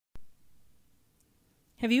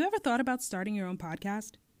Have you ever thought about starting your own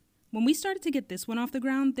podcast? When we started to get this one off the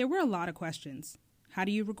ground, there were a lot of questions. How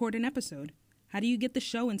do you record an episode? How do you get the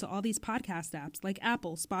show into all these podcast apps like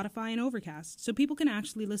Apple, Spotify, and Overcast so people can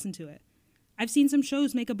actually listen to it? I've seen some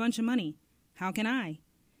shows make a bunch of money. How can I?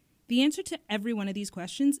 The answer to every one of these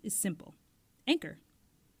questions is simple. Anchor.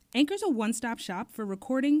 Anchor's a one-stop shop for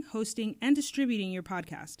recording, hosting, and distributing your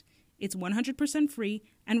podcast. It's 100% free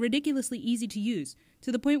and ridiculously easy to use,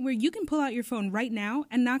 to the point where you can pull out your phone right now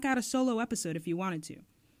and knock out a solo episode if you wanted to.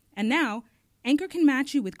 And now, Anchor can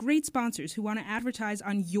match you with great sponsors who want to advertise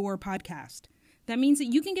on your podcast. That means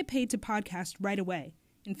that you can get paid to podcast right away.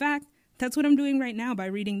 In fact, that's what I'm doing right now by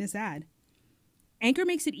reading this ad. Anchor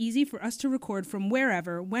makes it easy for us to record from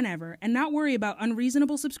wherever, whenever, and not worry about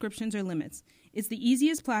unreasonable subscriptions or limits. It's the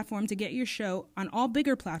easiest platform to get your show on all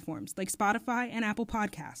bigger platforms like Spotify and Apple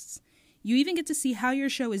Podcasts. You even get to see how your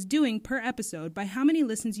show is doing per episode by how many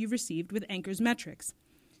listens you've received with Anchor's metrics.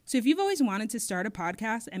 So if you've always wanted to start a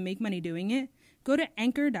podcast and make money doing it, go to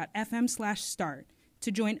anchor.fm/start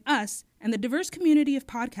to join us and the diverse community of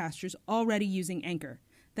podcasters already using Anchor.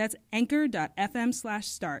 That's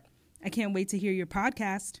anchor.fm/start. I can't wait to hear your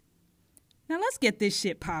podcast. Now let's get this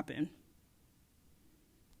shit popping.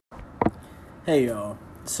 Hey y'all,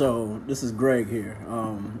 so this is Greg here,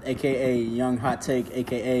 aka Young Hot Take,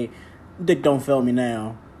 aka Dick Don't Fail Me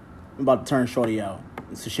Now. I'm about to turn Shorty out,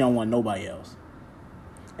 so she don't want nobody else.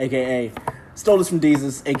 Aka Stole This From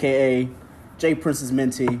Jesus, aka J Prince's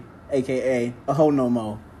Mentee, aka A Ho No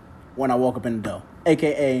Mo When I Walk Up in the Door,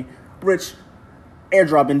 aka Rich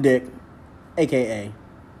Airdropping Dick, aka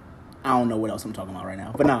I don't know what else I'm talking about right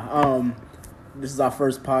now. But this is our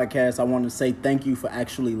first podcast. I want to say thank you for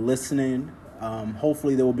actually listening.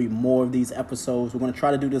 Hopefully there will be more of these episodes. We're going to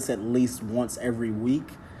try to do this at least once every week.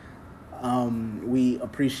 We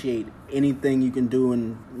appreciate anything you can do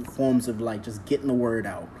in forms of like just getting the word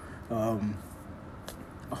out.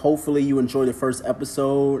 Hopefully you enjoy the first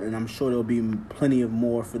episode, and I'm sure there'll be plenty of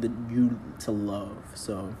more for you to love.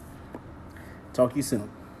 So talk to you soon.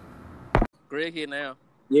 Greg here now.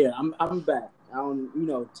 Yeah, I'm back. I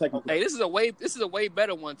don't, technically. Hey, this is a way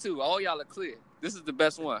better one too. All y'all are clear. This is the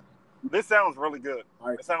best one. This sounds really good. All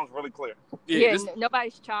right. It sounds really clear. Yeah,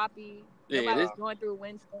 nobody's choppy. Yeah, Nobody's going through a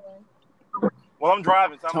windstorm. Well, I'm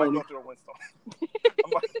driving, so I might go through a windstorm.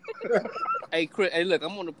 Hey, Chris. Hey, look,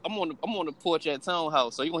 I'm on the porch at Tone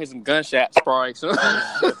House, so you gonna hear some gunshots, probably. So.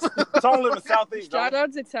 Tone live in Southeast. Shout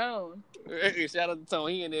out to Tone. Hey, shout out to Tone.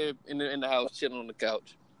 He in there in the house, chilling on the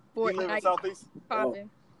couch. You live in Southeast? Popping.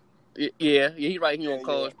 Yeah, he right here on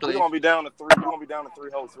College Place. We're gonna be down to 3. We're gonna be down to 3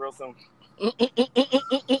 hosts real soon.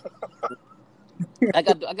 I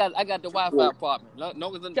got the Wi-Fi apartment.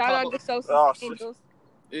 No, Shout out to Social Angels.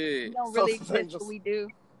 Yeah. You don't really Social get Angels. what we do.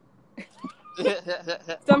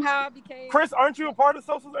 Somehow I became. Chris, aren't you a part of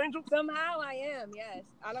Social Angels? Somehow I am. Yes.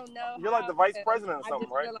 I don't know. You're like the vice president or something,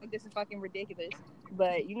 I right? just feel like this is fucking ridiculous.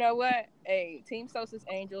 But you know what? Hey, Team Social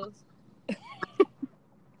Angels.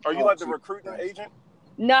 Are you like the recruiting agent?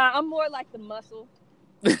 Nah, I'm more like the muscle.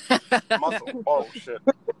 Muscle. Oh shit.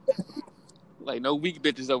 Like no weak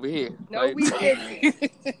bitches over here. No weak bitches.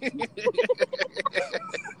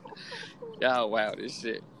 Y'all wow this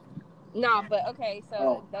shit. Nah, but okay,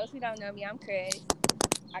 so those who don't know me, I'm Chris.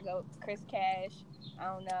 I go Chris Cash. I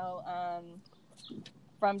don't know.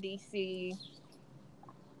 From DC.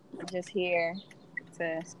 I'm just here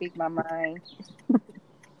to speak my mind.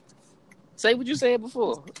 Say what you said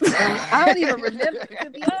before. I don't even remember. To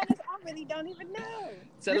be honest, I really don't even know.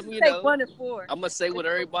 Tell them you take know. 1 to 4. I'm gonna say what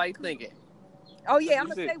everybody thinking. Oh yeah, I'm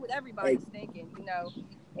gonna say what everybody's thinking,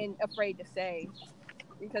 and afraid to say,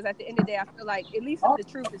 because at the end of the day, I feel like at least if the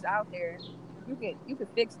truth is out there, you can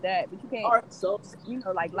fix that, but you can't. All right, so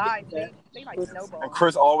like lies, they like snowball. And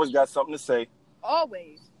Chris always got something to say.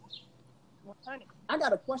 Always. 100. I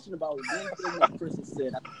got a question about one thing that Chris has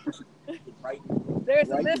said. Right. There's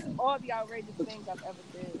a list of all the outrageous things I've ever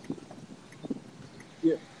said.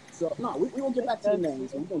 Yeah. So no, we won't get back to the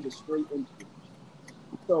names. We're gonna get straight into it.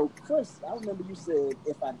 So Chris, I remember you said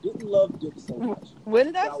if I didn't love Dick so much. What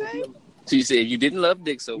did I say? So you said if you didn't love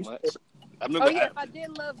Dick so much. If I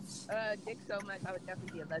didn't love Dick so much, I would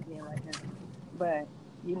definitely be a lesbian right now. But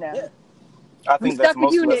Yeah. I think that's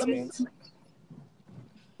most you lesbians.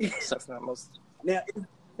 That's not most. Now, is it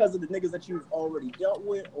because of the niggas that you've already dealt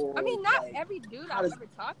with, or I mean, not like, every dude I've ever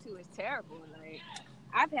talked to is terrible. Like,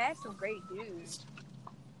 I've had some great dudes,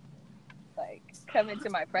 like, come into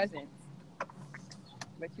my presence.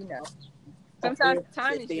 But sometimes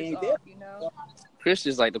time is just off. Chris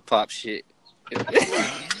just like to pop shit. He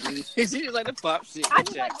just like to pop shit. I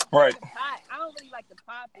just like right. I don't really like to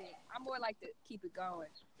pop it. I more like to keep it going.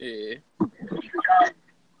 Yeah.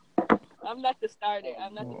 I'm not the starter.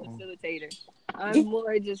 I'm not the facilitator. I'm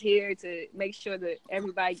more just here to make sure that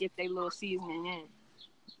everybody gets their little seasoning in.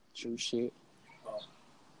 True shit.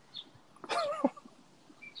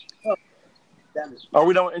 Are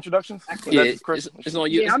we done with introductions? Yeah, it's on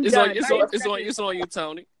you. Yeah, I'm it's done. It's on you,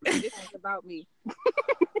 Tony. This is about me.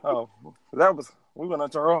 Oh, we went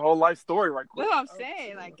into her whole life story right quick. Well, I'm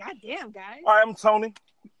saying, like, goddamn, guys. All right, I'm Tony.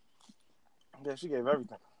 Yeah, she gave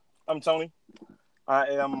everything. I'm Tony. I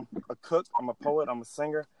am a cook. I'm a poet. I'm a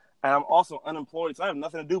singer. And I'm also unemployed, so I have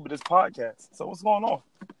nothing to do with this podcast. So what's going on?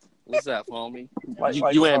 What's up, homie? Like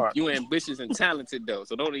You ambitious and talented, though,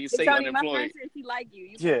 so don't even say Tony, unemployed. my friend said she like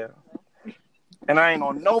you. Yeah. And I ain't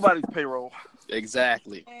on nobody's payroll.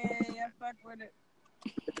 Exactly. Yeah, fuck with it.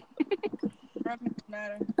 Broke niggas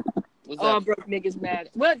matter. What's All up? broke niggas mad.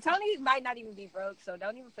 Well, Tony might not even be broke, so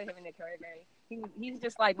don't even put him in the category. He's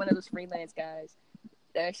just like one of those freelance guys.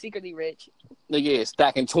 They're secretly rich. Yeah,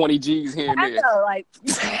 stacking 20 G's here and I there. know, like,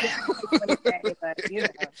 but, you know.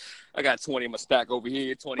 I got 20 in my stack over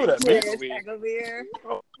here, 20 Who in my that, stack Yeah, over here. stack over here.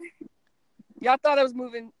 Y'all thought I was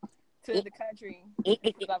moving to the country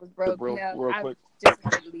because I was broke. Real I quick. just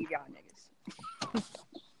wanted to leave y'all niggas.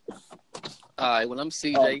 All right, well, I'm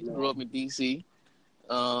CJ. Grew up in D.C.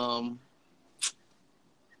 I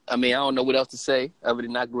mean, I don't know what else to say other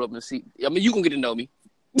than I grew up in C. I mean, you gonna get to know me.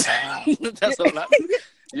 That's all I.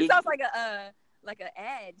 It sounds like an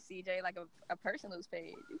ad, CJ, like a personal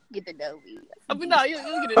page. Get to know me. I mean, no, you'll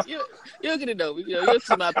get to know me. You'll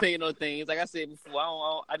see my opinion on things. Like I said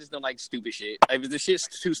before, I just don't like stupid shit. If the shit's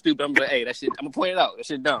too stupid, I'm like, hey, that shit. I'm gonna point it out. That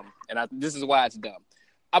shit dumb, and this is why it's dumb.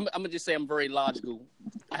 I'm gonna just say I'm very logical.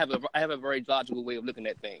 I have a very logical way of looking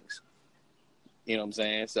at things. You know what I'm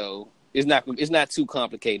saying? So it's not too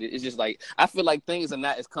complicated. It's just like I feel like things are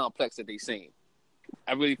not as complex as they seem.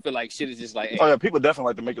 I really feel like shit is just like, hey. Oh yeah, people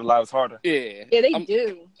definitely like to make their lives harder. Yeah, they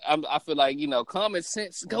do. I feel like common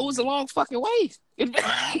sense goes a long fucking way.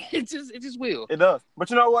 It just will. It does. But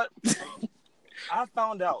you know what? I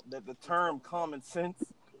found out that the term common sense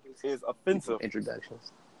is offensive.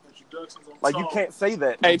 Introductions. Like you can't say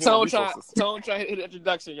that. Hey, in human Tone resources. try to hit the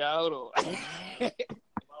introduction, y'all. Hold on.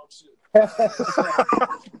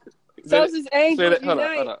 Sources Angel Hold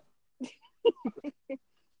Unite. up.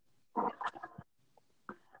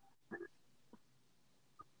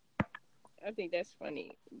 I think that's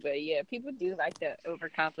funny. But yeah, people do like to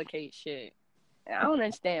overcomplicate shit. And I don't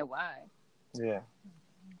understand why. Yeah.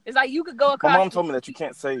 It's like you could go across. My mom told me that you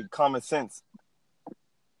can't say common sense.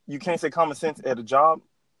 You can't say common sense at a job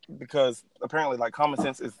because apparently, like, common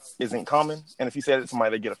sense isn't common. And if you say it to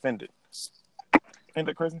somebody, they get offended. Ain't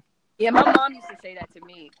that crazy? Yeah, my mom used to say that to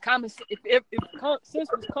me. Common if sense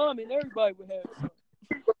was common, everybody would have it.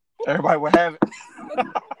 Everybody would have it.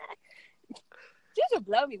 She used to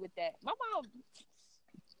blow me with that. My mom,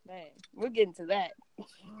 man, we're getting to that.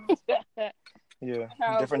 Yeah,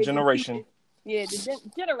 How different it- generation. Yeah, the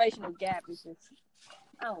generational gap is just,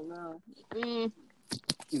 I don't know.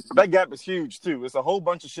 That gap is huge too. It's a whole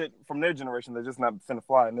bunch of shit from their generation that's just not finna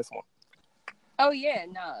fly in this one. Oh yeah,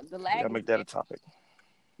 no, the lag. Yeah, is make that a there. topic.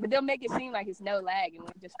 But they'll make it seem like it's no lag and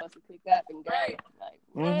we're just supposed to pick up and go. Like,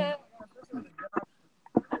 what?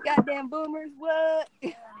 Goddamn boomers, what?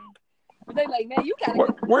 But they like, man, you gotta get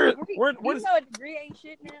a Where degree. is? You know a degree ain't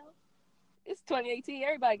shit now. It's 2018.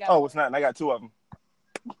 Everybody got. Oh, it's not. And I got two of them.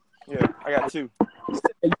 Yeah, I got two.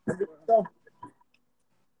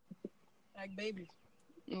 Like babies.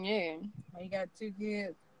 Yeah, You got 2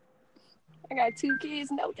 kids. I got 2 kids,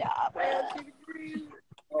 no job.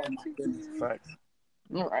 Facts.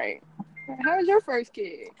 All right. How's your first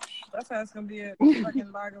kid? That's how it's gonna be a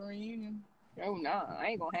fucking lager reunion. Oh no, I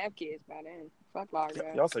ain't gonna have kids by then. Fuck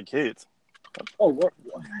Largo. Y'all say kids. Oh, what?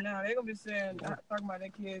 No, they gonna be saying talking about their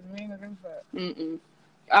kids. We ain't gonna give a fuck.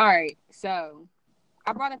 All right, so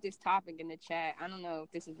I brought up this topic in the chat. I don't know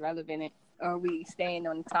if this is relevant or we staying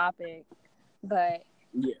on the topic, but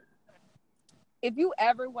Yeah. if you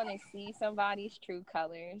ever want to see somebody's true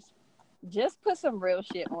colors, just put some real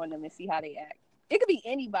shit on them and see how they act. It could be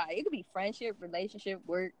anybody. It could be friendship, relationship,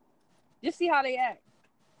 work. Just see how they act.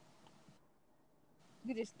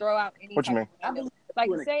 You could just throw out any. What you mean? Like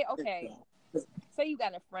say, okay, say you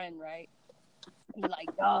got a friend, right? You're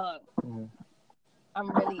like, dog, I'm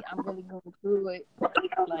really going through it.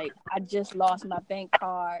 Like, I just lost my bank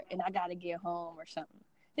card and I gotta get home or something.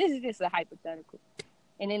 This is just a hypothetical.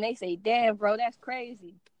 And then they say, damn, bro, that's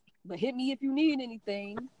crazy. But hit me if you need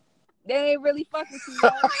anything. They ain't really fuck with you, yo.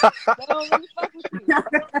 They don't really fuck with you.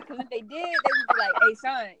 Because if they did, they would be like, hey,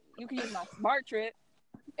 son, you can use my smart trip.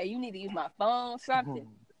 Hey, you need to use my phone, something.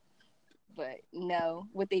 But no,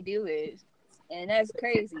 what they do is And that's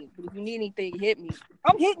crazy. But if you need anything, hit me.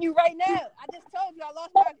 I'm hitting you right now. I just told you I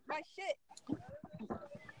lost my shit.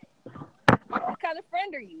 What kind of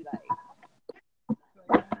friend are you?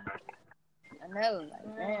 Like, I know. Like,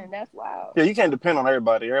 man, that's wild. Yeah, you can't depend on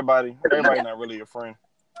everybody. Everybody not really your friend.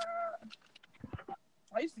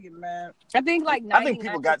 I used to get mad. I think like I think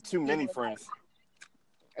people got too many friends.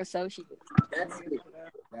 Associates. That's it.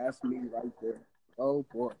 That's me right there. Oh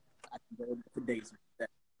boy, I can go for days with that.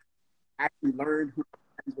 I actually learned who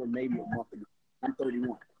friends were maybe a month ago. I'm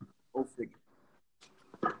 31. Go figure.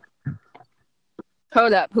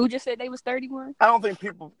 Hold up. Who just said they was 31? I don't think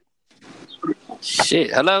people.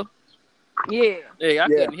 Shit, hello? Yeah. Hey, I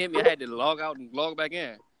couldn't hear me. I had to log out and log back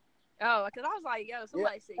in. Oh, because I was like, yo,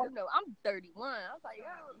 somebody said, you know, I'm 31. I was like, yo.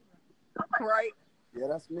 Right. Yeah,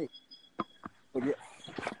 that's me. But yeah.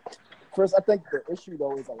 Chris, I think the issue,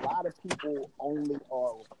 though, is a lot of people only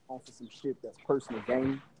are on for some shit that's personal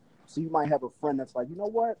gain. So you might have a friend that's like, you know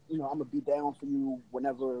what? You know, I'm going to be down for you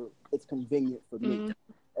whenever it's convenient for me. Mm-hmm.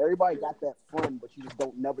 Everybody got that friend, but you just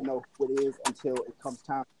don't never know who it is until it comes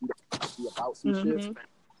time for you to be about some shit.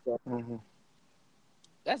 So,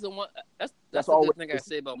 That's the one. That's the good thing I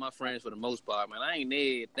say about my friends for the most part, man.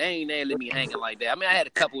 They ain't there let me hanging like that. I mean, I had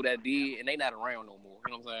a couple that did, and they not around no more.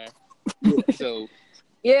 You know what I'm saying? So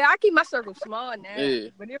yeah, I keep my circle small now.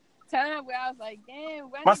 Yeah. But there was a time where I was like, damn,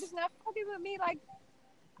 why niggas not fucking with me? Like,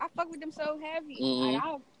 I fuck with them so heavy. Mm-hmm.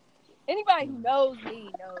 Like, anybody who knows me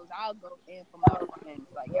knows I'll go in for my friends.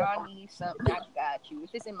 Like, y'all need something, I got you.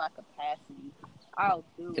 If it's in my capacity, I'll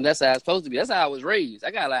do it. And that's how it's supposed to be. That's how I was raised.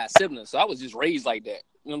 I got a lot of siblings, so I was just raised like that.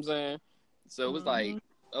 You know what I'm saying? So it was like,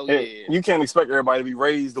 oh yeah. You can't expect everybody to be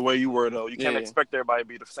raised the way you were, though. You can't expect everybody to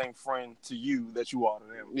be the same friend to you that you are to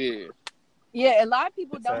them. Yeah. Yeah, a lot of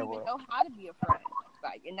people don't even know how to be a friend.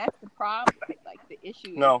 Like, and that's the problem. Like the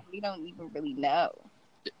issue is we don't even really know.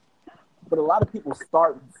 But a lot of people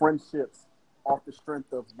start friendships off the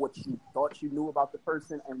strength of what you thought you knew about the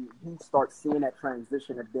person, and you start seeing that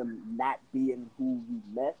transition of them not being who you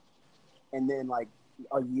met. And then, like,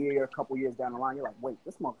 a couple years down the line, you're like, wait,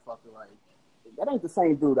 this motherfucker, like, that ain't the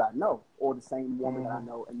same dude I know or the same woman that I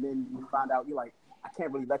know. And then you find out, you're like, I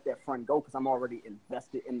can't really let that friend go because I'm already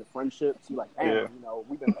invested in the friendship. So you're like, damn, you know,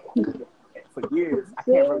 we've been for years. I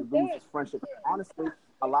can't really lose this friendship. Honestly,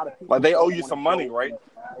 a lot of people... Like, they owe you some money, right?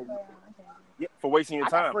 For wasting your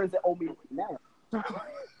time. I got friends that owe me now.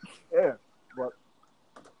 Yeah, but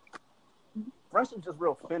friendship's just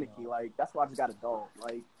real finicky. Like, that's why I just got a dog.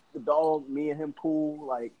 Like, the dog, me and him cool.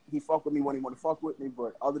 Like, he fuck with me when he want to fuck with me,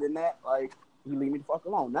 but other than that, like, he leave me the fuck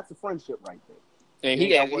alone. That's a friendship right there. And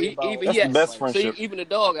that's the best friendship. So even the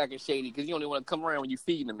dog acting shady because you only want to come around when you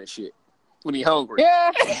feeding him and shit. When he hungry.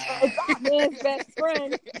 Yeah, it's man's best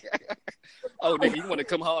friend. Oh, nigga, you want to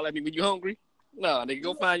come holler at me when you hungry? No, nigga,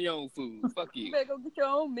 go find your own food. Fuck you. You better go get your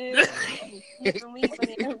own man.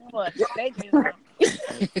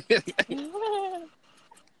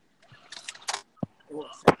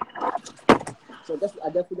 So I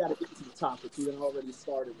guess we got to get to the topic. We done already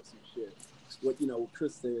started with some shit. What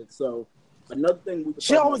Chris said. So another thing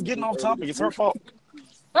she always getting off topic. It's her fault.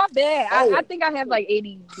 Not bad. I think I have like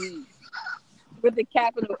ADD with the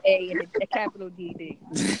capital A and the capital DD.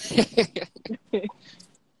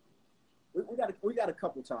 We got a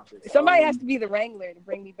couple topics. Somebody has to be the wrangler to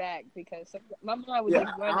bring me back because my mind was just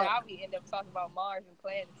wondering. I'll be end up talking about Mars and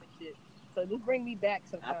planets and shit. So just bring me back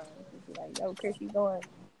sometime. Like, yo, Chris, you going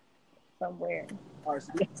somewhere? All right,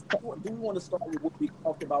 so do we want to start with what we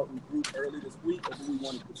talked about in the group early this week, or do we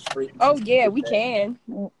want to get straight? Oh yeah, we can.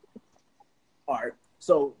 All right.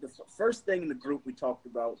 So the first thing in the group we talked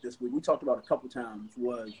about this week, we talked about a couple times,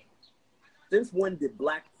 was since when did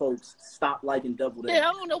black folks stop liking deviled eggs? Yeah,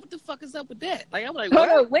 I don't know what the fuck is up with that. Like, I'm like, what?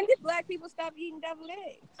 No, when did black people stop eating deviled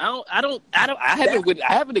eggs? I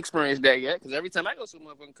haven't experienced that yet because every time I go to a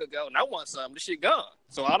motherfucking cookout and I want something, the shit gone.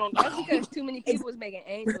 So I don't know. That's because too many people was making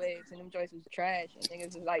angel eggs and them joints was trash and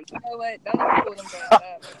niggas was like, you know what? Don't even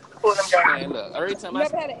pull them joints up. Man, look, every time you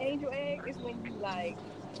never had an angel egg? It's when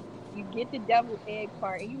you get the deviled egg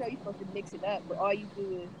part and you're supposed to mix it up, but all you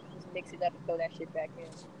do is just mix it up and throw that shit back in.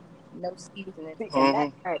 No seasoning.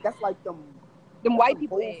 That's like them white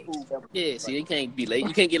people eggs. Yeah, see, you can't be lazy.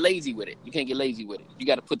 You can't get lazy with it. You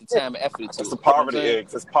got to put the time and effort into it. It's the poverty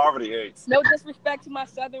eggs. It's poverty eggs. No disrespect to my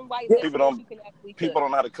southern white people don't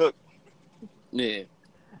know how to cook. Yeah.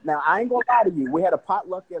 Now, I ain't going to lie to you. We had a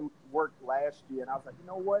potluck at work last year, and I was like, you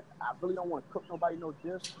know what? I really don't want to cook nobody no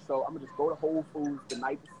dish, so I'm going to just go to Whole Foods the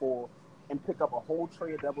night before and pick up a whole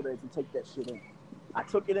tray of deviled eggs and take that shit in. I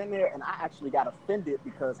took it in there, and I actually got offended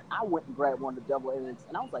because I went and grabbed one of the deviled eggs,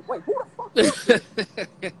 and I was like, wait, who the fuck is this?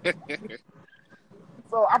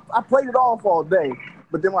 So I played it off all day.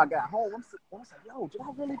 But then when I got home, I was like, yo, did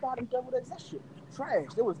I really buy them deviled eggs? That shit trash.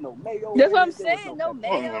 There was no mayo. That's what I'm saying. No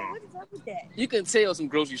mayo. What is up with that? You can tell some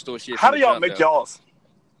grocery store shit. How do y'all make y'all's?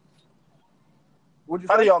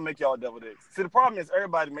 How do y'all make y'all deviled eggs? See, the problem is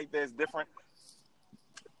everybody make theirs different.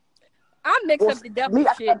 I mix up the devil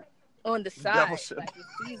shit on the side, like the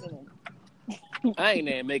seasoning. I ain't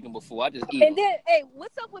never make them before. I just eat And them. then, hey,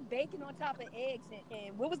 what's up with bacon on top of eggs?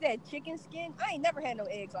 And what was that, chicken skin? I ain't never had no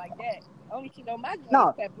eggs like that. Only shit on my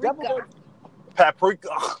paprika. Paprika.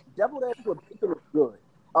 Deviled eggs with bacon is good.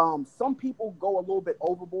 Some people go a little bit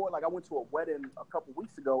overboard. Like I went to a wedding a couple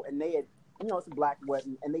weeks ago, and they had, it's a black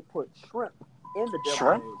wedding, and they put shrimp in the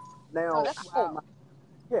deviled eggs.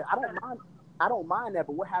 Now, I don't mind that,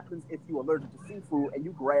 but what happens if you're allergic to seafood and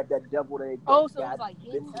you grab that deviled egg? Oh, so it's like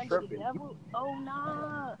getting under the devil? Oh,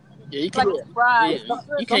 nah. Yeah, you can't.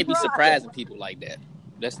 You can't be surprising people like that.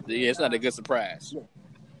 It's not a good surprise. Yeah.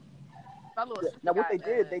 Now, what they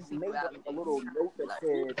did, they made a little note that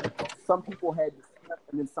said some people had the shrimp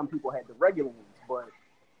and then some people had the regular ones. But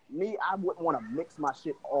me, I wouldn't want to mix my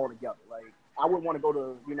shit all together. Like, I wouldn't want to go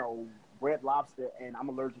to, Red Lobster, and I'm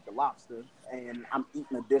allergic to lobster, and I'm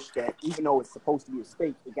eating a dish that, even though it's supposed to be a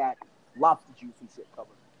steak, it got lobster juice and shit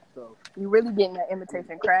covered. So you really getting that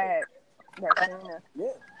imitation crab. Yeah.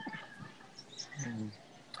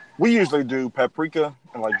 We usually do paprika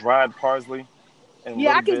and like dried parsley. And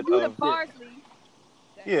I can do the parsley.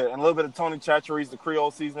 Yeah, and a little bit of Tony Chachere's, the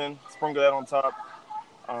Creole seasoning. Sprinkle that on top.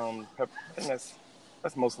 I think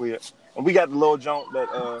that's mostly it. And we got the little junk that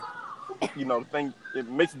the thing, it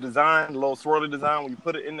makes a design, a little swirly design when you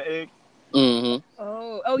put it in the egg. Mm-hmm.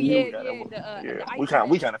 Oh yeah.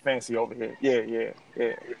 We kind of fancy over here. Yeah.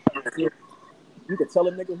 You can tell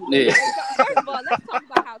a nigga who. Yeah. First of all, let's talk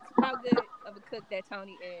about how good of a cook that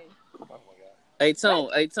Tony is. Oh my God. Hey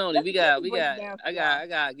Tony, I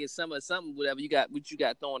gotta get something, whatever you got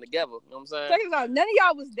thrown together. You know what I'm saying? Check it out. None of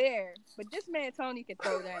y'all was there, but this man Tony can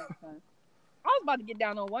throw down. Son. I was about to get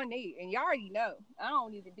down on one knee, and y'all already know I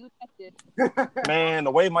don't even do that shit. Man,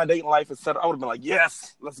 the way my dating life is set up, I would have been like,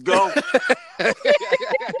 yes, let's go.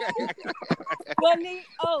 One knee.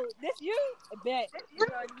 Oh, this you? I bet. You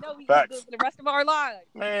already know we can do it for the rest of our lives.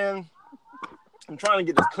 Man, I'm trying to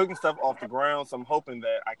get this cooking stuff off the ground, so I'm hoping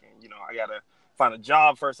that I can, I gotta find a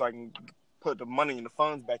job first so I can put the money and the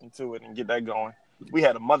funds back into it and get that going. We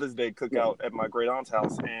had a Mother's Day cookout at my great aunt's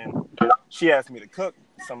house, and she asked me to cook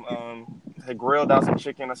some. Had grilled out some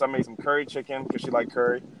chicken, so I made some curry chicken because she liked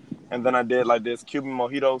curry, and then I did like this Cuban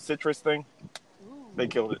mojito citrus thing. They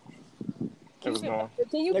killed it. It was gone.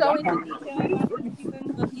 Can you go into detail about the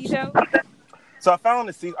Cuban mojito? So I found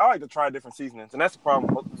the season. I like to try different seasonings, and that's the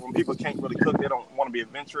problem when people can't really cook. They don't want to be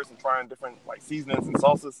adventurous and trying different like seasonings and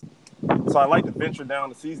sauces. So I like to venture down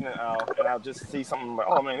the seasoning aisle, and I'll just see something like,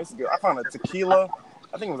 oh man, this is good. I found a tequila.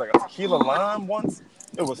 I think it was like a tequila lime once.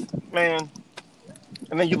 It was, man.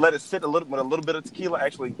 And then you let it sit with a little bit of tequila.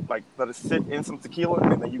 Actually, like let it sit in some tequila,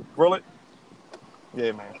 and then you grill it.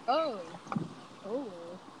 Yeah, man. Oh.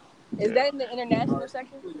 Is that in the international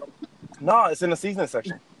section? No, it's in the seasoning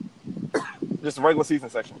section. Just the regular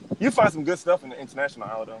seasoning section. You find some good stuff in the international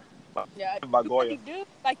aisle, though. Yeah, by Goya. You do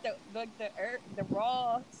like the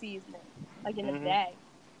raw seasoning, like in the bag.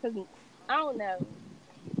 Because I don't know,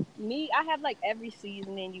 me, I have like every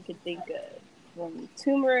seasoning you could think of, from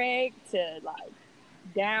turmeric to like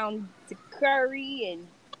down to curry and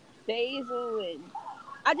basil, and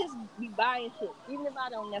I just be buying shit, even if I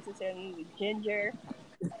don't necessarily use ginger.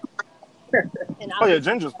 And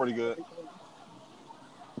ginger's pretty good.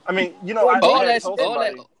 I mean,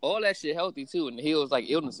 all that shit healthy too, and heals like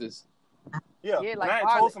illnesses. Yeah, like and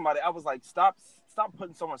I told somebody, I was like, stop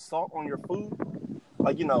putting so much salt on your food.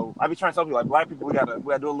 Like, I be trying to tell people, like, black people, we gotta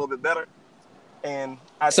do a little bit better. And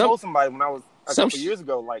I told somebody when I was a couple years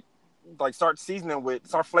ago, like start flavoring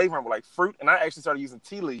with like fruit, and I actually started using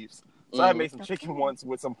tea leaves. So I made some chicken once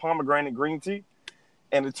with some pomegranate green tea,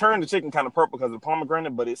 and it turned the chicken kind of purple because of the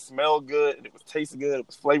pomegranate, but it smelled good, and it was tasted good, it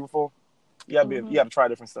was flavorful. You gotta try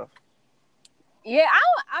different stuff. Yeah,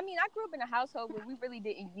 I grew up in a household where we really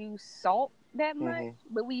didn't use salt that much,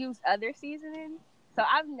 but we used other seasonings. So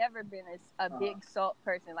I've never been a big salt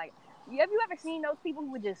person. Like, have you ever seen those people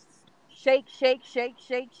who would just shake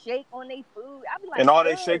on their food? I'd be like, and all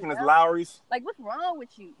they shaking is Lowry's. Like, what's wrong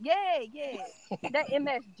with you? Yeah, that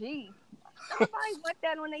MSG. Nobody want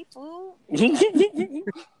that on their food.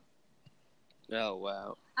 Oh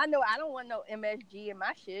wow! I know I don't want no MSG in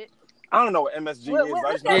my shit. I don't know what MSG is.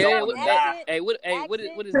 What is that? What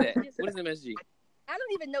is MSG? I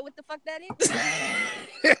don't even know what the fuck that is.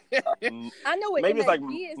 I know what maybe MSG it's like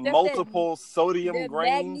is. multiple sodium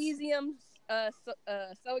grains. Magnesium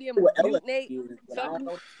sodium What Ella butanate. is, but I don't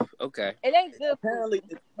know. Okay. It ain't good. Apparently,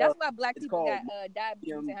 That's why black it's people called got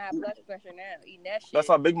diabetes and high blood pressure now. Eating that shit. That's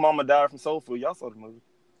why Big Mama died from soul food. Y'all saw the movie.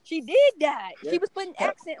 She did die. Yeah. She was putting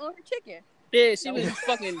accent on her chicken. Yeah, she was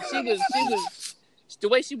fucking. She was. The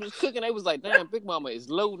way she was cooking, they was like, "Damn, Big Mama is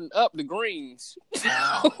loading up the greens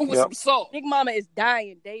with some salt." Big Mama is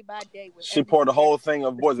dying day by day. With She poured the whole thing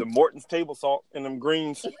of was it Morton's table salt in them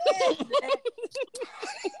greens.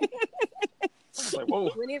 It's like, whoa.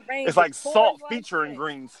 When it rains, It's like it pours salt like featuring shit.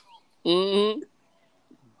 greens. Mm-hmm.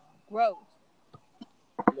 Gross.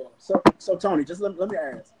 Yeah. So Tony, just let me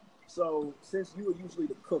ask. So since you were usually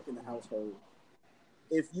the cook in the household,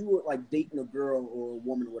 if you were like dating a girl or a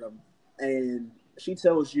woman or whatever, and she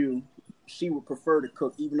tells you she would prefer to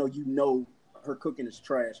cook, even though you know her cooking is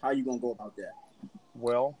trash, how you gonna go about that?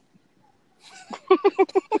 Well,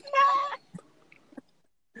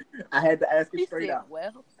 I had to ask it He straight said, out.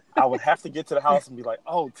 well, I would have to get to the house and be like,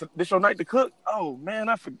 "Oh, this your night to cook? Oh man,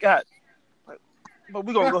 I forgot." But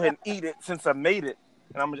we're gonna go ahead and eat it since I made it,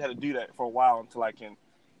 and I'm gonna have to do that for a while until I can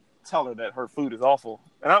tell her that her food is awful.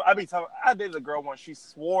 And I dated a girl once. She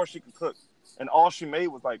swore she could cook, and all she made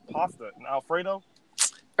was like pasta and Alfredo.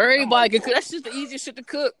 Everybody can cook. That's just the easiest shit to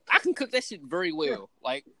cook. I can cook that shit very well.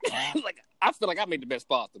 Like I feel like I made the best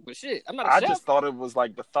pasta, but shit, I'm not a I chef. just thought it was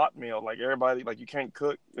like the thought meal. Like everybody, like you can't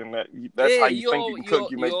cook, and that's how you think you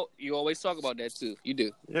can cook. You always talk about that too. You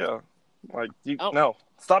do. Yeah, like Oh. no,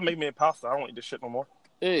 stop making me pasta. I don't eat this shit no more.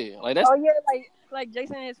 Yeah, like that's oh yeah, like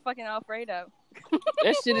Jason is fucking Alfredo.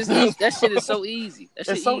 that shit is easy. That shit is so easy. That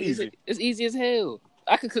shit It's so easy. It's easy as hell.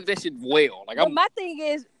 I can cook that shit well. Like But my thing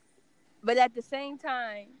is, but at the same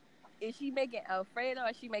time, is she making Alfredo or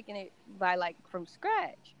is she making it by like from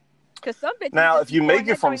scratch? Because some bitches Now, just if you be make pouring it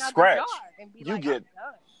that from joint out the scratch, jar and be you like, get- I'm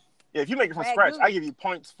done. Yeah, if you make it from Ragu. scratch, I give you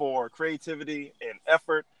points for creativity and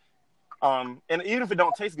effort. And even if it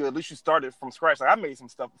don't taste good, at least you started from scratch. Like I made some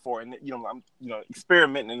stuff before, and I'm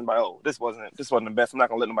experimenting and like, oh, this wasn't the best. I'm not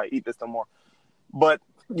gonna let nobody eat this no more. But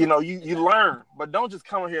you learn. But don't just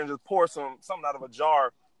come in here and just pour something out of a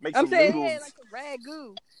jar, make I'm some saying, noodles. yeah, like a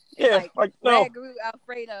ragu. Yeah, like no. Ragu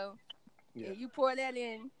Alfredo. Yeah. And you pour that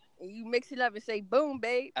in and you mix it up and say, boom,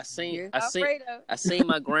 babe. I seen Alfredo.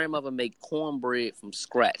 my grandmother make cornbread from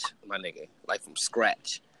scratch, my nigga, like from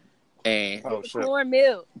scratch, and Oh shit!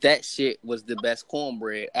 Cornmeal. that shit was the best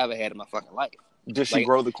cornbread I ever had in my fucking life. Did she like-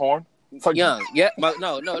 grow the corn? So Young, yeah,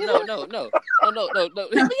 no. Hear me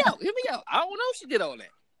out. I don't know if she did all that.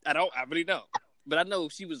 I really don't. But I know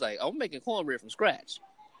she was like, I'm making cornbread from scratch.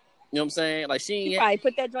 You know what I'm saying? Like she You ain't. probably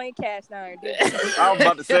put that joint in cast iron, dude. I was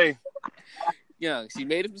about to say. Young, she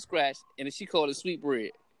made it from scratch, and then she called it sweet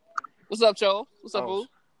bread. What's up, Joe? What's up, Oh. boo?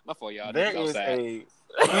 My fault, y'all. There Niggas is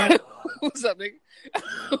outside. What's up,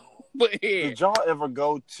 nigga? But yeah, Did y'all ever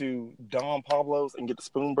go to Don Pablo's and get the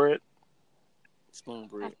spoon bread? spoon I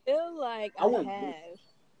bread. feel like I I wouldn't have.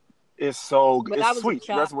 It's so good. But I It's was sweet. a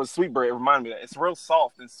child. That's what sweet bread reminded me of. It's real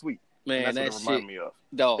soft and sweet. Man, And that that's what it reminded shit, me of.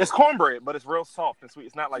 dog. It's cornbread, but it's real soft and sweet.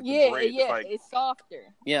 It's not like the bread. Yeah, It's like it's softer.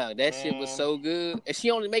 Yeah, that shit was Man. so good. And she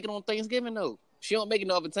only make it on Thanksgiving though. She don't make it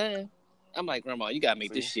no other time. I'm like, Grandma, you gotta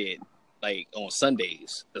make this shit like on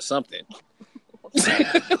Sundays or something.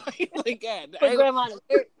 like God, Put grandma to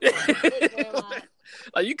work. Put grandma.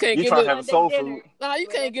 like you can't you give trying us. to have a soul Dinner. food. Nah, you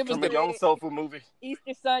can't give us Come make the. your own soul food movie.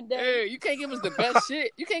 Easter Sunday. Hey, you can't give us the best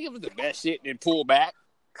shit. You can't give us the best shit and then pull back.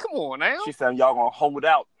 Come on now. She said y'all gonna hold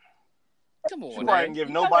out. Come She on probably now. didn't give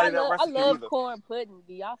You know nobody I that love, recipe I love either. corn pudding.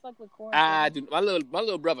 Do y'all fuck with corn I pudding? do. My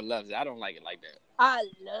little brother loves it. I don't like it like that. I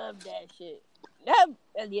love that shit.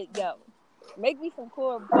 Yo, make me some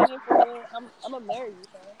corn pudding for real. I'm gonna marry you,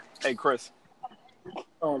 son. Hey Chris,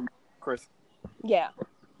 Chris, Yeah,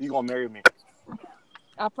 you gonna marry me?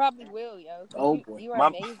 I probably will, yo. Oh, you, boy. you are My-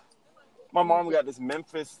 amazing. My mom got this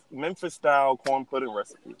Memphis style corn pudding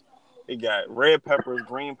recipe. It got red peppers,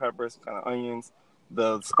 green peppers, kind of onions,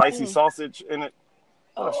 the spicy sausage in it.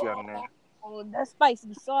 What else you got in there? Oh, that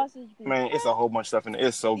spicy sausage. Man, it's a whole bunch of stuff in it.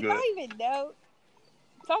 It's so Do good. y'all even know?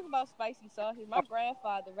 Talk about spicy sausage. My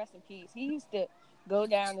grandfather, rest in peace, he used to go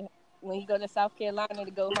down when he go to South Carolina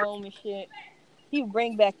to go home and shit. He would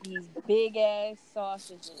bring back these big ass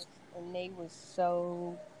sausages, and they was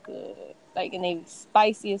so good. Like, and they was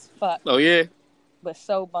spicy as fuck, Oh yeah. but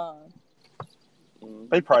so bomb.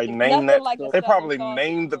 They probably Nothing named that. like a They Southern probably sausage,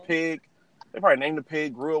 named the man. pig. They probably named the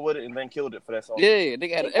pig, grew up with it, and then killed it for that sausage. Yeah, they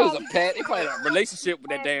had it was a pet. They probably had a relationship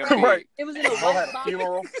with that damn pig. Right. It was in a They white had a box.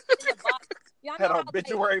 funeral, In a box. Y'all know had how, an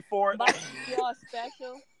obituary for it. like, boxes be all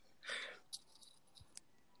special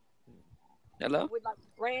Hello. with like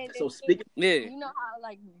brand. So and shit? speaking, Yeah. You know how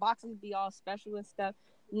like boxes be all special and stuff?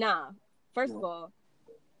 Nah. First of all,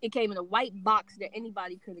 It came in a white box that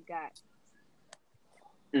anybody could have got.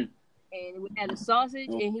 Mm. And it had a sausage,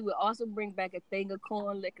 and he would also bring back a thing of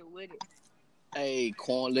corn liquor with it. Hey,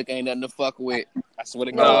 corn liquor ain't nothing to fuck with. I swear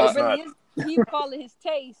to No, God. it really is. He call it his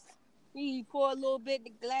taste. He pour a little bit in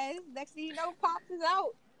the glass. Next thing you know, pops is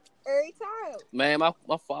out every time. Man, my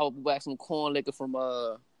father would back some corn liquor from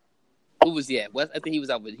who was he at? I think he was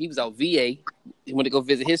out VA. He went to go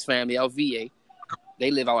visit his family out VA.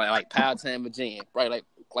 They live out like Powhatan, Virginia, right?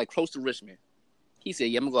 Like close to Richmond. He said,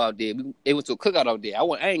 "Yeah, I'm gonna go out there." They went to a cookout out there.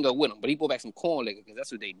 I ain't go with him, but he brought back some corn liquor because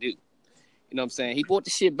that's what they do. You know what I'm saying? He brought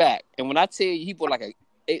the shit back, and when I tell you, he brought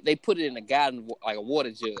they put it in a gallon, like a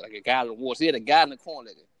water jug, like a gallon of water. So he had a gallon of corn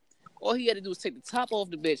liquor. All he had to do was take the top off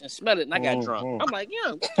the bitch and smell it, and I got drunk. I'm like,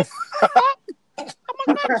 yo, what the fuck? I'm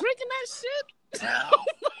not drinking that shit.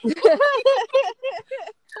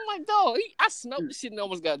 I'm like, dog, I smelled the shit and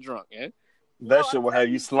almost got drunk, man. That shit will have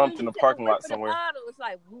you slumped in a parking lot somewhere. It's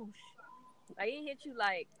like whoosh. Like it hit you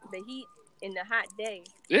like the heat in the hot day.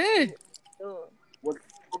 Yeah. Was it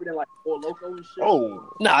over there like Four Loko and shit?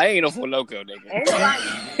 Oh. Nah, I ain't no Four Loko, nigga. Nah.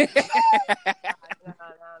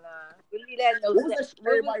 We leave that no when was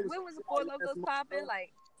the Four Lokos popping?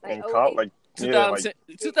 Like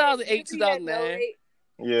 2008, 2009.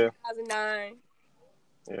 Yeah. 2009.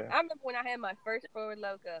 Yeah. I remember when I had my first Four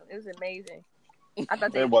Loko. It was amazing. I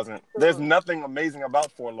thought it wasn't. There's nothing amazing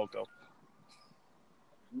about Four Loko.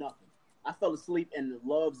 Nothing. I fell asleep in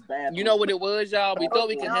Love's bathroom. You know what it was, y'all? We thought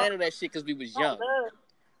we could handle that shit because we was young.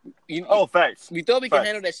 Facts. We thought we could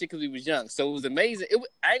handle that shit because we was young. So it was amazing.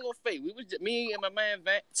 I ain't gonna fake. We was me and my man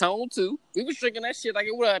Tone too. We was drinking that shit like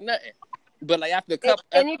it was nothing. But like after a couple,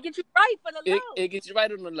 and it gets you right for the low. It gets you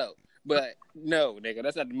right on the low. But no, nigga,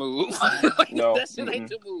 that's not the move. No, that shit ain't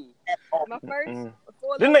the move. My first.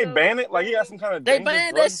 Didn't they ban it? Like he had some kind of. They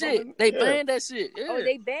banned that shit. They banned that shit. Yeah. Oh,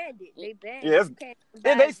 they banned it. They banned it.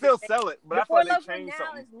 Yeah, they still sell it, but I feel like they changed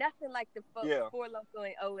something. Now is nothing like the Four Loko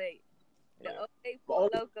in 08. The 08 Four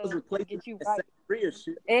Loko get you right.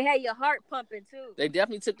 And had your heart pumping too. They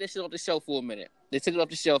definitely took that shit off the shelf for a minute. They took it off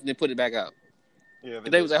the shelf and then put it back out. Yeah,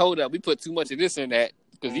 they was like, hold up, we put too much of this in that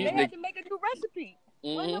because they had to make a new recipe.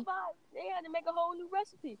 Mm-hmm. They had to make a whole new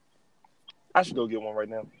recipe. I should go get one right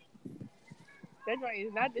now. That joint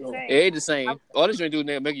is not the same. It ain't the same. All this joint do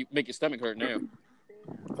now make your stomach hurt now.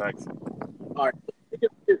 Thanks. All right.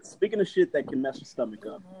 Speaking of shit that can mess your stomach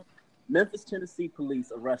up, Memphis, Tennessee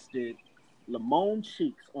police arrested Lamone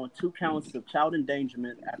Cheeks on 2 counts of child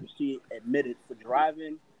endangerment after she admitted for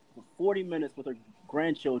driving for 40 minutes with her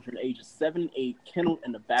grandchildren ages 7 and 8 kenneled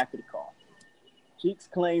in the back of the car. Cheeks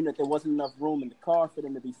claimed that there wasn't enough room in the car for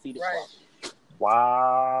them to be seated properly.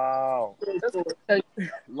 Wow.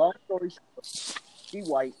 Long story short, she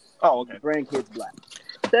white. Oh, okay. Grandkids black.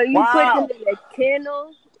 So you put them in a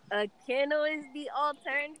kennel. A kennel is the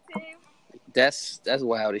alternative. That's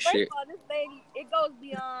wild as shit. First of all, this lady, it goes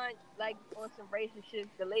beyond like on some racist shit.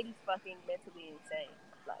 The lady's fucking mentally insane.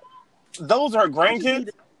 Like those are grandkids.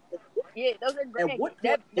 Yeah, those are grandkids.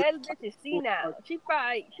 That bitch is senile. She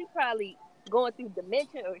probably going through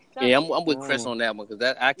dementia or something. Yeah, I'm with Chris on that one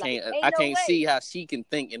because I can't see how she can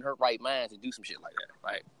think in her right mind to do some shit like that.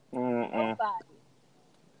 Like,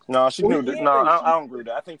 no, she knew. I don't agree with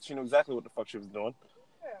that. I think she knew exactly what the fuck she was doing.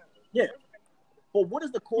 Yeah. But what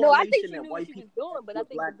is the correlation I think she that knew white what she people was doing, but I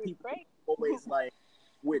think black people always like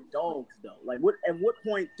with dogs though? Like, at what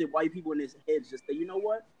point did white people in their heads just say, you know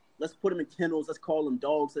what? Let's put them in kennels. Let's call them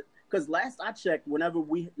dogs. Because last I checked, whenever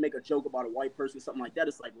we make a joke about a white person or something like that,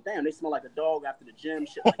 it's like, well, damn, they smell like a dog after the gym,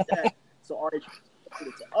 shit like that. So are they trying to put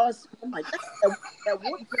it to us? I'm like, at what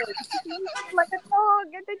point? Like a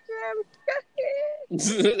dog at the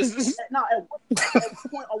gym. Now, at what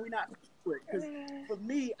point are we not? Because for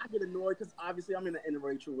me, I get annoyed because obviously I'm in an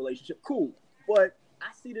interracial relationship. Cool. But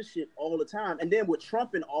I see this shit all the time. And then with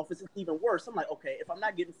Trump in office, it's even worse. I'm like, okay, if I'm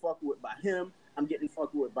not getting fucked with by him, I'm getting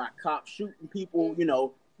fucked with by cops shooting people. You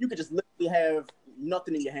know, you could just literally have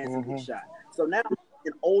nothing in your hands and get shot. So now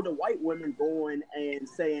an older white woman going and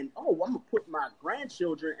saying, oh, well, I'm going to put my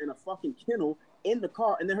grandchildren in a fucking kennel in the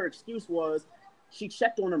car. And then her excuse was she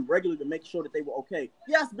checked on them regularly to make sure that they were okay.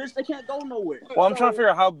 Yes, bitch, they can't go nowhere. Well, I'm trying to figure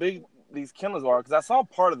out how big these kennels are because I saw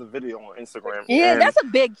part of the video on Instagram. Yeah, that's a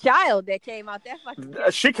big child that came out that fucking.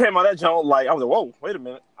 She came out that joint like I was like, whoa, wait a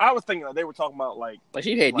minute. I was thinking that they were talking about like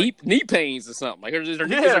she had knee pains or something. Like is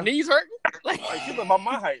her knees hurting? Like she's about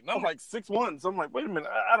my height, and I'm like 6'1", so I'm like, wait a minute,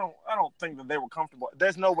 I don't think that they were comfortable.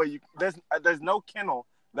 There's no way there's no kennel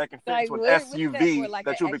that can fit into an SUV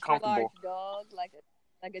that you'll be comfortable. Dog, like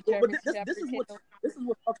a German this is what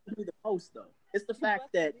fucks me the most though. It's the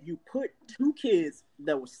fact that you put 2 kids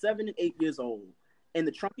that were 7 and 8 years old in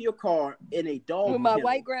the trunk of your car in a dog With my kennel,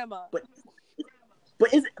 white grandma. But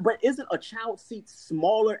isn't a child seat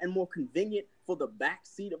smaller and more convenient for the back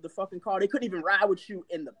seat of the fucking car? They couldn't even ride with you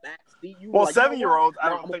in the back seat. You Well, like, 7-year-olds, I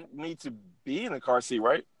No, don't think need to be in a car seat,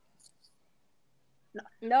 right?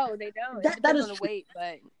 No, they don't. That It depends is on the true. weight,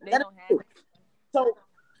 but they That don't is have true. it.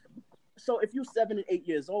 So if you're 7 and 8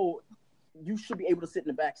 years old, you should be able to sit in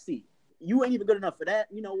the back seat. You ain't even good enough for that.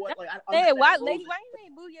 You know what? Like, I Hey, understand why, rules. lady? Why you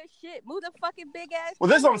ain't move your shit? Move the fucking big ass. Well,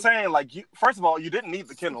 this is what I'm kennel. saying. Like, first of all, you didn't need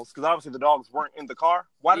the kennels because obviously the dogs weren't in the car.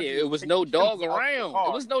 Why did Yeah, you it was take no the kennels dog out the around. car?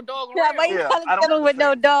 It was no dog Yeah, why around. you Yeah, trying I to don't kennel with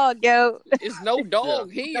no understand. dog, yo? It's no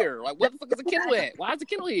dog here. Like, what the fuck is a kennel at? Why is the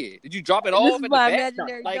kennel here? Did you drop it This off is at the my back?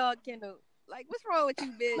 imaginary Like, dog kennel. Like, what's wrong with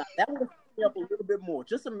you, bitch? Now, that would have fucked me up a little bit more.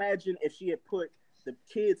 Just imagine if she had put the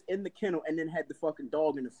kids in the kennel and then had the fucking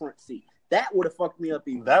dog in the front seat. That would have fucked me up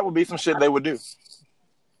even. That would be some shit they would do.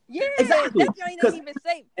 Yeah, Exactly. that joint 'Cause ain't even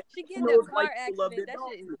safe. She get in knows a car white people love accident, their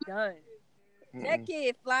that shit dogs. is done. Mm-mm. That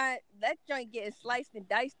kid flying, that joint getting sliced and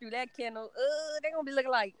diced through that kennel. They're gonna be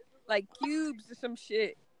looking like cubes or some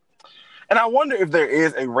shit. And I wonder if there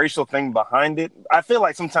is a racial thing behind it. I feel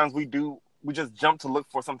like sometimes we just jump to look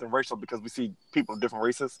for something racial because we see people of different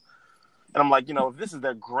races. And I'm like, if this is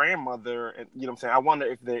their grandmother, and you know what I'm saying, I wonder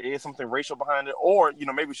if there is something racial behind it, or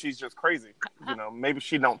maybe she's just crazy. Maybe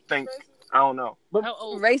she don't think. I don't know. But how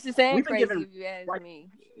old? Racist and We've been crazy, given if you ask white- me.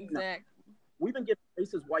 Exactly. we've been giving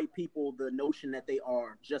racist white people the notion that they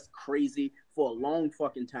are just crazy for a long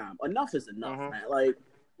fucking time. Enough is enough, Mhm. man. Like,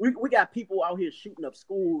 we got people out here shooting up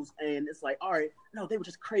schools, and it's like, all right, no, they were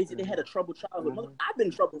just crazy. They had a troubled childhood. Mhm. I've been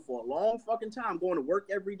in trouble for a long fucking time, going to work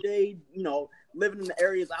every day, living in the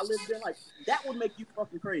areas I lived in. Like, that would make you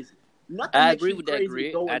fucking crazy. Nothing I makes agree you with that, crazy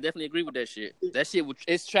Greg. going- I definitely agree with that shit. That shit,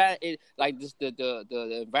 like this,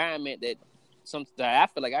 the environment that I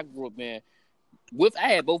feel like I grew up in. I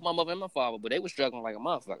had both my mother and my father, but they were struggling like a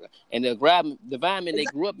motherfucker. And the environment they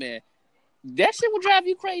grew up in, that shit would drive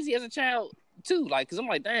you crazy as a child too. Like, cause I'm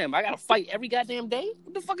like, damn, I gotta fight every goddamn day.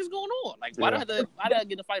 What the fuck is going on? Like, why do I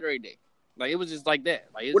get in a fight every day? Like, it was just like that.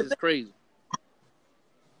 Like, it was just crazy.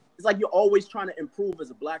 It's like you're always trying to improve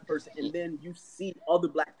as a black person, and then you see other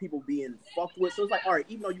black people being fucked with. So it's like, all right,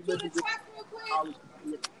 even though you live in this college,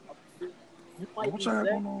 you might be set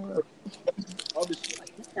for other shit.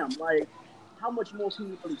 Like, damn, like, how much more can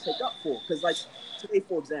you really take up for? Because, like, today,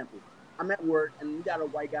 for example, I'm at work, and we got a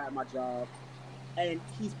white guy at my job, and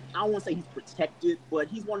I don't want to say he's protected, but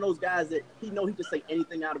he's one of those guys that he can say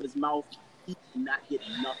anything out of his mouth. He cannot get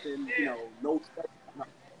nothing, no.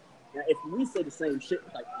 Now, if we say the same shit,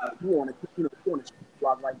 like you want to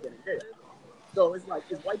block right then and there. So it's like,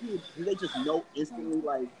 is white people, do they just know instantly,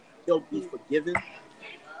 like, they'll be forgiven?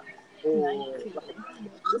 Or, like,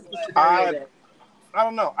 what's the scenario that... I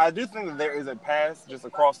don't know. I do think that there is a pass just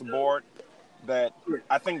across the board that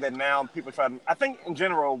I think that now people I think in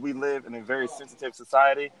general we live in a very sensitive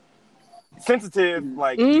society. Sensitive,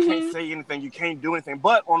 like, you can't say anything, you can't do anything.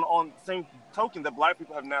 But on the same token, that black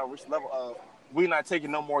people have now reached the level of, we're not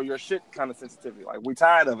taking no more of your shit kind of sensitivity. Like, we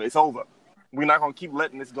tired of it. It's over. We're not going to keep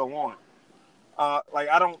letting this go on. Like,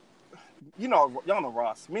 I don't... y'all know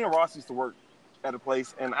Ross. Me and Ross used to work at a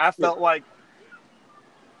place, and I felt like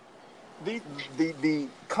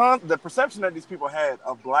the perception that these people had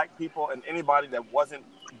of black people and anybody that wasn't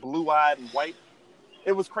blue-eyed and white,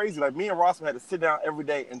 it was crazy. Like, me and Ross had to sit down every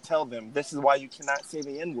day and tell them, this is why you cannot say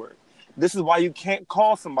the N-word. This is why you can't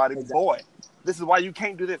call somebody boy. This is why you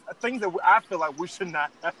can't do this. Things that I feel like we should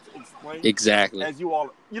not have to explain. Exactly. As you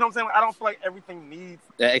all, you know what I'm saying? Like, I don't feel like everything needs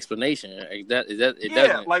that explanation. It yeah,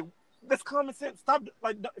 doesn't. like, that's common sense. Stop.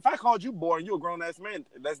 Like, if I called you boy and you're a grown ass man,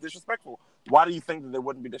 that's disrespectful. Why do you think that there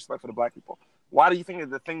wouldn't be disrespectful to black people? Why do you think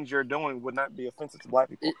that the things you're doing would not be offensive to black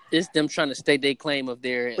people? It's them trying to state their claim of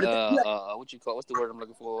their what's the word I'm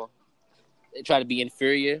looking for? They try to be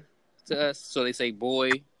inferior to us, so they say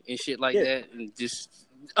boy and shit like that, and just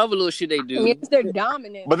other little shit they do. I mean, it's their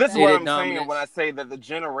dominant. But this is what I'm dominance. saying when I say that the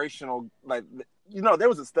generational, like, there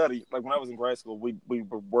was a study, like, when I was in grad school, we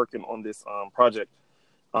were working on this project.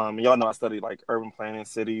 Y'all know I studied, like, urban planning,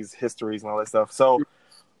 cities, histories, and all that stuff. So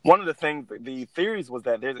one of the things, the theories was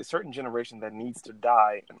that there's a certain generation that needs to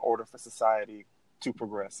die in order for society to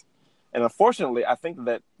progress. And unfortunately, I think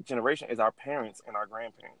that generation is our parents and our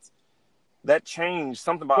grandparents. That changed,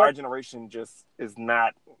 something about our generation just is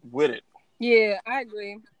not with it. Yeah, I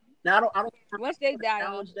agree. Now, I don't Once they die off,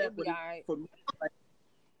 challenge they'll that, be but all right. for me, like,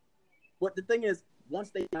 but the thing is, once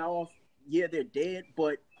they die off, yeah, they're dead,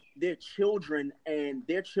 but their children and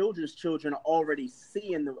their children's children are already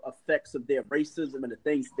seeing the effects of their racism and the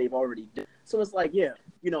things they've already done. So it's like, yeah,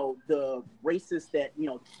 the racist that,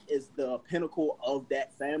 is the pinnacle of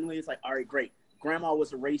that family. It's like, all right, great. grandma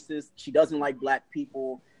was a racist. She doesn't like black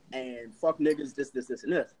people, and fuck niggas, this,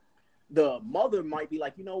 and this. The mother might be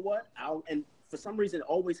like, you know what? And for some reason, it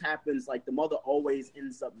always happens. Like the mother always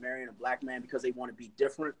ends up marrying a black man because they want to be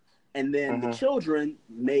different, and then the children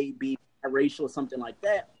may be racial or something like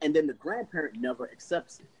that, and then the grandparent never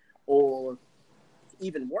accepts it, or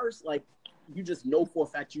even worse, like you just know for a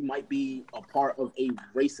fact you might be a part of a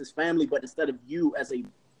racist family, but instead of you as a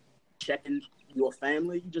checking your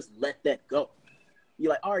family, you just let that go.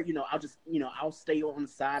 You're like, all right, I'll just, I'll stay on the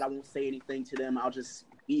side. I won't say anything to them. I'll just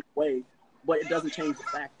be away. But it doesn't change the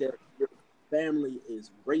fact that your family is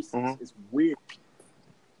racist. It's weird.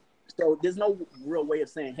 So there's no real way of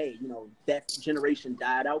saying, hey, that generation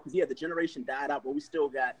died out. Because, the generation died out, but we still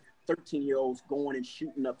got 13-year-olds going and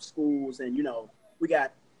shooting up schools. And, we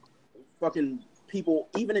got fucking people,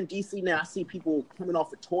 even in D.C. now, I see people coming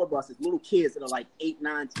off of tour buses, little kids that are like 8,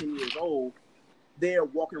 9, 10 years old. They're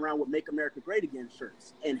walking around with Make America Great Again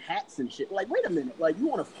shirts and hats and shit. Like, wait a minute. Like,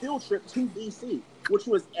 you on a field trip to D.C., which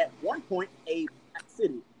was at one point a black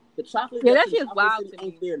city. The chocolate that shit's wild city to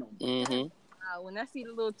ain't me. there no more. When I see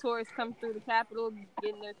the little tourists come through the Capitol,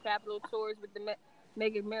 getting their Capitol tours with the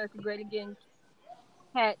Make America Great Again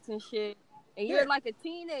hats and shit, and you're like a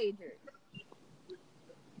teenager.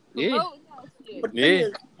 Yeah. Yeah.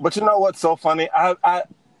 But you know what's so funny? I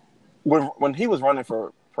when he was running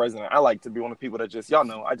for president, I like to be one of the people that just,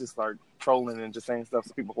 I just start trolling and just saying stuff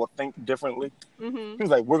so people will think differently. He was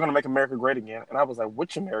like, we're going to make America great again. And I was like,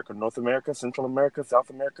 which America? North America, Central America, South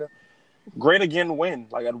America? Great again when?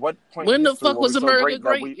 Like, at what point? When the fuck was so America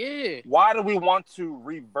great? Why do we want to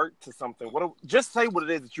revert to something? Just say what it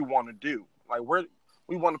is that you want to do. Like,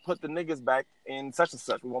 we want to put the niggas back in such and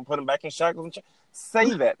such. We want to put them back in shackles and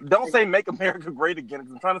say that. Don't say make America great again.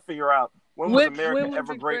 Because I'm trying to figure out when was America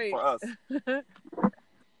ever great for us?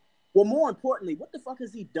 Well, more importantly, what the fuck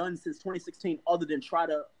has he done since 2016 other than try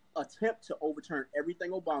to attempt to overturn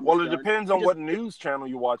everything Obama? Well, it depends on what news channel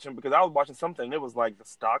you're watching, because I was watching something and it was like the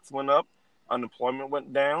stocks went up, unemployment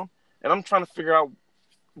went down, and I'm trying to figure out,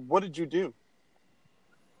 what did you do?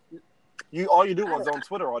 All you do was on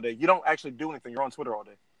Twitter all day. You don't actually do anything. You're on Twitter all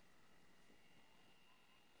day.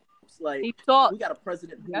 It's like, we got a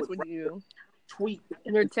president who would tweet.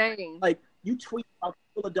 Entertaining. Like, you tweet about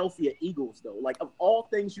Philadelphia Eagles, though. Like, of all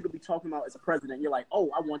things you could be talking about as a president, you're like, oh,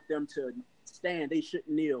 I want them to stand. They shouldn't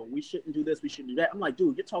kneel. We shouldn't do this. We shouldn't do that. I'm like,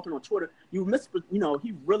 dude, you're talking on Twitter. He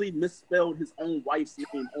really misspelled his own wife's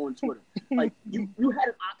name on Twitter. Like, you had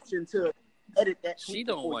an option to edit that. She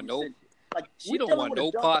don't want no. Like, she don't want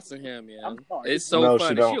no parts of him, yeah. It's so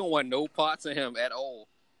funny. She don't want no parts of him at all.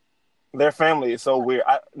 Their family is so weird.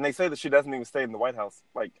 And they say that she doesn't even stay in the White House.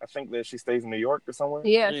 Like, I think that she stays in New York or somewhere.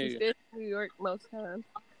 Yeah, she stays in New York most times.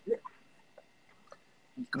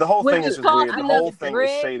 The whole thing is just weird. The whole thing is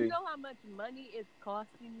shady. You know how much money it's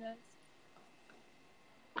costing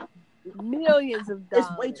us? Millions of dollars.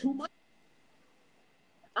 It's way too much.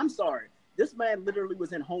 I'm sorry. This man literally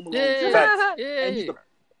was in Home Alone. Yeah. And he's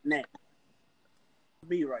the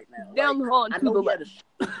me right now. Down the hall,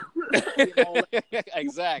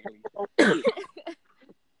 exactly.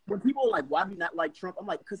 When people are like, "Why do you not like Trump?" I'm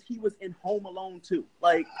like, "Because he was in Home Alone too."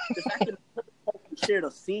 Like, the fact that he shared a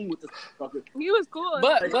scene with this fucker. He was cool.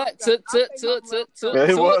 But he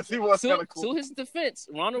was kind of cool. To his defense,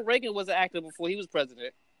 Ronald Reagan was an actor before he was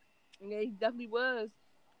president. Yeah, he definitely was.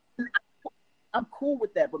 I'm cool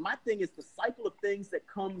with that, but my thing is the cycle of things that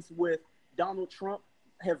comes with Donald Trump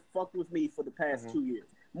have fucked with me for the past 2 years.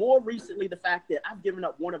 More recently, the fact that I've given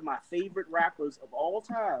up one of my favorite rappers of all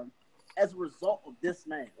time as a result of this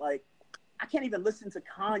man. Like, I can't even listen to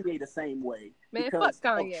Kanye the same way because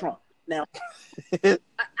of Trump. Now, you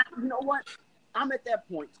know what? I'm at that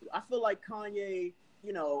point too. I feel like Kanye,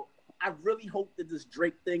 I really hope that this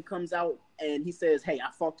Drake thing comes out and he says, "Hey,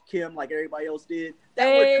 I fucked Kim like everybody else did." That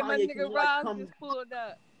way Kanye my nigga Rob just pulled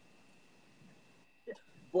up.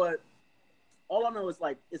 But all I know is,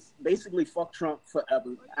 like, it's basically fuck Trump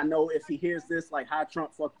forever. I know if he hears this, like, hi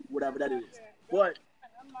Trump, fuck whatever that is. But,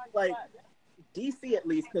 like, DC at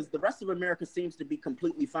least, because the rest of America seems to be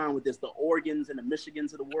completely fine with this, the Oregons and the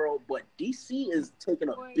Michigans of the world, but DC is taking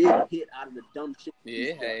a big hit out of the dumb shit.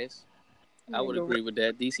 Yeah, it has. I would agree with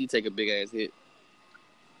that. DC take a big ass hit.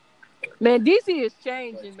 Man, DC is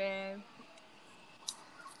changing, man.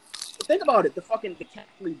 Think about it. The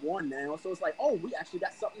Catholic won now, so it's like, oh, we actually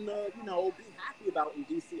got something to, be happy about in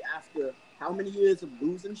DC after how many years of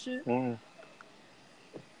losing shit?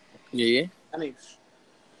 Yeah. I mean,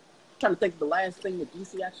 I'm trying to think the last thing that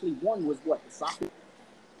DC actually won was what? The soccer?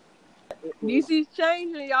 DC's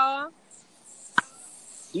changing, y'all.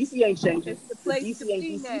 DC ain't changing. It's the place DC to ain't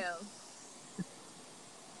be DC. now.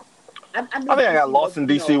 I think I got lost in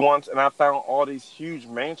DC know, once, and I found all these huge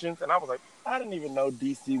mansions, and I was like, I didn't even know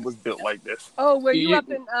DC was built like this. Oh, were you up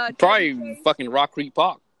in probably fucking Rock Creek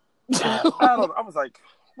Park? I don't know. I was like,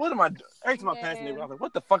 what am I doing? Every time I passed the neighborhood, I was like,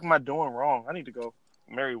 what the fuck am I doing wrong? I need to go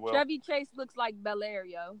marry Will. Chevy Chase looks like Bel Air,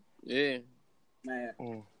 yo. Yeah.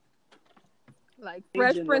 Man. Like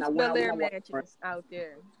Fresh Prince Bel Air mansions out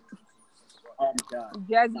there. Oh my God.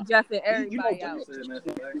 Jazzy Jeff and everybody out.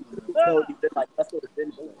 Like, let's go to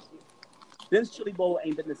Ben's Bowl. Ben's Chili Bowl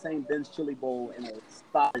ain't been the same Ben's Chili Bowl in a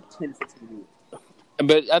solid 10, 15 years.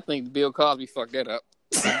 But I think Bill Cosby fucked that up.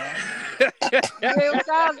 Bill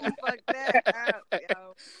Cosby fucked that up,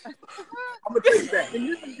 yo. I'm gonna tell you that. And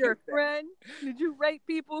this is your friend? Did you rape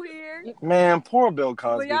people here? Man, poor Bill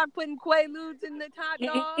Cosby. Were y'all putting Quaaludes in the hot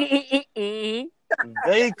dog?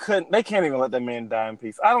 They can't even let that man die in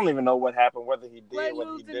peace. I don't even know what happened, whether he did,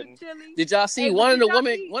 whether he didn't. Did y'all see one of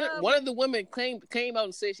the women came out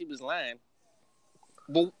and said she was lying?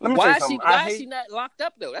 But why is she not locked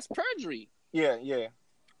up though? That's perjury. Yeah.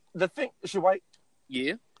 The thing, is she white?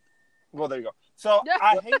 Yeah. Well, there you go. So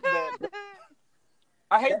I hate that.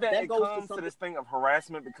 I hate that it comes to this thing of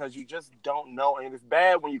harassment because you just don't know, and it's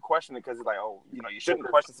bad when you question it because it's like, oh, you shouldn't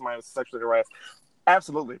question somebody who's sexually harassed.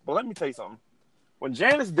 Absolutely, but let me tell you something. When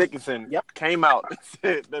Janice Dickinson came out and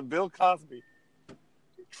said that Bill Cosby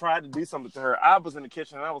tried to do something to her, I was in the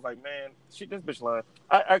kitchen and I was like, man, this bitch lying.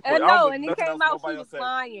 I quit. And he came out, she was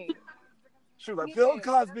lying. She was like, Bill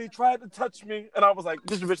Cosby tried to touch me. And I was like,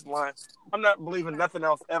 this bitch is lying. I'm not believing nothing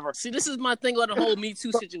else ever. See, this is my thing about the whole Me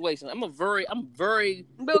Too situation. I'm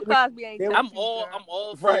Bill Cosby ain't.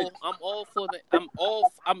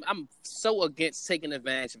 I'm so against taking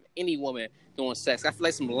advantage of any woman doing sex. I feel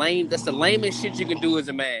like that's the lamest shit you can do as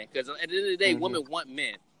a man. Because at the end of the day, women want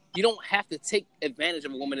men. You don't have to take advantage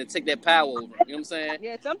of a woman and take that power over her. You know what I'm saying?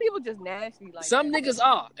 Yeah, some people just nasty like some that. Niggas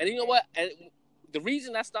are. And you know what? And the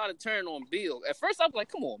reason I started turning on Bill, at first I was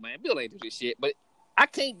like, come on, man, Bill ain't do this shit. But I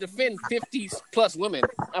can't defend 50 plus women.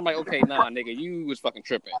 I'm like, okay, nah, nigga, you was fucking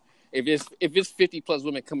tripping. If it's 50 plus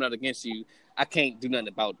women coming out against you, I can't do nothing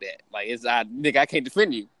about that. Like, nigga, I can't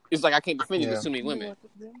defend you. It's like I can't defend you with so many women.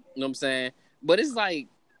 You know what I'm saying? But it's like,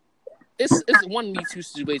 it's one Me Too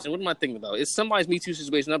situation. What am I thinking about? It's somebody's Me Too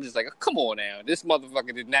situation. I'm just like, come on now. This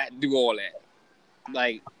motherfucker did not do all that.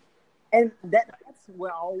 Like, and that's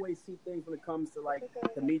where I always see things when it comes to like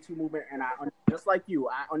the Me Too movement. And just like you,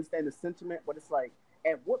 I understand the sentiment, but it's like,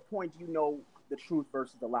 at what point do you know the truth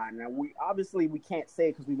versus the lie? Now, we can't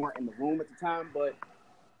say because we weren't in the room at the time, but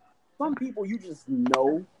some people you just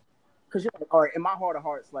know because you're like, all right, in my heart of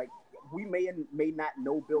hearts, like we may not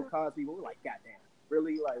know Bill Cosby, but we're like, goddamn,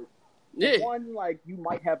 really, like. Yeah. One, like, you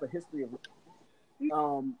might have a history of,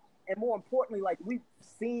 and more importantly, like, we've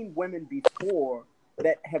seen women before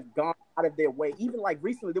that have gone out of their way. Even, like,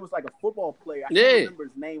 recently, there was, like, a football player. I can't remember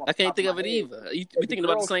his name. I can't think of it either. You're thinking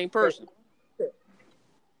about the same person.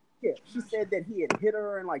 Yeah, she said that he had hit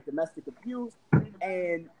her in, like, domestic abuse,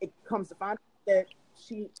 and it comes to find out that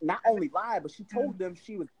she not only lied, but she told them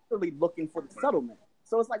she was really looking for the settlement.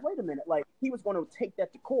 So it's like, wait a minute, like, he was going to take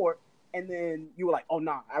that to court. And then you were like, oh,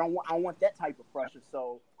 nah, I don't want that type of pressure.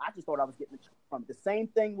 So I just thought I was getting the from the same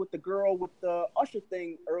thing with the girl with the Usher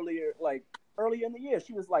thing earlier in the year.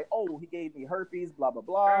 She was like, oh, he gave me herpes, blah, blah,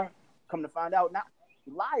 blah. Come to find out, not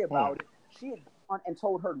lie about it. She had gone and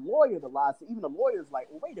told her lawyer to lie. So even the lawyer's like,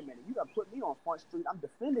 well, wait a minute. You done put me on Front Street. I'm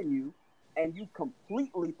defending you. And you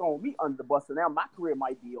completely thrown me under the bus. So now my career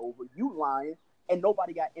might be over. You lying. And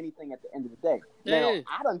nobody got anything at the end of the day. Now,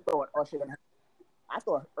 I done thought Usher I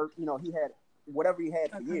thought, he had whatever he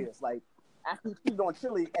had for years. Like, after he cheated on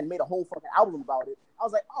Chili and made a whole fucking album about it, I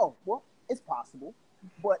was like, oh, well, it's possible.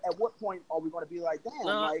 But at what point are we going to be like,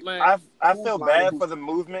 damn? I feel bad for the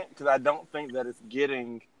movement because I don't think that it's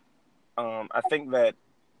getting. I think that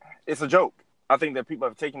it's a joke. I think that people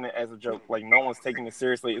have taken it as a joke. Like, no one's taking it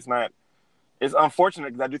seriously. It's not. It's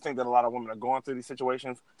unfortunate because I do think that a lot of women are going through these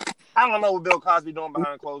situations. I don't know what Bill Cosby doing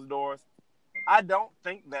behind closed doors. I don't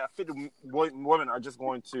think that 50 women are just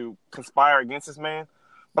going to conspire against this man.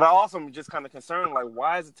 But I also am just kind of concerned, like,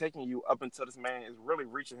 why is it taking you up until this man is really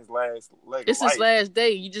reaching his last leg? It's his last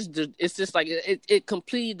day. It's just like it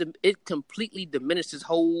completely diminished his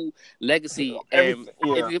whole legacy.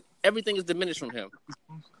 Everything is diminished from him.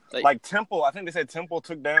 Like Temple, I think they said Temple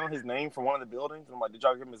took down his name from one of the buildings. I'm like, did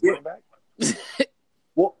y'all give him his name back?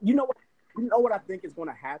 Well, you know what I think is going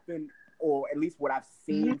to happen, or at least what I've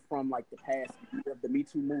seen from like the past year of the Me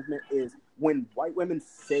Too movement is when white women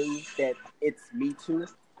say that it's Me Too,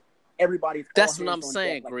 everybody's. That's what I'm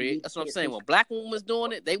saying, Greg. That's what I'm saying. When black women was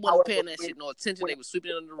doing it, they wasn't paying that shit no attention. They was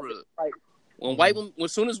sweeping it under the rug. When white women,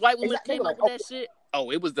 as soon as white women came up with that shit,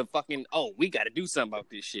 oh, it was the fucking, oh, we got to do something about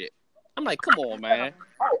this shit. I'm like, come on, man.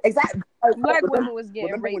 Oh, exactly. Black women was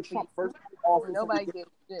getting Remember when raped. Trump first took office? Nobody did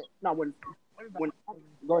shit. No, when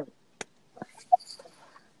go ahead.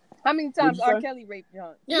 How many times What'd you R. say? Kelly raped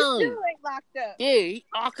John? Young. He still ain't locked up. Yeah,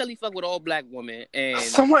 R. Kelly fuck with all black women, and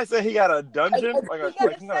Somebody said he got a dungeon, He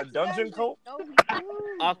got he got a dungeon cult. No, he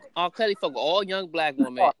do. R. Kelly fuck with all young black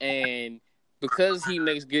women, and because he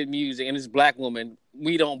makes good music and it's black woman,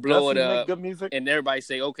 we don't blow Does it he make up. good music? And everybody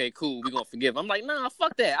say, okay, cool, we're gonna forgive him. I'm like, nah,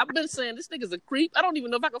 fuck that. I've been saying this nigga's a creep. I don't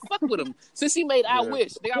even know if I can fuck with him. Since he made I Yeah.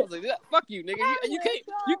 Wish, nigga, I was like, yeah, fuck you, nigga.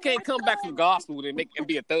 You can't come back from gospel and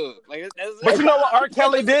be a thug. Like, But you know what? R.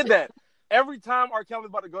 Kelly did that. Every time R. Kelly was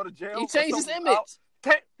about to go to jail, he changed his something image. out,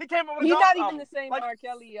 he came up with a He's gospel not even album. the same Like, R.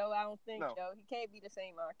 Kelly, yo. I don't think, No. yo. He can't be the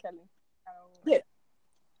same R. Kelly.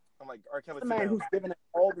 I'm like, R. Kelly. The man who's giving it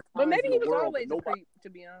all the time. But maybe in he the was world, always but a nobody. creep, to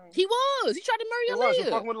be honest. He was. He tried to He marry was Aaliyah.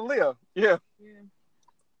 fucking with Aaliyah. Yeah.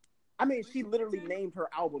 I mean, she literally named her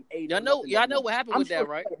album A. Y'all know what happened with that,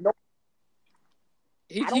 right?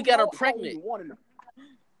 He got her pregnant.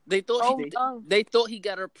 They thought he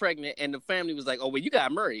got her pregnant, and the family was like, "Oh, well, you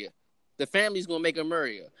gotta marry her. The family's gonna make her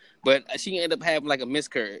marry her." But she ended up having like a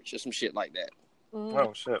miscarriage or some shit like that.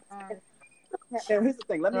 Oh shit. And here's the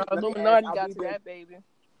thing. Let me Illuminati ask, got to that, baby.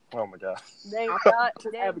 Oh my god. They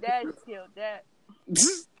dad killed that.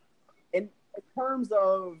 in terms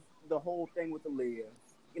of the whole thing with Aaliyah,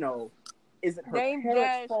 you know, is it her Dame parents'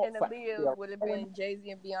 Dash fault? and Aaliyah would have been Jay-Z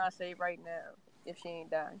and Beyonce right now if she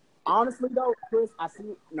ain't died. Honestly, though, Chris,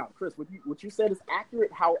 Chris, what you said is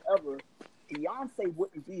accurate. However, Beyonce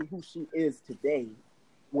wouldn't be who she is today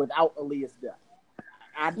without Aaliyah's death.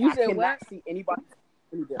 I cannot what? see anybody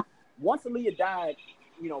any different. Once Aaliyah died,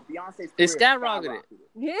 you know, Beyonce's It career skyrocketed.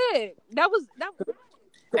 Yeah, that was.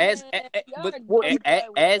 As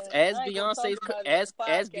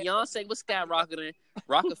Beyonce was skyrocketing,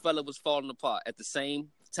 Rockefeller was falling apart at the same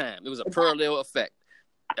time. It was a parallel effect.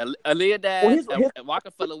 Aaliyah died, and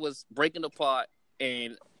Rockefeller was breaking apart,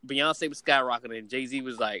 and Beyonce was skyrocketing. And Jay-Z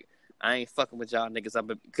was like, "I ain't fucking with y'all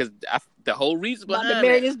niggas." Because the whole reason About behind to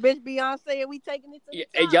marry that, this bitch Beyonce, and we taking it to the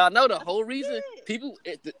and top. y'all know the whole reason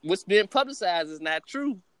what's being publicized is not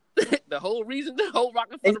true. The whole reason the whole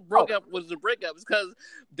Rockefeller broke up was the breakup is because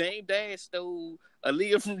Dame Dash stole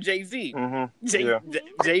Aaliyah from Jay-Z. Mm-hmm.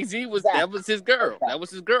 Jay-Z that was his girl. That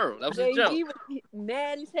was his girl. That was his joke. Jay-Z was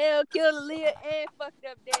mad as hell, killed Aaliyah, and fucked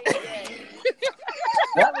up Dame Dash.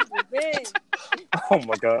 That was revenge. Oh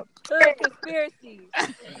my god. Hood conspiracy.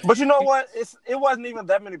 But you know what? It wasn't even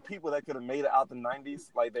that many people that could have made it out the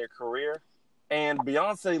 90s, like their career. And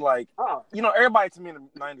Beyonce, like, you know, everybody to me in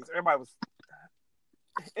the 90s, everybody was,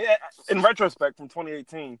 in retrospect, from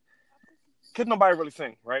 2018, couldn't nobody really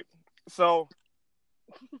sing, right? So,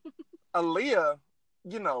 Aaliyah,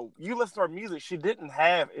 you know, you listen to her music, she didn't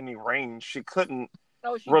have any range. She couldn't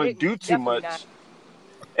really do too much. Not.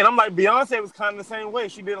 And I'm like, Beyonce was kind of the same way.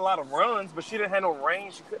 She did a lot of runs, but she didn't have no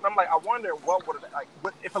range. She couldn't. I'm like, I wonder what would have, like,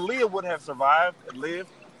 if Aaliyah would have survived and lived,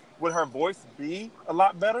 would her voice be a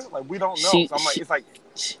lot better? Like, we don't know. So I'm like, it's like,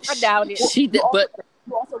 I doubt it. She did, but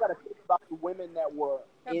you also got to think about the women that were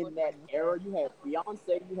in that era. You have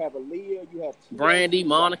Beyonce, you have Aaliyah, you have Brandy,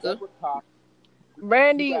 Monica.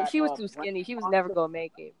 Brandy, she was too skinny. She was never gonna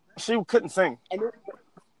make it. She couldn't sing. And then,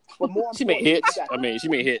 but more she made hits. She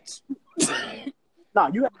made hits. No,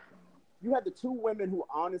 you have the two women who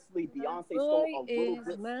honestly Beyonce stole a little bit.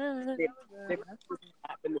 They've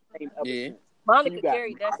been the same ever since. Monica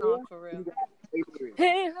carried that song for real.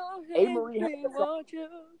 Avery had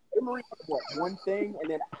what one thing,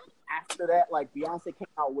 and then after that, like Beyonce came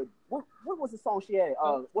out with what was the song she had?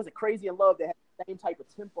 Was it Crazy in Love that had the same type of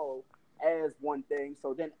tempo as One Thing?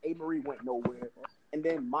 So then Avery went nowhere, and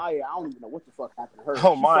then Maya, I don't even know what the fuck happened to her.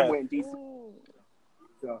 Oh, Maya. Somewhere in DC.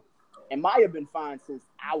 So, and Maya been fine since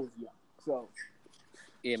I was young. So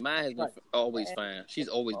yeah, Maya has been always fine. She's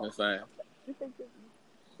always been fine.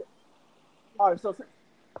 All right, so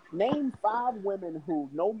name 5 women who,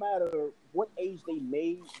 no matter what age they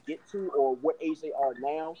may get to or what age they are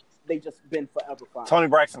now, they just been forever fine. Toni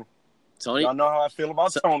Braxton. Toni. Y'all know how I feel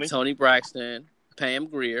about Toni. Toni Braxton. Pam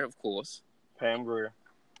Grier, of course. Pam Grier.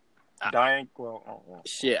 Diane. Well,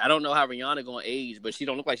 shit, I don't know how Rihanna gonna age, but she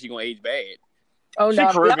don't look like she's gonna age bad. Oh no,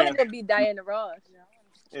 Rihanna's gonna be Diana Ross.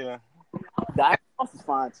 Yeah. Diana Ross is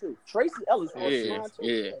fine too. Tracy Ellis is fine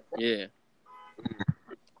too. Yeah.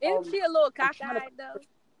 Isn't she a little cockeyed though?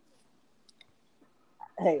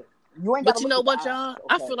 Hey, you ain't. But you know what, y'all? Okay.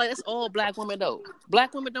 I feel like it's all black women though.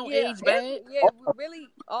 Black women don't age bad. Yeah, really,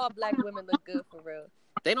 all black women look good for real.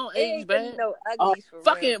 They don't It age ain't really bad. no uglies for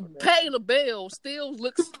Fucking real. Patti LaBelle still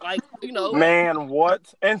looks like, you know. Man,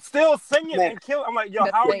 what? And still singing Man. and killing. I'm like, yo,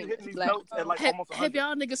 The how are thing you hitting is these black. notes at like Have, almost have 100?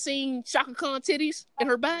 y'all niggas seen Shaka Khan titties in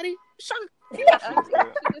her body? Shaka.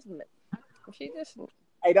 She just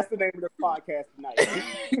Hey, that's the name of the podcast tonight.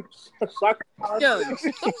 Shaka Khan. Yo, them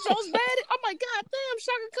Jones bad. I'm like, God damn,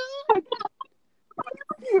 Shaka Khan.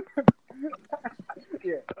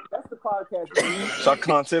 Yeah, that's the podcast. Shaka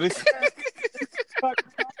Khan titties.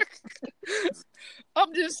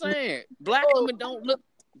 I'm just saying, black women don't look.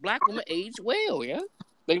 Black women age well, yeah.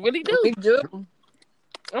 They really do. we do. I'm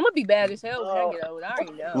gonna be bad as hell when I get old. I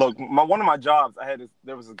already know. Look, one of my jobs,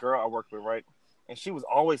 there was a girl I worked with, right? And she was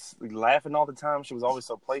always laughing all the time. She was always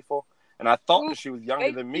so playful. And I thought that she was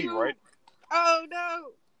younger than me, right? Oh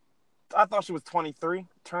no. I thought she was 23.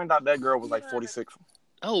 Turned out that girl was like 46.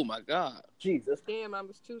 Oh my God, Jesus. Damn, I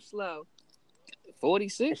was too slow.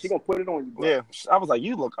 46. She gonna put it on you, bro. Yeah, I was like,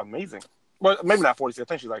 you look amazing. Well, maybe not 46. I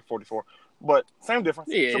think she's like 44. But same difference.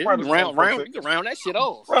 Yeah, She'll probably round, look 46. you can round that shit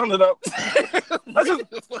off. Round it up.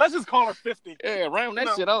 let's just call her 50. Yeah, round that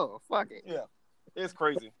shit off. Fuck it. Yeah, it's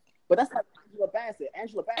crazy. But that's like Angela Bassett.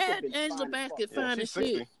 Angela Bassett. been Angela fine as fuck. Bassett Yeah, fine as she's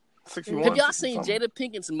 60. shit. 61. Have y'all seen 60-something. Jada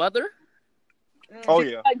Pinkett's mother? Oh,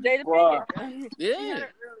 yeah. Like Jada Bruh. Pinkett. Yeah.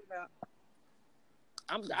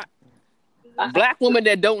 Black women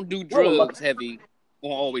that don't do drugs heavy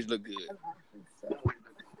won't always look good.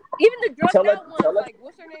 Even the drugged Tell her- out tell one, her- like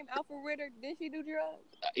what's her name? Alpha Ritter. Did she do drugs?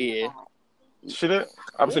 Yeah. She did.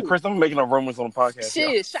 I was saying, Chris, I'm making up rumors on the podcast.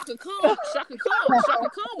 y'all. Shit, Shaka Khan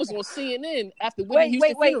was on CNN after Whitney Wait.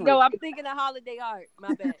 Houston funeral. No, I'm thinking of Holiday Art.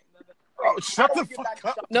 My bad. Oh, shut the fuck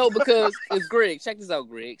up. No, because it's Greg. Check this out,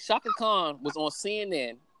 Greg. Shaka Khan was on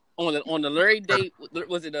CNN on the Larry Day.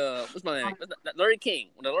 Was it what's my name? Larry King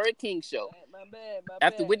on the Larry King show. My bad.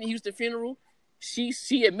 After Whitney Houston funeral, she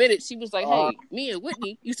admitted she was like, "Hey, me and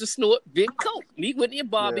Whitney used to snort big coke. Me, Whitney, and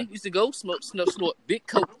Bobby used to go snort big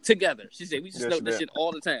coke together." She said we used to snort that shit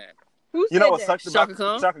all the time. Who You know said what that? sucked about Shaka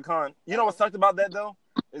Khan? Shaka Khan? You know what sucked about that though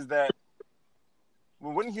is that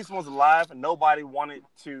when Whitney Houston was alive, nobody wanted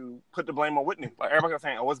to put the blame on Whitney. Like everybody was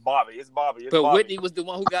saying, "Oh, it's Bobby, it's Bobby, it's But Bobby." Whitney was the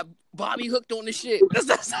one who got Bobby hooked on the shit. That's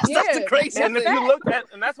the crazy And if thing. you look at,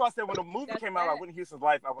 and that's why I said when the movie That's came out bad. about Whitney Houston's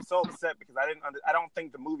life, I was so upset because I don't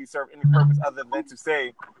think the movie served any purpose other than to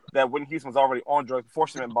say that Whitney Houston was already on drugs before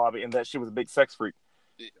she met Bobby and that she was a big sex freak.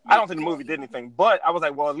 I don't think the movie did anything, but I was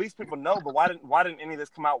like, well, at least people know. But why didn't any of this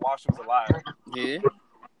come out while she was alive? Yeah,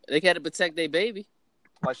 they had to protect their baby.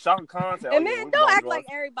 Like Shaka Khan said, And "Oh, yeah, man, we don't on act drugs." like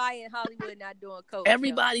everybody in Hollywood not doing coke.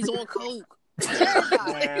 Everybody's on coke.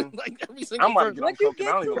 Man. Like every single I'm about to person. get on Once you coke, and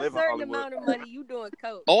I get don't to even a live in certain Hollywood. amount of money, you doing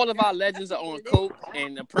coke. All of our legends are on coke,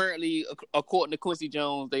 and apparently, according to Quincy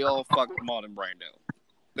Jones, they all fucked Marlon Brando.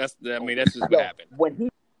 That's just what happened. When he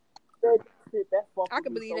said shit, that fucked I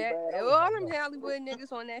can me believe so that. bad. Well, all them Hollywood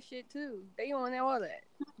niggas on that shit too. They on all that.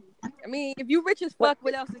 I mean, if you rich as fuck,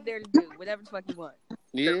 what else is there to do? Whatever the fuck you want.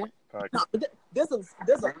 Yeah, Like, No, but there's a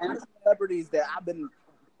lot of celebrities that I've been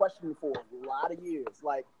questioning for a lot of years.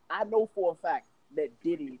 Like, I know for a fact that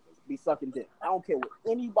Diddy be sucking dick. I don't care what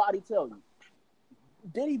anybody tell you.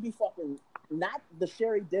 Diddy be fucking not the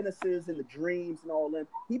Sherry Dennises and the Dreams and all them.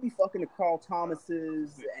 He be fucking the Carl Thomases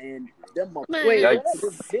and them. Man. Wait,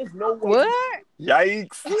 There's no way. What?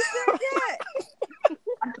 yikes! Who said that?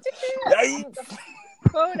 Yikes!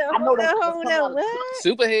 Hold I know that's on. What?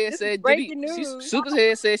 Superhead This is said Diddy. breaking news.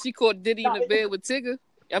 Superhead said she caught Diddy in the bed with Tigger.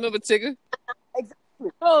 I remember Tigger.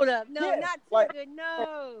 Hold up. No, Yeah, not like- Tigger.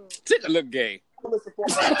 No. Tigger look gay. Listen for-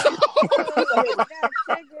 Not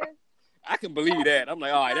Tigger. I can believe that. I'm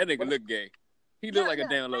like, all right, that nigga look gay. He look like a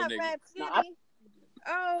down low not nigga. Rap City. No,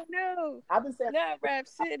 Oh no, I've been saying not Rap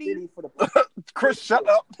City. Diddy for the Chris, shut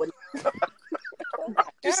up.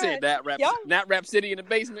 You said that Y'all- not Rap City in the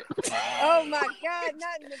basement. Oh my God,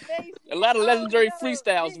 not in the basement. A lot of legendary Oh, no.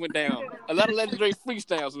 freestyles went down. A lot of legendary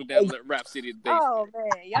freestyles went down at Rap City in the basement. Oh man,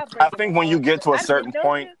 y'all. I think when you get to a I didn't certain know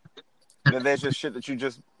point, this. that there's just shit that you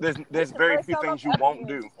just there's This is the very first few time things I'm you ever won't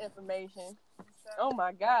hearing do. this information. Oh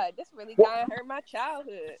my God, this really kind of hurt my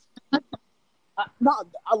childhood.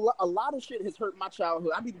 a lot of shit has hurt my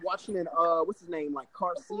childhood. I be watching in what's his name, like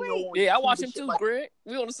Carcino. Wait. on Yeah, I YouTube watch and him shit too, like- Greg.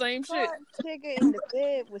 We on the same shit. Nigga in the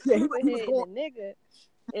bed with Yeah, he Superhead was going- and the nigga.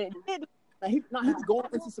 And He be going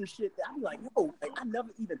into some shit that I be like, yo, like, I never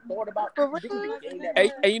even thought about. For Niggas be real? getting that Hey,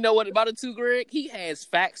 money. and you know what about it too, Greg? He has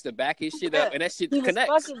facts to back his shit up, and that shit he was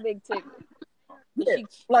connects. fucking Big Tigger. Yeah,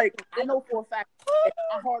 like I know for a fact, in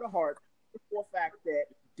my heart of hearts, for a fact that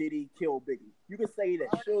Diddy killed Biggie. You can say that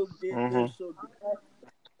Suge did this, Suge did that.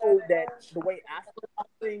 I know that the way I feel about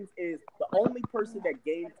things is the only person that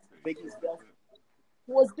gave Biggie's death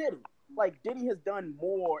was Diddy. Like Diddy Biggie has done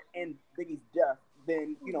more in Biggie's death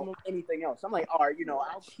than, you know, anything else. I'm like, all right, you know,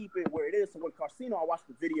 I'll keep it where it is. So with Carcino, I watched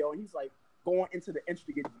the video, and he's like going into the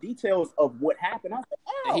intricate details of what happened. I was like,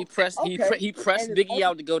 oh, And he pressed And Biggie it's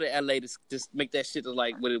out to go to LA to just make that shit look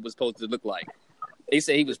like what it was supposed to look like. They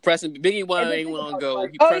say he was pressing Biggie ain't want to go.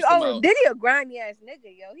 He pressed him out. Diddy a grimy ass nigga,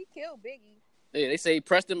 yo. He killed Biggie. Yeah, they say he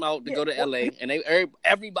pressed him out to go to LA, and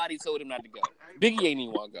everybody told him not to go. Biggie ain't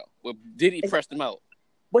even want to go. Well, Diddy pressed him out.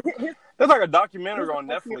 But There's like a documentary on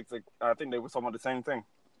Netflix. Like, I think they were talking about the same thing.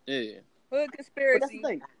 Yeah. Hood But that's conspiracy. the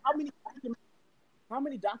thing. How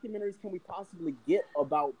many documentaries can we possibly get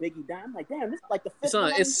about Biggie dying? I'm like, damn, this is like the fifth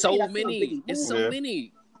one. It's so many. It's so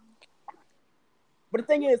many. But the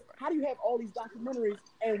thing is, how do you have all these documentaries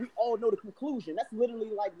and we all know the conclusion? That's literally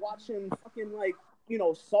like watching fucking like, you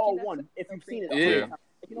know, Saw 1, if you've seen it. Yeah.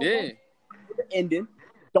 You know, the ending.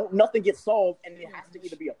 Nothing gets solved, and it has to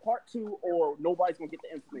either be a part 2 or nobody's gonna get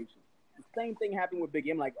the information. The same thing happened with Biggie.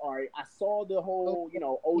 I'm like, all right, I saw the whole, you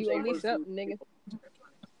know, You owe OJ me versus, something, nigga.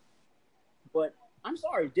 but I'm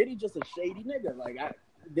sorry, Diddy just a shady nigga. Like,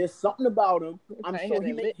 there's something about him. I'm I sure had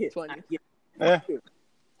he that made lit hits. 20. I get it.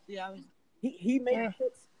 Yeah. He made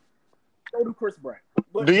hits. So do Chris Brown.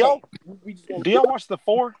 But Do y'all hey, watch The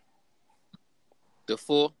 4? The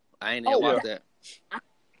Full? I ain't never watched that.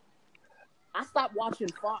 I stopped watching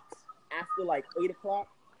Fox after like 8 o'clock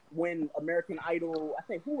when American Idol. I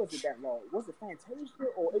think who was it that lost? Was it Fantasia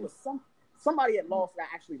or it was somebody that lost that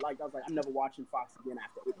I actually liked? I was like, I'm never watching Fox again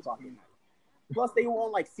after 8 o'clock at night. Plus, they were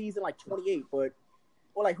on like season like 28, but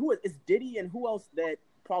or like who is Diddy and who else that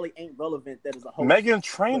probably ain't relevant that is a host? Meghan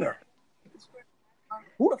Trainor.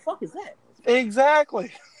 Who the fuck is that?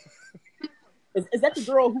 Exactly. Is that the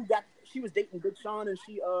girl who she was dating Big Sean and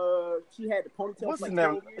she had the ponytail? What's for the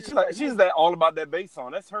like name? 12 years? She's that All About That Bass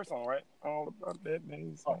song. That's her song, right? All About That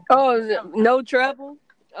Bass song. Oh, is it No Trouble?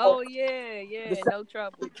 Oh, yeah, No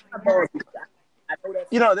Trouble. I know that.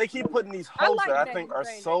 You know, they keep putting these I hosts like that I Meghan think are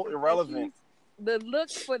Trainor so because irrelevant. she's the look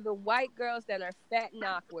for the white girls that are fat and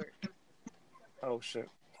awkward. Oh, shit.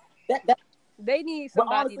 that They need But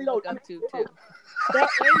somebody honestly, to look though, up to, too.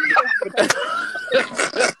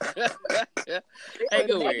 Hey,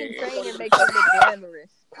 go Meghan ahead. Trainor makes them look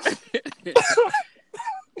glamorous.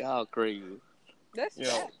 Y'all crazy. That's You know,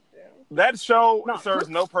 fact. that show No. serves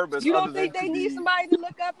no purpose. You other don't think than they to need be- somebody to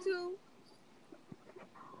look up to?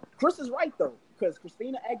 Chris is right though, because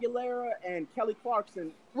Christina Aguilera and Kelly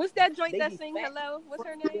Clarkson. What's that joint They that be sing fat. Hello? What's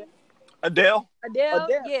her name? Adele, Adele?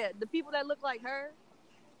 Adele. Yeah, the people that look like her.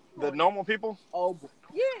 the normal people. Oh,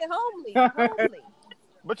 Yeah, homely.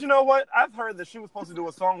 But you know what? I've heard that she was supposed to do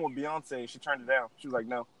a song with Beyonce and she turned it down. She was like,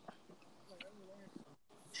 no.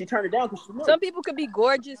 she turned it down because she knew. Some people could be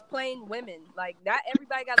gorgeous, plain women. Like, not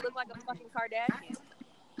everybody got to look like a fucking Kardashian.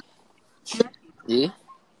 Yeah.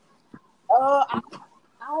 I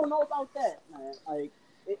don't know about that, man. Like,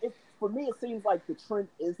 for me, it seems like the trend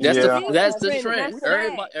is. That's Yeah. that's the That's trend.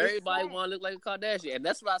 sad. Everybody It's want to look like a Kardashian, and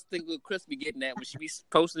that's what I think with Chris be getting at when she be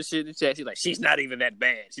posting shit in the chat. She's like, she's not even that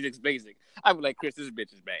bad. She looks basic. I be like, Chris, this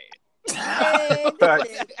bitch is bad. Man, Facts.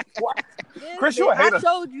 What? this Chris, you a bitch- hater. I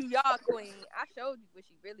showed you y'all queen. I showed you what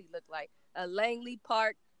she really looked like. A Langley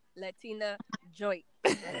Park Latina joint.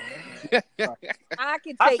 I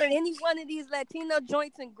can I take think- any one of these Latino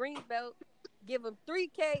joints in Greenbelt, give them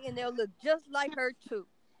 $3K, and they'll look just like her too.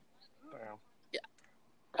 Damn.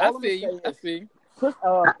 I All I'm feel you. gonna I say is- feel you. Chris,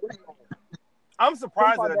 I'm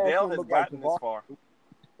surprised that Kim Kardashian Adele has look like gotten this Devon. far.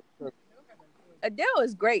 Adele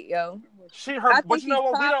is great, yo. She I her, think but you know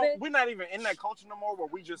she's what? popping. We're not even in that culture no more where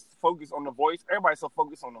we just focus on the voice. Everybody's so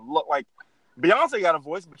focused on the look. Like Beyonce got a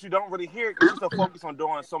voice, but you don't really hear it because she's so focused on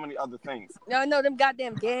doing so many other things. No, them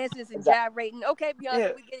goddamn dances and gyrating. Okay, Beyonce,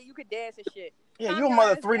 Yeah. we get it. You could dance and shit. Yeah, Calm you a your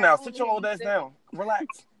mother ass 3 down. now. I Sit wanna your hear old you ass sing. down. Relax.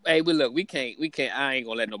 Hey, but look, we can't. I ain't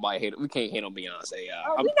gonna let nobody hate. We can't hate on Beyonce.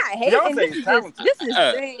 Oh, I'm, we not hating. Beyonce This is is talented. just, this is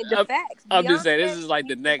saying the I'm- facts. I'm just saying, this Beyonce is like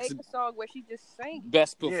the needs to next- make a song where she just sang.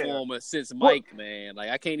 best Yeah. performer since Mike, man. Like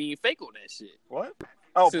I can't even fake on that shit. What?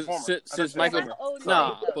 Oh, Since- performer. since- I thought since you Michael- said singer. Old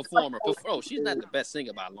Nah, nigga. performer. Oh, she's not the best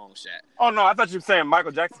singer by a long shot. Oh no, I thought you were saying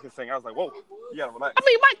Michael Jackson could sing. I was like, whoa, you gotta relax. I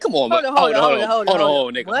mean, Mike, come on, Hold man. on, hold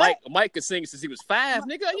on. nigga. What? Mike could sing since he was 5,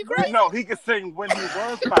 nigga. Are you crazy? No, he could sing when he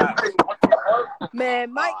was 5.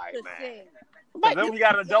 Man, Mike Alright, could man. sing. But then we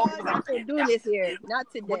got an adult. Y'all not gonna do this here. Not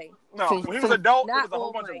today. No, when he was adult, it Not was a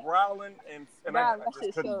whole bunch alright. of growling, and I Nah, that just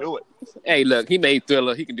shit couldn't so- do it. Hey, look, he made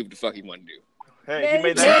Thriller. He can do what the fuck he want to do. Hey, Man, he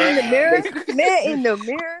made man in the that mirror. Man in the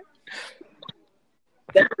mirror.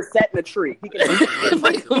 That nigga sat in a tree. He can. That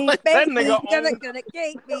nigga gonna own- gonna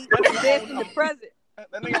cake me. Dance in the present.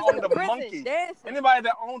 That nigga owned a Prison, monkey. dancing. Anybody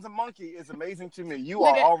that owns a monkey is amazing to me. You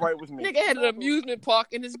are all right with me. Nigga had an amusement park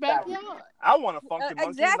in his backyard. I want a funky monkey.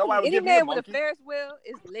 Exactly. Nobody would Any give me a man with a monkey. Ferris wheel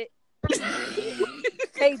is lit.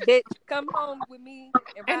 Hey, bitch, come home with me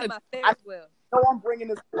and ride my Ferris wheel. No, I'm bringing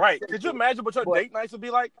this. Right. Could you imagine what your date nights would be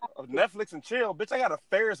like? Netflix and chill. Bitch, I got a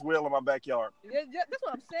Ferris wheel in my backyard. Yeah, that's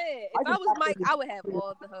what I'm saying. If I was Mike, I would have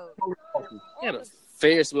all the hoes. He had a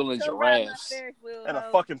Ferris wheel and Come ride my giraffes. Ferris wheel, And a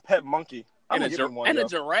hoe. fucking pet monkey. I'm And gonna a, give him one, and yo. a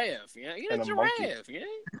giraffe, yeah. You And a a monkey. giraffe, yeah.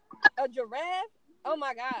 A giraffe? Oh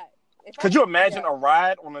my god. If Could I- you imagine a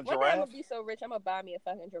ride on a One day I'm giraffe? gonna be so rich, I'm gonna buy me a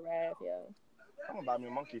fucking giraffe, yo. I'm gonna buy me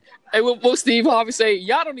a monkey. Hey, what Steve Harvey say?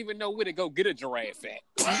 Y'all don't even know where to go get a giraffe at.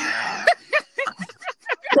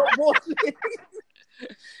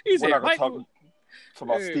 He We're said, not gonna Mike, talk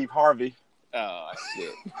about Yeah. Steve Harvey. oh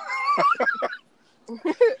shit.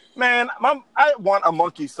 Man, I want a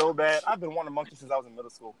monkey so bad. I've been wanting a monkey since I was in middle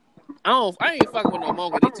school. I ain't fucking with no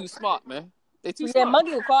monkey. They too smart, man. They too Yeah, smart.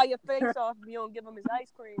 monkey will call your face off if you don't give him his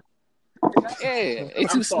ice cream. Yeah, they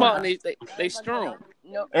too smart and they strong.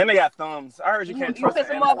 No. And they got thumbs. I heard you can't You trust piss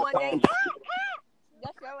an him off animal with one day. thumbs.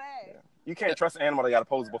 That's your ass. You can't trust an animal that got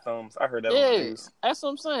opposable thumbs. I heard that on the Yeah, news. that's what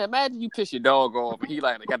I'm saying. Imagine you piss your dog off and he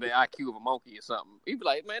like got the IQ of a monkey or something. He be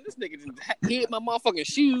like, man, this nigga just hit my motherfucking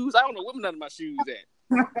shoes. I don't know where none of my shoes at.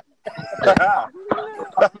 I'm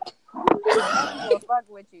gonna fuck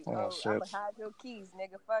with you. Oh, I'm shit. gonna hide your keys,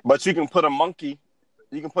 nigga. Fuck But you can put a monkey,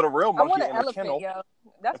 you can put a real I monkey want an in a elephant, kennel yo.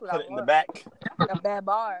 That's and what I put it in the want. back. A bad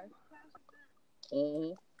bar.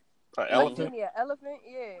 An Like, elephant. give me an elephant,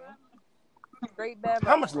 yeah. Straight bad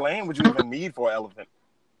bar. How much land would you even need for an elephant?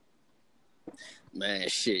 Man,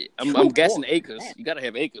 shit. I'm guessing acres. You gotta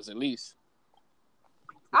have acres at least.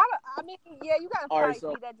 I mean, yeah, you gotta All probably right,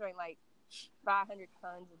 so- feed that joint like 500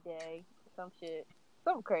 tons a day. Some shit.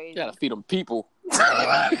 Something crazy. You gotta feed them people. No,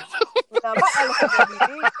 my elephant gonna be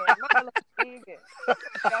vegan. My elephant vegan.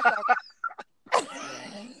 That's all.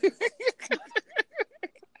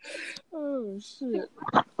 Oh shit.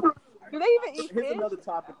 Do they even eat Here's fish? another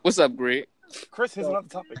topic. What's up, Greg? Chris, here's another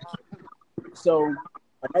topic. So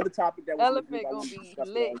another topic that was Elephant gonna be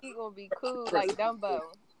lit. He gonna be cool like Dumbo.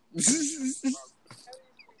 Basically,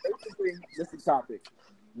 this is the topic.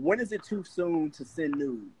 When is it too soon to send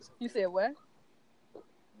nudes? You said what?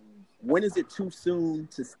 When is it too soon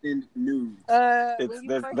to send nudes?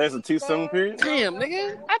 There's a too soon period. Damn,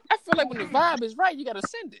 nigga. I feel like when the vibe is right, you gotta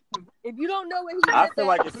send it. If you don't know where he I is feel at,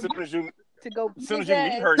 like as soon as you to go meet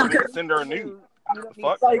her, you need to send her a nude.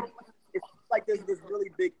 Fuck. It's like there's this really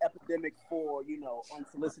big epidemic for,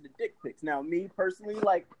 unsolicited dick pics. Now, me personally,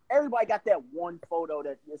 like, everybody got that one photo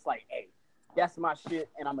that it's like, hey, that's my shit,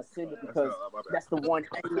 and I'm going to send it because that's the one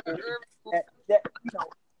angle that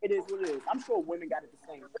it is what it is. I'm sure women got it the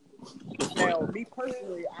same way. Now, me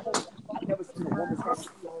personally, I've never seen a woman's hand.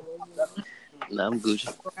 Nah, I'm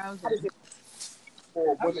Gucci. How is it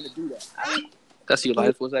for women to do that? That's your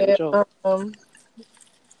life. What's that, Joe?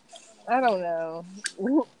 I don't know.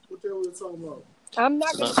 What the hell are we talking about? I'm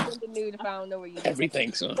not gonna send a nude if I don't know where you live.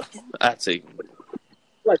 Everything, son. I take.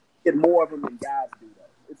 Like, get more of them than guys do, though.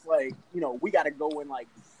 It's like, we got to go and, like,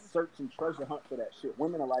 search and treasure hunt for that shit.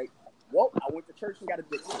 Women are like, well, I went to church and got a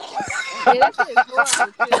dick pic. Yeah, that shit is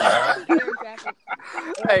horrible.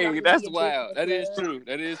 Hey, that's wild. That is true.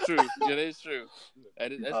 That is true. Yeah, that is true.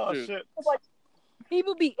 That's Oh true. shit! It's like,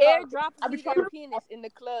 People be airdropping their penis in the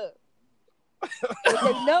club. With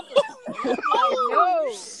their numbers. Like, no.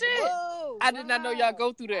 Shit. Whoa, I did not know y'all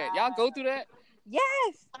go through that. Y'all go through that? Yes.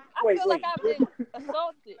 I Wait, feel like I've been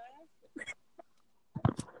assaulted.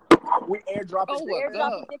 we airdrop Oh, it. my Airdropping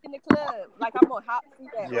God. dick in the club. Like I'm gonna hop through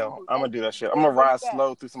that. Yo, Ooh, I'm gonna do that shit. I'm gonna ride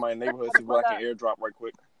slow through somebody's neighborhood, see what I can airdrop right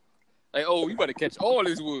quick. Like, oh, you better catch all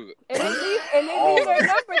this wood. And they leave their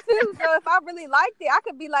number too. So if I really liked it, I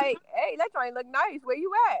could be like, "Hey, that joint look nice. Where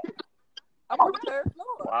you at?" I'm on the third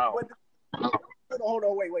floor. Wow. Hold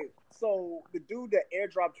on, wait. So the dude that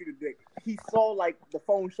airdropped you the dick, he saw like the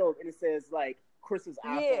phone show and it says like Chris's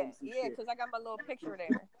iPhone. Yeah, and some yeah, shit. because I got my little picture there.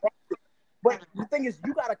 But the thing is,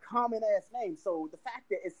 you got a common ass name, so the fact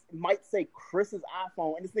that it might say Chris's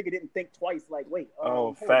iPhone and this nigga didn't think twice, like, wait. Oh,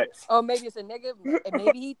 hold facts. Oh, maybe it's a nigga. And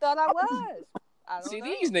maybe he thought I was. I don't See, know.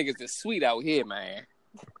 these niggas is sweet out here, man.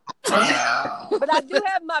 But I do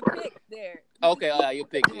have my pic there. Okay, all right, your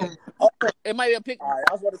pick. Yeah. It might be a pic. on. All right,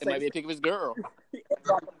 I was about to It might be say a pic of his girl.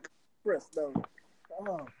 Chris, though.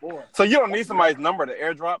 Oh boy. So you don't need somebody's number to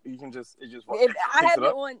airdrop. You can just If I picks have it it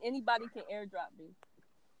up. on, anybody can airdrop me.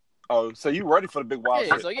 Oh, so you ready for the big wild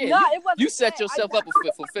Yeah, shit? so yeah, No, it wasn't you set that. yourself up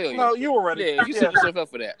for failure. No, you were ready. Yeah, you set yourself up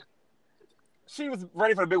for that. She was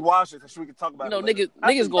ready for the big wild shit, so we could talk about You know, it later.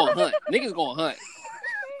 niggas going hunt. Niggas going hunt.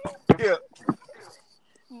 Yeah.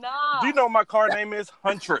 Nah. Do you know what my car name is?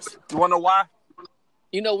 Huntress. You want to know why?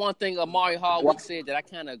 You know, one thing Amari Hardwick said that I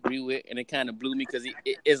kind of agree with, and it kind of blew me because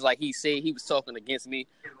it's like he said he was talking against me,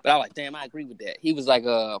 but I was like, damn, I agree with that. He was like,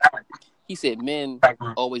 he said men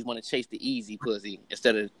always want to chase the easy pussy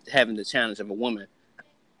instead of having the challenge of a woman.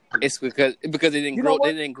 It's because they didn't grow up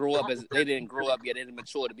yet. They didn't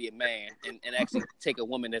mature to be a man and actually take a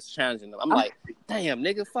woman that's challenging them. I'm like, damn,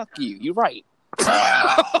 nigga, fuck you. You're right. Hey,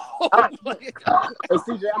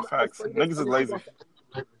 CJ, Facts. Niggas is lazy.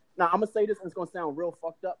 Now, I'm going to say this, and it's going to sound real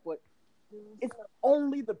fucked up, but it's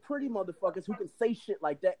only the pretty motherfuckers who can say shit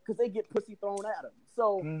like that because they get pussy thrown at them.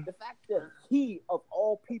 So the fact that he, of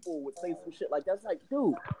all people, would say some shit like that, it's like,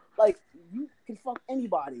 dude, like, you can fuck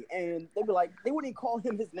anybody. And they'd be like, they wouldn't even call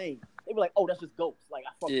him his name. They'd be like, oh, that's just Ghost. Like,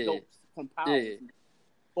 I fucked Ghost from Power. Yeah.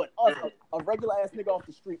 But us, a regular ass nigga off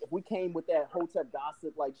the street, if we came with that hotel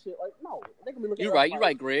gossip like shit, like no, they can be looking. You're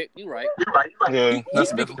right, Greg. You're right. Yeah, he's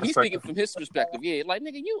speaking from his perspective. Yeah, like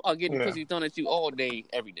nigga, you are getting pussy thrown at you all day,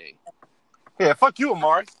 every day. Yeah, fuck you,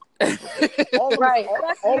 Amari. All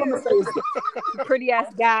I'm gonna say is pretty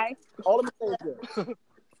ass guy. All I'm gonna say is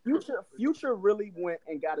this. Future really went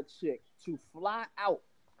and got a chick to fly out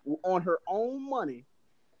on her own money.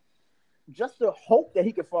 Just to hope that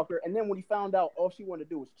he could fuck her, and then when he found out all she wanted to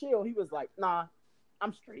do was chill, he was like, "Nah,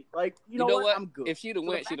 I'm straight. Like, you know what? I'm good." If she'd have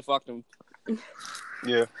went, she'd have fucked him.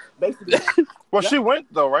 Yeah, basically. Well, she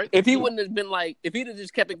went though, right? If he wouldn't have been like, if he'd have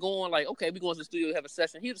just kept it going, like, okay, we going to the studio to have a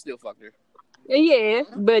session, he'd have still fucked her. Yeah,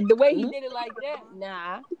 but the way he did it like that,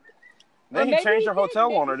 nah. Then he changed her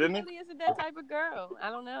hotel on her, didn't he? Really isn't that type of girl.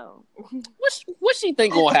 I don't know. What she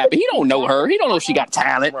think gonna happen? He don't know her. He don't know if she got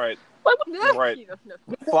talent. Right. Right.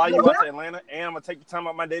 Fly you out to Atlanta, and I'm gonna take the time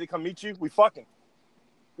out my day to come meet you. We fucking.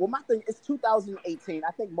 Well, my thing is 2018.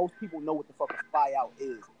 I think most people know what the fuck a fly out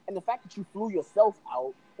is, and the fact that you flew yourself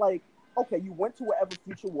out, like, okay, you went to wherever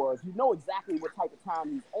Future was. You know exactly what type of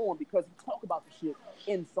time he's on because he talk about the shit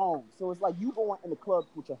in songs. So it's like you going in the club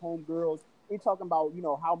with your homegirls. You're talking about, you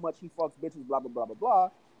know, how much he fucks bitches, blah blah blah blah blah.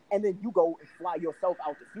 And then you go and fly yourself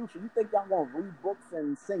out to Future. You think y'all gonna read books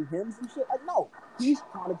and sing hymns and shit? Like, no. He's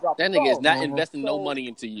trying to drop. That nigga is not investing no money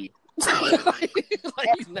into you. Like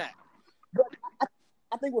he's not. But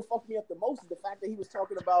I think what fucked me up the most is the fact that he was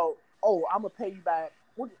talking about, oh, I'm gonna pay you back.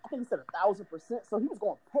 I think he said 1,000%. So he was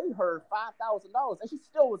gonna pay her $5,000, and she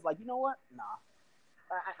still was like, you know what? Nah,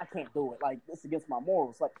 I can't do it. Like, it's against my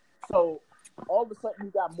morals. Like, so. All of a sudden,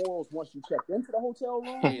 you got morals once you checked into the hotel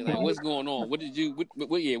room. Hey, like, what's going on? What did you?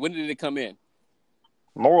 When did it come in?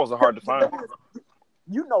 Morals are hard to find.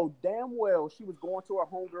 You know damn well she was going to her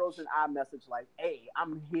homegirls and iMessage like, "Hey,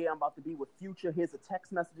 I'm here. I'm about to be with Future. Here's the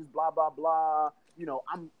text messages. Blah blah blah. You know,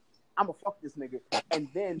 I'm gonna fuck this nigga." And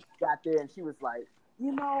then she got there and she was like,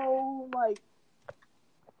 "You know, like,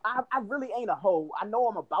 I really ain't a hoe. I know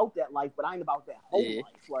I'm about that life, but I ain't about that hoe life.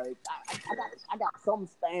 Like, I got some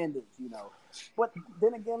standards, you know." But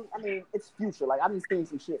then again, I mean, it's Future. Like, I've been seeing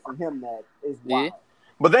some shit from him that is wild. Yeah.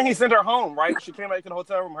 But then he sent her home, right? She came back to the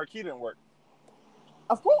hotel room. Her key didn't work.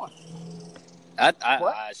 Of course. I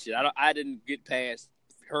didn't get past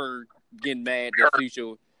her getting mad that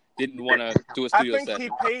Future didn't want to do a studio session. I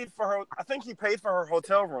think he paid for her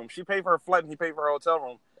hotel room. She paid for her flight, and he paid for her hotel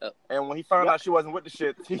room. And when he found out she wasn't with the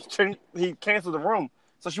shit, he canceled the room.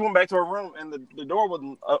 So she went back to her room, and the door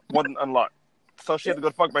wasn't unlocked. So she had to go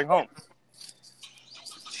the fuck back home.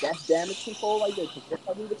 That's damage control right there.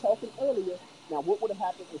 Because we were talking earlier. Now, what would have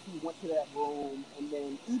happened if he went to that room, and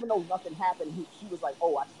then even though nothing happened, she was like,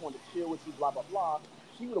 "Oh, I just wanted to chill with you," blah blah blah.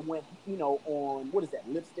 She would have went, you know, on what is that,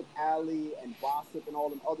 Lipstick Alley and Gossip and all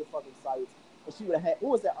them other fucking sites. And she would have had,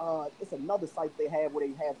 what was that? It's another site they have where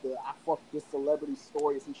they have the "I fucked this celebrity"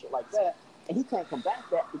 stories and shit like that. And he can't combat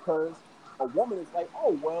that because a woman is like,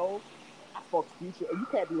 "Oh well, I fucked Future," and you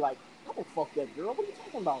can't be like, "I don't fuck that girl. What are you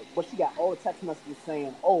talking about?" But she got all the text messages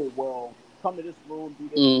saying, "Oh well, come to this room, do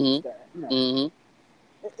this, do that." You know,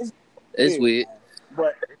 it's weird. Man.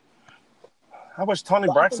 But I wish Tony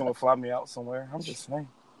Braxton would fly me out somewhere. I'm just saying.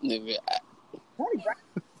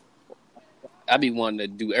 I be wanting to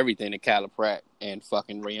do everything to Kyla Pratt and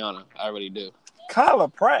fucking Rihanna. I really do. Kyla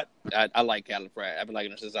Pratt? I like Kyla Pratt. I've been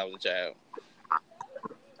liking her since I was a child.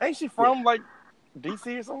 Ain't she from like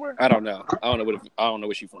DC or somewhere? I don't know. I don't know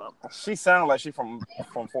where she's from. She sounds like she's from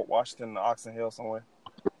Fort Washington, Oxon Hill somewhere.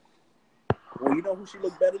 Well, you know who she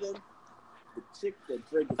looked better than? The chick that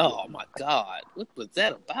Drake is Oh my God. What was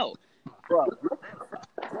that about? Bro.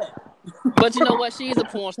 But you know what? She's a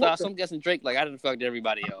porn star, so I'm guessing Drake, like, I didn't fuck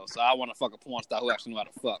everybody else. So I want to fuck a porn star who actually know how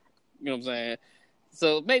to fuck. You know what I'm saying?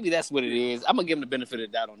 So maybe that's what it is. I'm going to give him the benefit of the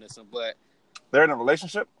doubt on this one, but... They're in a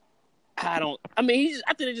relationship? I mean,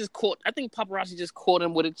 I think they just caught. I think paparazzi just caught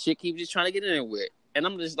him with a chick he was just trying to get in with. And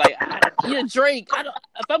I'm just like, yeah, Drake.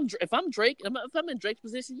 If I'm Drake, if I'm in Drake's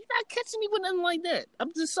position, you're not catching me with nothing like that.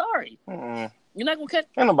 I'm just sorry. Mm-mm. You're not gonna catch.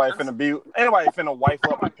 Ain't nobody finna wife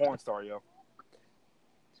up a porn star, yo.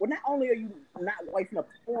 Well, not only are you not wifing up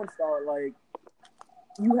a porn star, like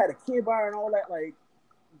you had a kid by her and all that, like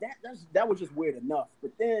that was just weird enough.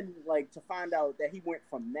 But then, like, to find out that he went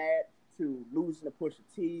from that to losing to Pusha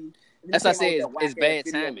T. That's what I say. It's bad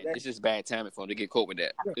timing. It's just bad timing for him to get caught with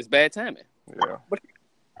that. It's bad timing. Yeah. But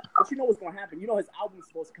you know what's gonna happen? You know his album's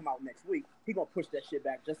supposed to come out next week. He gonna push that shit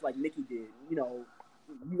back just like Nicki did. You know,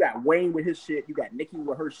 you got Wayne with his shit, you got Nicki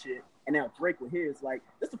with her shit, and now Drake with his. Like,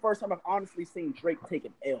 this is the first time I've honestly seen Drake take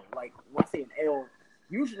an L. Like, when I say an L,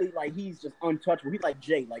 usually like he's just untouchable. He's like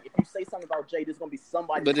Jay. Like, if you say something about Jay, there's gonna be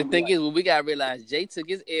somebody. But the thing is, we gotta realize Jay took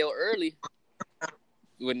his L early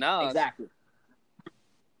with Nas. Exactly.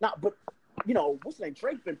 Nah, but you know, what's the name?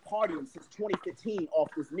 Drake been partying since 2015 off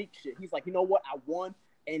this Meek shit. He's like, you know what? I won.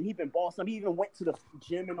 And he been bossing. He even went to the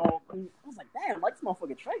gym and all. I was like, damn, like this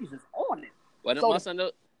motherfucking Drake is just on it. Well, so, once I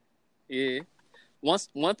know, yeah.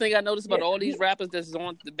 One thing I noticed about all these rappers that's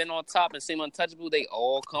been on top and seem untouchable, they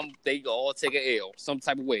all take an L some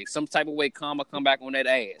type of way. Karma come back on that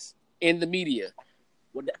ass in the media.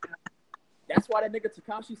 Well, that's why that nigga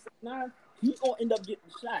Tekashi 69, he gonna end up getting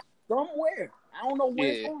shot somewhere. I don't know where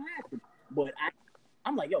it's gonna happen, but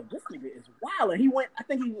I'm like, yo, this nigga is wild. And he went. I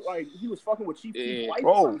think he was fucking with Chief Keef's wife.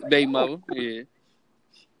 Oh, baby mother. Yeah.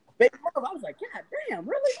 Baby mother. I was like, God damn,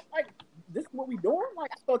 really? Like, this is what we doing? Like,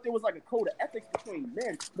 I thought there was like a code of ethics between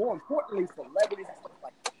men. More importantly, celebrities and stuff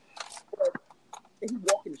like that. But he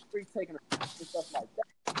walk in the street taking and stuff like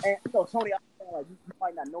that. And you know, Tony, like, you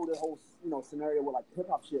might not know the whole scenario with like hip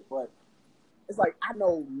hop shit, but it's like I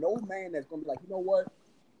know no man that's gonna be like, you know what?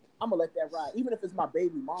 I'm gonna let that ride, even if it's my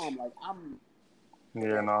baby mom. Like I'm.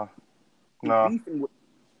 Yeah, no. Beefing with,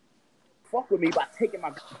 fuck with me by taking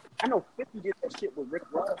my. I know 50 did that shit with Rick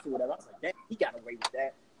Ross or whatever. I was like, damn, he got away with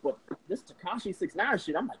that. But this Tekashi 69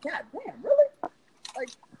 shit, I'm like, God damn, really? Like,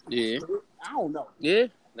 yeah, I don't know. Yeah,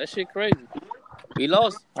 that shit crazy. We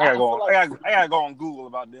lost. I gotta go on Google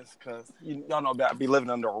about this because y'all know about be living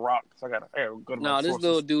under a rock. So I gotta go to my this sources.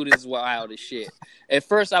 little dude is wild as shit. At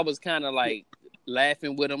first, I was kind of like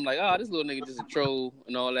laughing with him, like, oh, this little nigga just a troll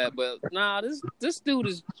and all that. But nah, this dude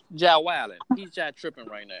is Jai wilding. He's Jai tripping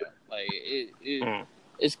right now. Like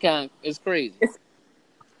it's crazy.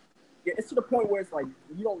 It's to the point where it's like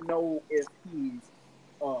you don't know if he's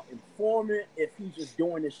informant, if he's just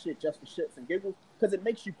doing this shit just for shits and giggles, because it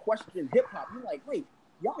makes you question hip hop. You're like, wait,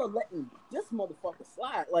 y'all are letting this motherfucker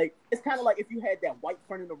slide. Like, it's kind of like if you had that white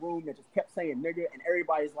friend in the room that just kept saying nigga, and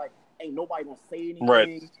everybody's like, ain't nobody gonna say anything.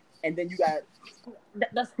 Right. And then you got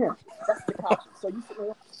that's him. That's the cop. So you sitting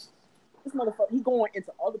there, this motherfucker, he going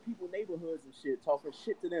into other people's neighborhoods and shit, talking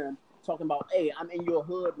shit to them, talking about, hey, I'm in your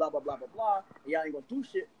hood, blah blah blah blah blah, and y'all ain't gonna do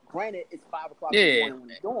shit. Granted, it's 5 o'clock in the morning when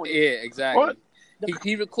he's doing it. Yeah, exactly. What?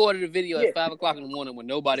 He recorded a video at 5 o'clock in the morning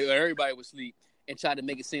when everybody was asleep, and tried to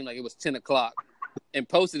make it seem like it was 10 o'clock, and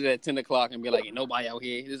posted it at 10 o'clock and be like, ain't nobody out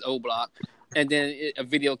here. This old block. And then a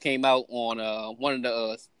video came out on one of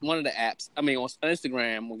the apps. I mean, on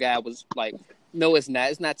Instagram, one guy was like, "No, it's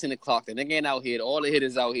not. It's not 10 o'clock. That nigga ain't out here. All the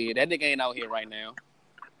hitters out here. That nigga ain't out here right now."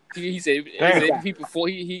 He said he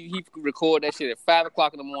recorded that shit at 5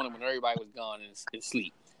 o'clock in the morning when everybody was gone and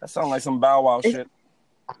sleep. That sounds like some Bow Wow shit.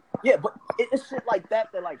 Yeah, but it's shit like that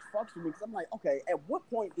like fucks with me. Because I'm like, okay, at what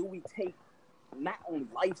point do we take not only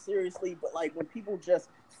life seriously, but like when people just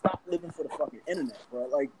stop living for the fucking internet, bro?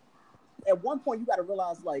 Like, at one point you got to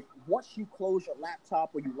realize, like, once you close your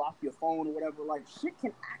laptop or you lock your phone or whatever, like, shit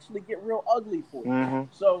can actually get real ugly for you. Mm-hmm.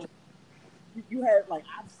 So you have, like,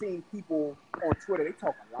 I've seen people on Twitter, they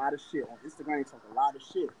talk a lot of shit. On Instagram, they talk a lot of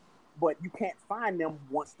shit. But you can't find them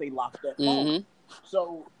once they lock that phone. Mm-hmm.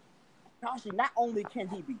 So, Tekashi, not only can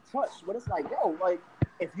he be touched, but it's like, yo, like,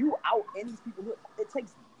 if you out in these people, it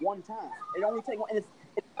takes one time. It only takes one. And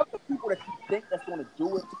it's other people that you think that's going to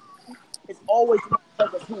do it. It's always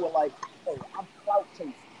motherfuckers who are like, hey, I'm clout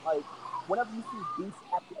chasing. Like, whenever you see beefs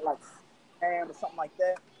after, like, Sam or something like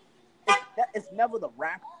that, it's never the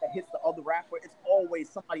rapper that hits the other rapper. It's always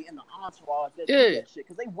somebody in the entourage that do that shit.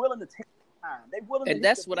 Because they willing to take time. They willing to. And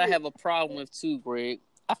that's what I have a problem with too, Greg.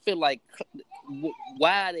 I feel like,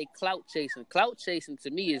 why are they clout chasing? Clout chasing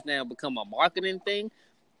to me is now become a marketing thing.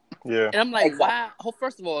 Yeah. And I'm like, why? Oh,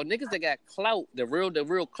 first of all, niggas that got clout, the real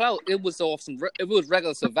clout, it was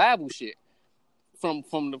regular survival shit from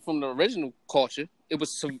the original culture. It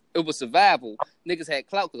was survival. Niggas had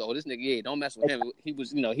clout because, this nigga, don't mess with him. He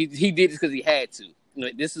was, he did this because he had to.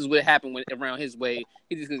 this is what happened around his way.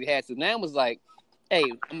 He just because he had to. Now it was like, hey,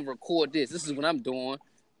 I'm gonna record this. This is what I'm doing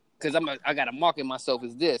because I gotta market myself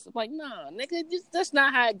as this. I'm like, nah, nigga, that's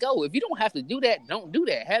not how it go. If you don't have to do that, don't do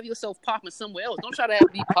that. Have yourself popping somewhere else. Don't try to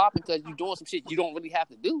be popping because you're doing some shit you don't really have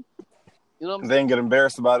to do. You know what I'm saying? Then get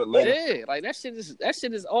embarrassed about it later. Yeah, like that shit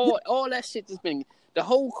is all that shit just been. The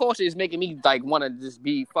whole culture is making me like want to just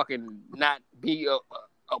be fucking not be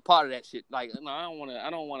a part of that shit. Like, no, I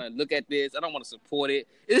don't want to look at this. I don't want to support it.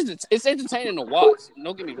 It's entertaining to watch.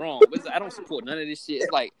 Don't get me wrong. But I don't support none of this shit.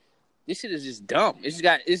 It's like this shit is just dumb. It's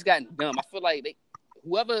gotten dumb. I feel like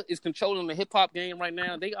whoever is controlling the hip hop game right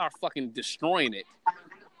now, they are fucking destroying it.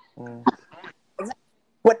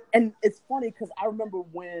 But and it's funny because I remember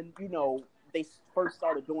when they first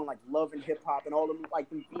started doing like Love and Hip Hop and all them like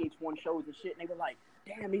them VH1 shows and shit, and they were like,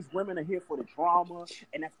 "Damn, these women are here for the drama,"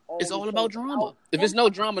 and that's all. It's all about drama. If there's no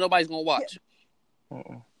drama, nobody's gonna watch.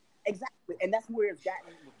 Yeah. Exactly, and that's where it's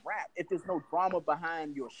gotten with rap. If there's no drama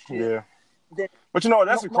behind your shit, Yeah. then But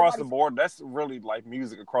that's across the board. That's really like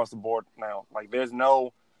music across the board now. Like there's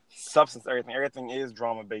no substance. Everything is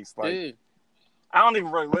drama based. Like Yeah. I don't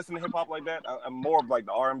even really listen to hip hop like that. I'm more of like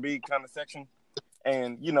the R&B kind of section.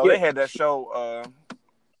 And they had that show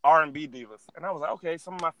R&B Divas, and I was like, okay,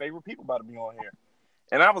 some of my favorite people about to be on here.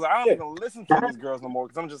 And I was like, I don't even listen to these girls no more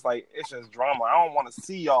because I'm just like, it's just drama. I don't want to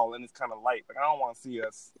see y'all in this kind of light. Like I don't want to see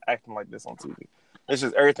us acting like this on TV. It's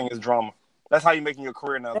just everything is drama. That's how you're making your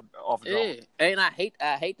career now off of drama. Yeah, and I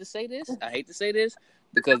hate to say this. I hate to say this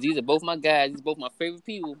because these are both my guys. These are both my favorite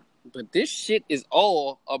people. But this shit is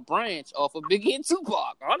all a branch off of Biggie and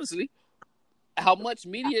Tupac. Honestly, how much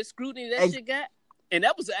media scrutiny that shit got, and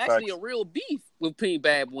that was actually a real beef with Pink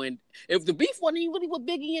Bad Boy. If the beef wasn't even really with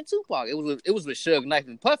Biggie and Tupac, it was with Suge Knight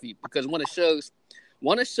and Puffy because one of Suge's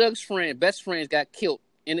best friends got killed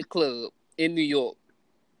in a club in New York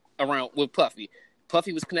around with Puffy.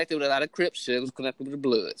 Puffy was connected with a lot of Crips. Suge was connected with the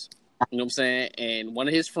Bloods. You know what I'm saying? And one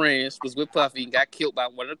of his friends was with Puffy and got killed by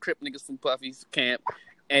one of the Crip niggas from Puffy's camp.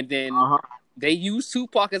 And then they used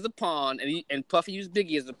Tupac as a pawn, and Puffy used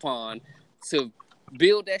Biggie as a pawn to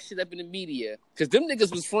build that shit up in the media. Because them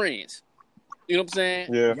niggas was friends. You know what I'm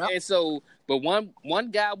saying? Yeah. And so, but one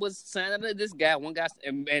guy was signed under this guy. One guy,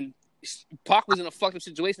 and Pac was in a fucked up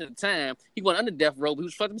situation at the time. He went under death row, but he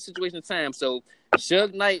was fucked up situation at the time. So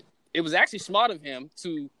Suge Knight, it was actually smart of him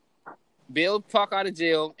to bail Pac out of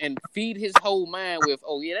jail and feed his whole mind with,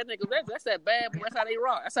 oh yeah, that nigga, that's that bad boy. That's how they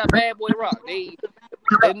rock. That's how bad boy rock.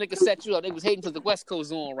 That nigga set you up. They was hating because the West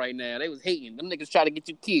Coast on right now. They was hating. Them niggas try to get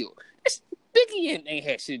you killed. Biggie ain't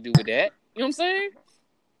had shit to do with that. You know what I'm saying?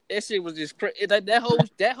 That shit was just crazy.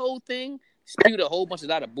 That whole thing spewed a whole bunch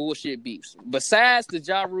of bullshit beefs. Besides the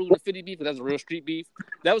Ja Rule and the 50 beef, that's a real street beef.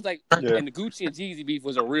 That was like, and the Gucci and Jeezy beef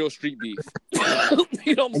was a real street beef.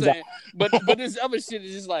 You know what I'm saying? But this other shit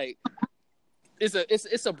is just like,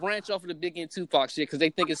 it's a branch off of the Biggie and Tupac shit because they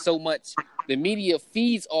think it's so much. The media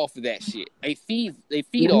feeds off of that shit. They feed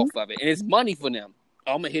off of it, and it's money for them.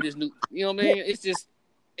 Oh, I'm gonna hit this new. You know what I mean?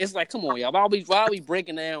 It's like, come on, y'all. Why are we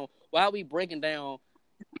breaking down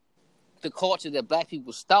the culture that black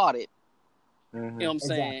people started? You know what I'm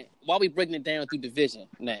saying? Why are we breaking it down through division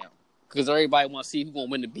now? Because everybody want to see who's gonna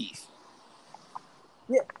win the beef.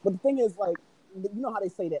 Yeah, but the thing is, like, you know how they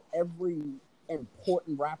say that every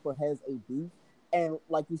important rapper has a beef. And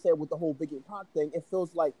like you said, with the whole Biggie and Pac thing, it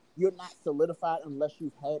feels like you're not solidified unless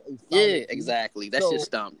you've had a yeah, exactly. That's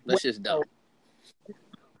just dumb. That's just dumb.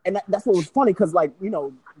 And that's what was funny because, like,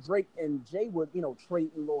 Drake and Jay would,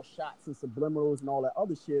 trading little shots and subliminals and all that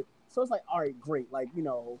other shit. So it's like, all right, great. Like,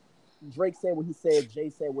 Drake said what he said, Jay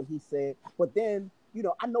said what he said. But then,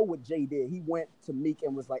 I know what Jay did. He went to Meek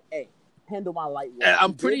and was like, hey, handle my light work.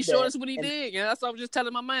 I'm pretty sure that's what he did. Yeah, that's what I was just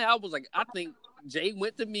telling my man. I was like, I think Jay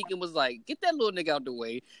went to Meek and was like, get that little nigga out the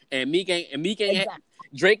way. And Meek ain't exactly.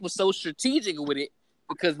 Drake was so strategic with it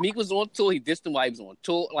because Meek was on tour. He dissed him while he was on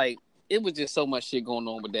tour. Like, it was just so much shit going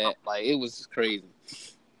on with that. Like, it was crazy.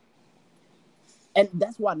 And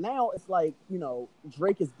that's why now it's like,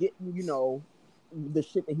 Drake is getting, the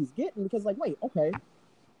shit that he's getting because, like, wait, okay.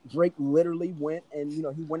 Drake literally went and,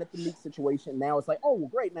 he went at the Meek situation. Now it's like, oh, well,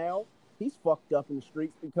 great. Now he's fucked up in the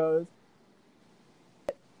streets because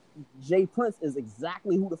Jay Prince is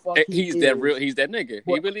exactly who the fuck he is. He's that nigga.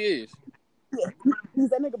 But, he really is. Yeah, he's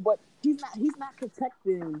that nigga, but he's not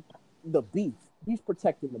protecting the beef. He's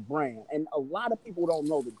protecting the brand. And a lot of people don't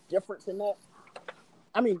know the difference in that.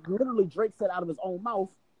 I mean, literally, Drake said out of his own mouth,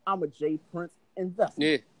 I'm a Jay Prince investor.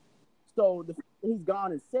 Yeah. So he's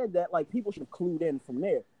gone and said that, like, people should have clued in from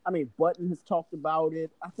there. I mean, Button has talked about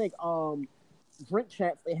it. I think Drink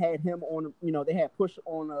Champs, they had him on, they had Push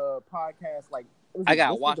on a podcast. Like, I got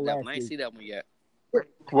to watch that one. I ain't see that one yet.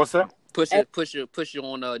 What's that? Push it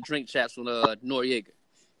on drink chats with Noriega.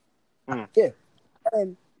 Yeah,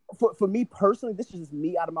 and for me personally, this is just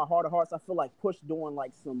me out of my heart of hearts. I feel like Push doing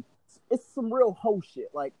like some real hoe shit.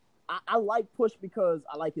 Like I like Push because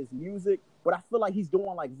I like his music, but I feel like he's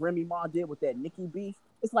doing like Remy Ma did with that Nicki beef.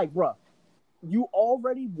 It's like, bruh, you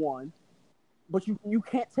already won, but you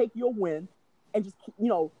can't take your win and just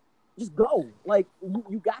just go. Like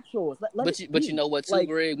you got yours. But you know what too,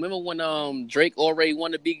 Greg? Remember when Drake already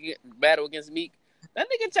won the big battle against Meek? That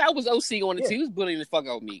nigga child was OC on it too. He was bullying the fuck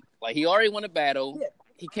out of Meek. Like he already won a battle. Yeah.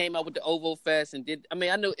 He came out with the OVO Fest and did. I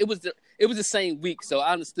mean, I know it was the same week, so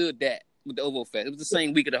I understood that with the OVO Fest. It was the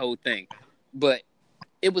same week of the whole thing, but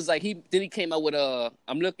it was like he came out with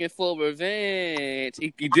I'm looking for revenge.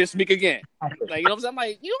 He dissed Meek again. Like you know what I'm saying? I'm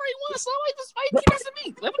like, you already won, so why you keep dissing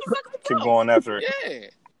Meek? Let me the fuck keep going after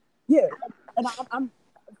it. Yeah, and I'm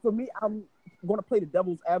going to play the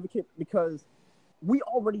devil's advocate because we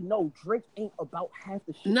already know Drake ain't about half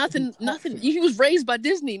the shit. Nothing. He was raised by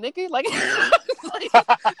Disney, nigga. Like, you want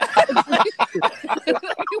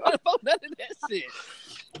about none of that shit.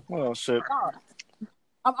 Well, shit.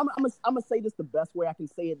 I'm gonna say this the best way I can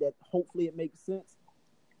say it that hopefully it makes sense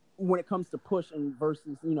when it comes to Push and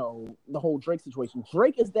versus the whole Drake situation.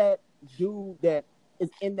 Drake is that dude that is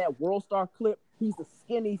in that World Star clip. He's a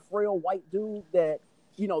skinny, frail white dude that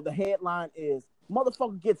the headline is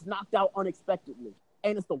motherfucker gets knocked out unexpectedly.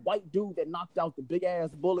 And it's the white dude that knocked out the big ass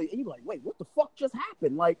bully. And you're like, wait, what the fuck just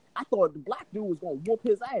happened? Like, I thought the black dude was going to whoop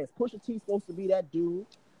his ass. Pusha T's supposed to be that dude.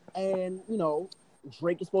 And,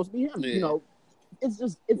 Drake is supposed to be him. Yeah.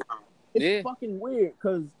 It's fucking weird.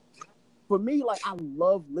 Because for me, like, I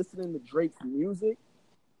love listening to Drake's music.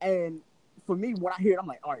 And for me, when I hear it, I'm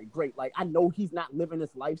like, all right, great. Like, I know he's not living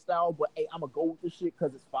this lifestyle, but hey, I'm going to go with this shit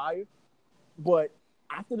because it's fire. But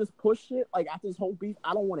after this Push shit, like after this whole beef,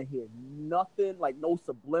 I don't want to hear nothing, like no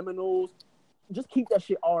subliminals. Just keep that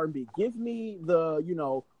shit R&B. Give me the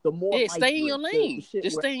more stay in your lane.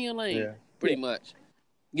 Just stay in your lane, pretty much.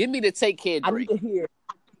 Give me the Take Care Drake. I need to hear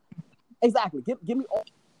exactly. Give me all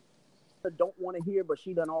I don't want to hear, but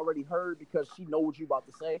she done already heard because she know what you about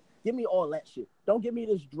to say. Give me all that shit. Don't give me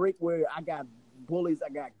this Drake where I got bullies, I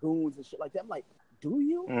got goons and shit like that. I'm like, do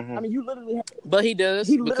you? Mm-hmm. I mean, you literally have, but he does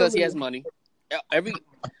because he has money.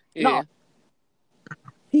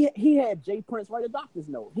 He had Jay Prince write a doctor's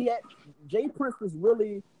note. Jay Prince was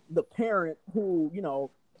really the parent who,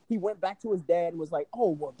 he went back to his dad and was like, oh,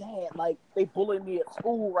 well, Dad, like, they bullying me at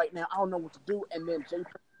school right now. I don't know what to do. And then Jay Prince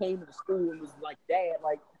came to the school and was like, Dad,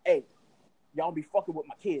 like, hey, y'all be fucking with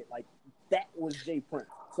my kid. Like, that was Jay Prince.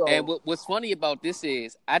 So, and what's funny about this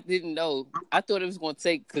is I didn't know. I thought it was going to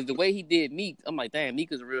take because the way he did Meek, I'm like, damn,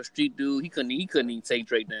 Meek is a real street dude. He couldn't even take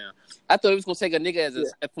Drake down. I thought it was going to take a nigga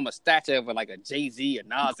from a stature of like a Jay-Z, a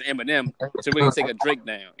Nas, and Eminem to really take a Drake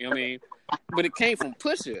down. You know what I mean? But it came from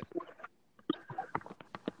Pusha.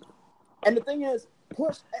 And the thing is,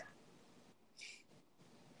 Push.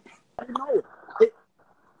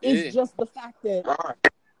 It's just the fact that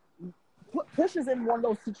Push is in one of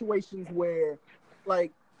those situations where,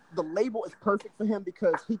 like, the label is perfect for him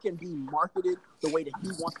because he can be marketed the way that he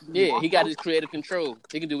wants to be. Yeah, marketed. He got his creative control.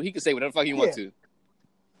 He can say whatever the fuck he wants to.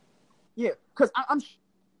 Yeah, because I'm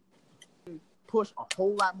Push a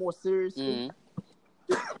whole lot more seriously.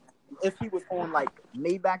 Mm-hmm. If he was on like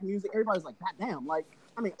Maybach music, everybody's like, God damn, like,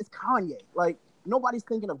 I mean, it's Kanye. Like, nobody's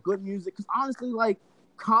thinking of good music because honestly, like,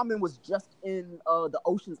 Common was just in the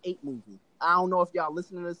Ocean's 8 movie. I don't know if y'all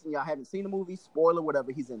listening to this and y'all haven't seen the movie. Spoiler,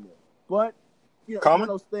 whatever, he's in there. But Common? One of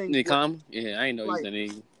those things. Yeah, Common? Yeah, I ain't know like, he's in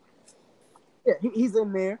it. Yeah, he's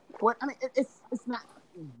in there. But I mean, it's not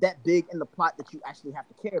that big in the plot that you actually have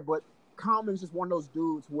to care. But Common's just one of those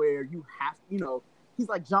dudes where you have, he's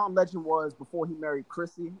like John Legend was before he married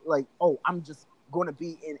Chrissy. Like, oh, I'm just going to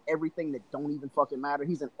be in everything that don't even fucking matter.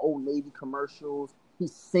 He's in Old Navy commercials.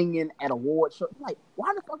 He's singing at award shows. Like,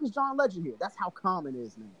 why the fuck is John Legend here? That's how Common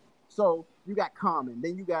is now. So you got Common,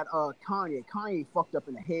 then you got Kanye. Kanye fucked up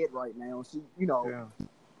in the head right now. So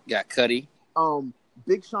Got Cudi.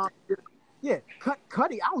 Big Sean. Yeah,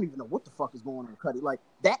 Cudi. I don't even know what the fuck is going on with Cudi. Like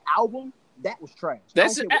that album, that was trash.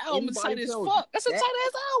 That album is tight as fuck. That's a tight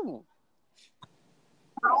ass album.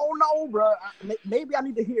 I don't know, bro. Maybe I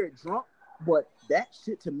need to hear it drunk. But that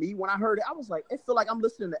shit to me, when I heard it, I was like, it feel like I'm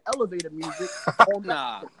listening to elevator music.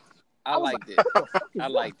 Nah. I liked it. I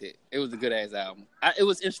liked it. It was a good ass album. It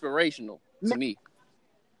was inspirational to me.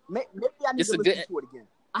 Maybe I need to listen to it again.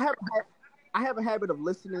 I have a habit of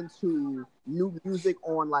listening to new music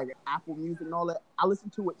on like Apple Music and all that. I listen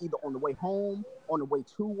to it either on the way home, on the way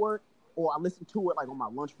to work, or I listen to it like on my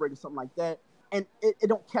lunch break or something like that. And it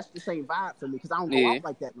don't catch the same vibe for me because I don't go out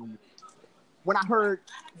like that no more. when I heard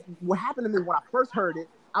what happened to me when I first heard it,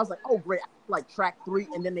 I was like, oh great, like track 3,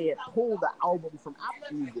 and then they had pulled the album from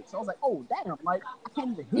Apple Music, so I was like, oh damn, like I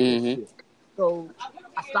can't even hear this shit. So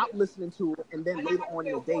I stopped listening to it, and then later on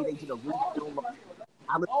in the day they did a re-film.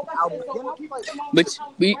 I listened to the album again. I was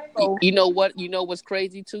like, but you know what? You know what's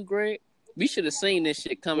crazy too, Greg? We should have seen this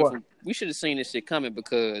shit coming. We should have seen this shit coming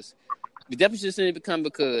because we definitely should have seen it coming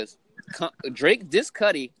because Drake dissed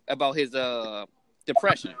Cudi about his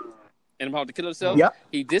depression and about to kill himself. Yep.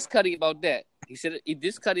 He dissed Cudi about that. He said he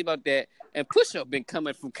dissed Cudi about that. And Pusha been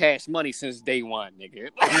coming from Cash Money since day one, nigga.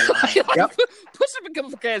 Yep. Pusha been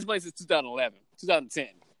coming from Cash Money since 2011, 2010.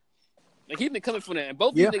 Like he's been coming from that, and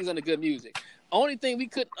both these niggas under good music. Only thing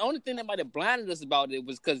that might have blinded us about it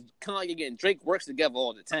was because Kanye and Drake works together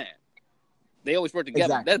all the time. They always work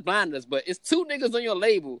together. Exactly. That blinded us. But it's 2 niggas on your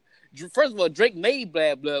label. First of all, Drake made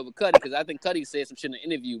Bad Blood with Cudi because I think Cudi said some shit in an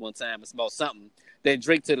interview one time. It's about something that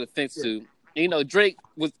Drake took offense to. And, you know, Drake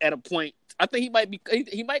was at a point. I think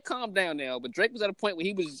he might calm down now, but Drake was at a point where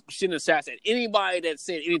he was shitting shots at anybody that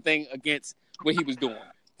said anything against what he was doing.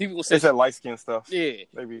 People will say it's that light skin stuff. Yeah,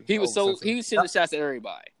 maybe he was shitting shots at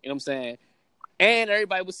everybody. You know what I'm saying? And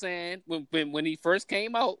everybody was saying when he first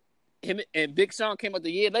came out, him and Big Sean came out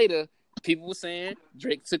the year later. People were saying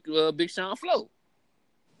Drake took Big Sean flow.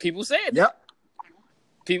 People said that.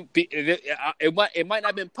 People, it might not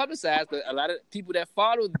have been publicized, but a lot of people that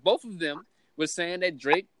followed both of them were saying that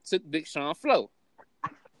Drake took Big Sean flow.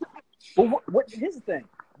 But here's the thing.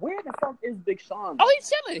 Where the fuck is Big Sean? Oh,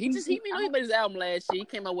 he's chilling. He made his album last year. He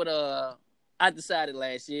came out with I Decided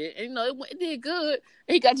last year, and you know it did good.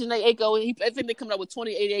 And he got Jhené Aiko. I think they coming out with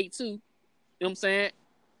 2088 too. You know what I'm saying?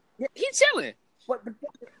 Yeah. He's chilling. But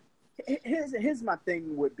here's my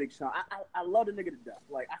thing with Big Sean. I love the nigga to death.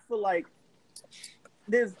 Like I feel like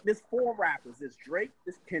there's 4 rappers. There's Drake,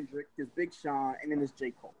 there's Kendrick, there's Big Sean, and then there's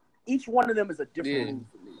J. Cole. Each one of them is a different move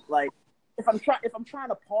for me. Like if I'm trying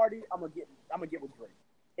to party, I'm gonna get with Drake.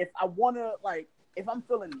 If I wanna if I'm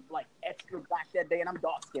feeling like extra black that day, and I'm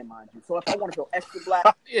dark skinned, mind you, so if I want to feel extra black,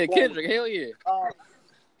 Kendrick, hell yeah.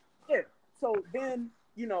 So then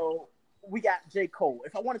we got J. Cole.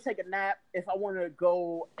 If I want to take a nap, if I want to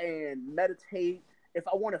go and meditate, if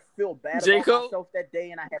I want to feel bad about myself that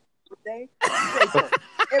day, and I have a good day,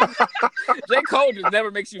 J. Cole just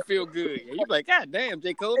never makes you feel good. You're like, God damn,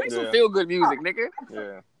 J. Cole, make some feel good music, nigga.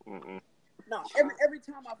 Yeah. Mm-mm. No, every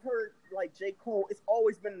time I've heard like J. Cole, it's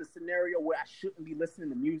always been in a scenario where I shouldn't be listening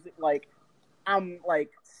to music. Like I'm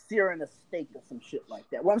like searing a steak or some shit like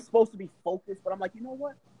that. Where I'm supposed to be focused, but I'm like, you know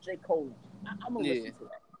what? J. Cole, I'm gonna listen to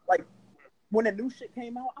that. Like when the new shit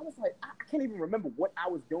came out, I was like, I can't even remember what I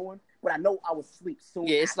was doing, but I know I was asleep soon.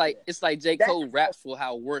 Yeah, it's like J. Cole raps for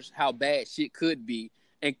how bad shit could be,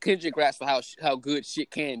 and Kendrick raps for how good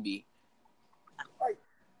shit can be. Like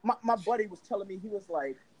my buddy was telling me, he was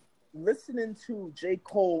like, listening to J.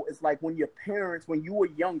 Cole is like when your parents, when you were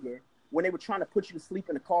younger, when they were trying to put you to sleep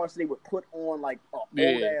in the car, so they would put on like old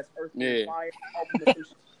ass Earth and Fire album or some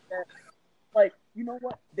shit like that. Like, you know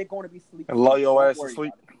what? They're going to be sleeping. And lull your ass to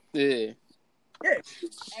sleep. Yeah.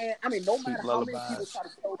 And I mean, no matter how many people try to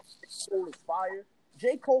tell J. Cole is fire,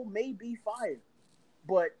 J. Cole may be fire,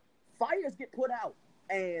 but fires get put out.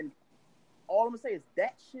 And all I'm gonna say is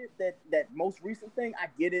that shit, that most recent thing, I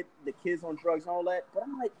get it, the kids on drugs and all that, but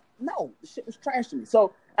I'm like, no, the shit was trash to me.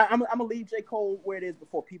 So I'm gonna leave J. Cole where it is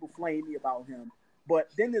before people flame me about him. But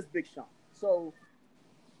then there's Big Sean. So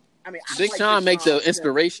I mean, Big Sean makes an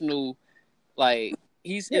inspirational, like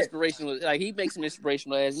he's inspirational, like he makes some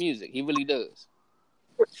inspirational ass music. He really does.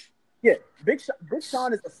 Yeah, Big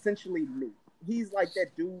Sean is essentially me. He's like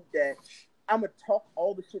that dude that I'm gonna talk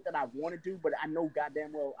all the shit that I want to do, but I know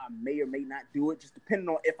goddamn well I may or may not do it, just depending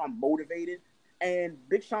on if I'm motivated. And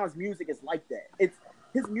Big Sean's music is like that.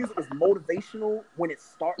 His music is motivational when it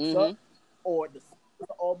starts up, or the songs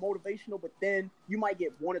are all motivational. But then you might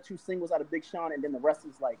get 1 or 2 singles out of Big Sean, and then the rest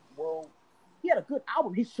is like, well, he had a good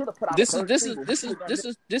album. He should have put out. This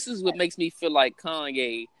is what makes me feel like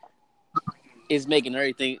Kanye is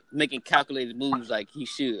making calculated moves like he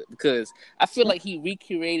should, because I feel like he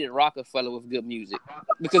recreated Rockefeller with good music.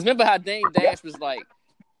 Because remember how Dame Dash was like,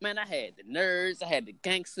 man, I had the nerds, I had the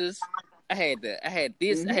gangsters, I had this, I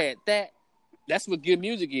had that. That's what good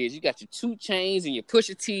music is. You got your 2 Chainz and your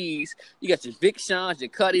Pusha T's, you got your Big Sean's, your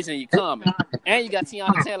Cuddies, and your Common, and you got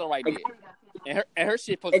Tiana Taylor right there, and her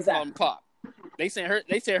shit supposed to come and pop. They said her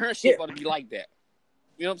shit supposed to be like that.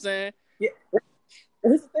 You know what I'm saying? Yeah.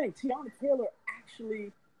 Here's the thing, Tiana Taylor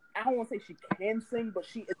actually, I don't want to say she can sing, but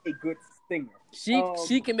she is a good singer.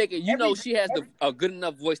 She can make it. She has a good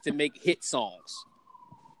enough voice to make hit songs.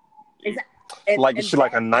 Exactly. Is she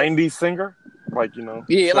like a '90s singer? like, you know.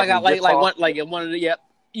 Yeah, like I certain like guitar- one like one of the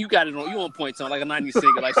you got it on you on point, son, like a 90s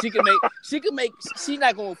singer. Like she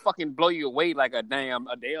not gonna fucking blow you away like a damn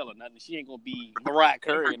Adele or nothing. She ain't gonna be Mariah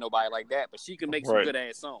Carey or nobody like that, but she can make some Right. good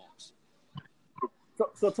ass songs.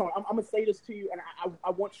 So Tony, I'm gonna say this to you, and I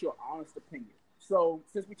want your honest opinion. So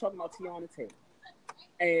since we're talking about Tiana Taylor,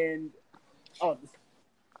 and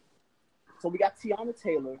so we got Tiana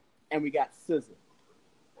Taylor and we got SZA.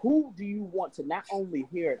 Who do you want to not only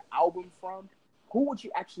hear an album from? Who would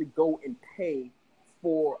you actually go and pay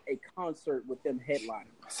for a concert with them headlining?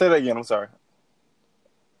 Say that again. I'm sorry.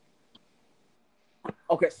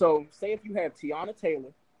 Okay, so say if you have Tiana Taylor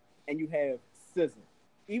and you have SZA,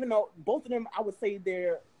 even though both of them, I would say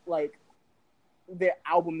their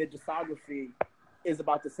album, their discography is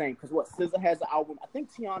about the same. Because what, SZA has an album. I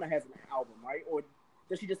think Tiana has an album, right? Or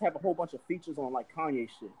does she just have a whole bunch of features on like Kanye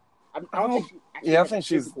shit? I don't think she actually Yeah, I has think a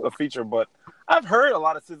she's physical- a feature, but I've heard a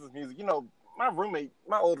lot of SZA's music. You know, my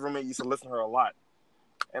old roommate used to listen to her a lot.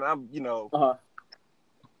 And I'm, you know,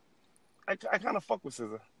 I kind of fuck with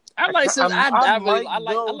SZA. I like SZA. I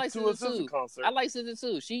like to a SZA too. SZA concert. I like SZA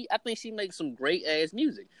too. I think she makes some great ass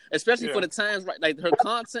music, especially Yeah. for the times right. Like her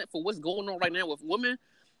content for what's going on right now with women,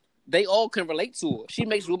 they all can relate to her. She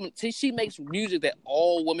makes music that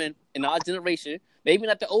all women in our generation, maybe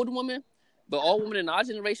not the older women, but all women in our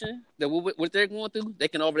generation that what they're going through, they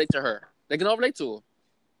can all relate to her. They can all relate to her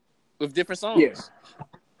with different songs. Yeah.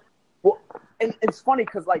 Well, and it's funny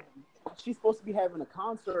because like she's supposed to be having a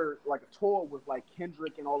concert, like a tour with like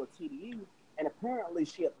Kendrick and all the TDE, and apparently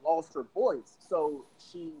she had lost her voice. So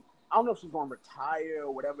I don't know if she's going to retire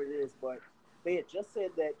or whatever it is, but they had just said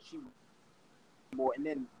that she more. And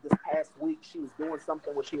then this past week she was doing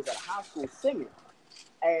something where she was at a high school singing,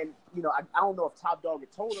 and you know I don't know if Top Dog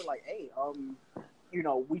had told her like, hey, you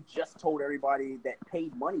know, we just told everybody that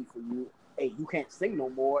paid money for you, hey, you can't sing no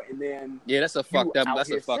more, and then that's a fucked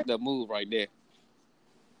up move right there.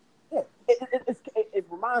 Yeah, it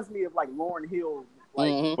reminds me of like Lauryn Hill.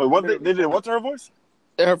 Like, Wait, what they did? What to her voice?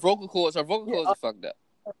 Her vocal cords are fucked up.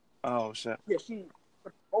 Oh shit. Yeah, she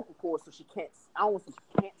vocal cords, so she can't. I don't want to say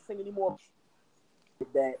she can't sing anymore.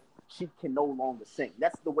 That she can no longer sing.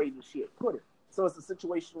 That's the way that she had put it. So it's a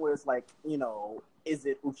situation where it's like, you know, is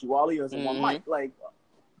it Uchiwali or is it one mic? Like,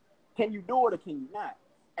 can you do it or can you not?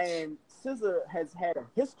 And SZA has had a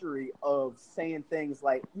history of saying things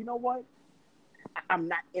like, you know what? I'm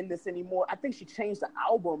not in this anymore. I think she changed the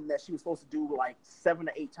album that she was supposed to do like 7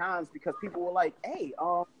 to 8 times because people were like, hey,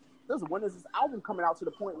 when is this album coming out, to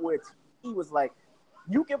the point where he was like,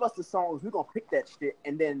 you give us the songs, we're going to pick that shit,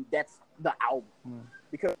 and then that's the album.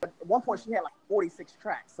 Because at one point she had like 46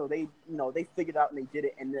 tracks. So they, you know, they figured out and they did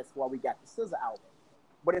it, and that's why we got the SZA album.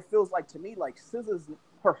 But it feels like to me like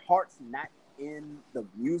her heart's not in the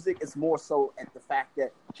music. It's more so at the fact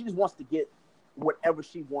that she just wants to get whatever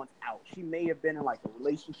she wants out. She may have been in like a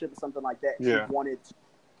relationship or something like that. Yeah. She wanted to,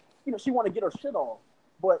 you know, she wanted to get her shit off.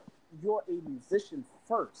 But you're a musician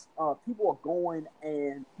first. People are going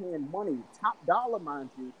and paying money, top dollar, mind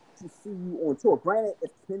you, to see you on tour. Granted,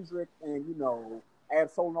 if Kendrick and, you know,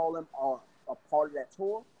 Ab-Soul and all them are a part of that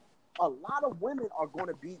tour, a lot of women are going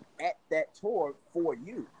to be at that tour for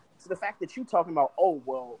you. So the fact that you're talking about, oh,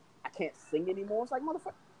 well, I can't sing anymore, it's like,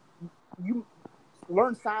 motherfucker, you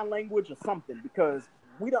learn sign language or something, because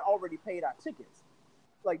we done already paid our tickets.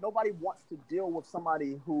 Like, nobody wants to deal with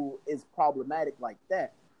somebody who is problematic like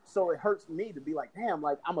that. So it hurts me to be like, damn,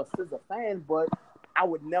 like, I'm a SZA fan, but I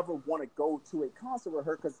would never want to go to a concert with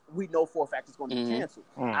her because we know for a fact it's going to be canceled.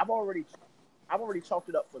 I've already chalked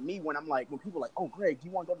it up for me when people are like, oh, Greg, do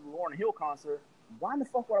you want to go to the Lauryn Hill concert? Why in the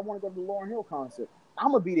fuck would I want to go to the Lauryn Hill concert?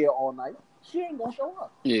 I'm going to be there all night. She ain't going to show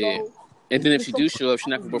up. Yeah. So, and then if she do show up, she's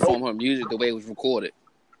not going to perform her music the way it was recorded.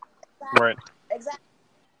 Right. Exactly.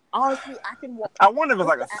 Honestly, I wonder if it's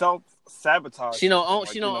like a self-sabotage. She don't own. Like,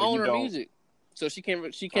 She don't own her music, so she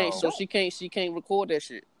can't. She can't record that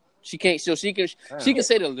shit. She can't. So she can. She can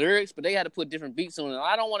say the lyrics, but they had to put different beats on it.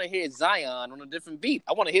 I don't want to hear Zion on a different beat.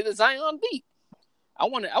 I want to hear the Zion beat. I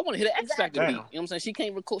want to hear the X Factor beat. You know what I'm saying? She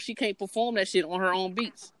can't record. She can't perform that shit on her own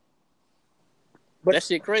beats. But that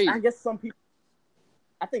shit crazy. I guess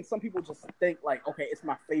I think some people just think like, okay, it's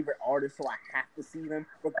my favorite artist, so I have to see them.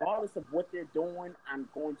 Regardless of what they're doing, I'm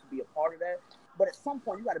going to be a part of that. But at some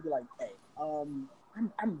point, you got to be like, hey,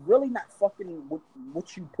 I'm really not fucking with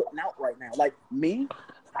what you putting out right now. Like me,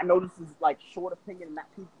 I know this is like short opinion, not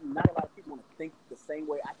a lot of people want to think the same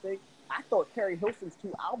way I think. I thought Carrie Hilson's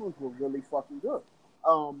 2 albums were really fucking good.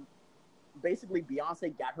 Basically,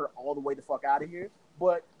 Beyonce got her all the way the fuck out of here,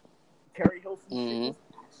 but Carrie Hilson's shit was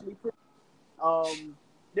actually pretty.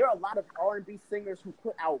 There are a lot of R&B singers who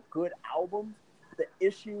put out good albums, the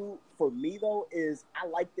issue for me though is I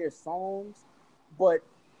like their songs, but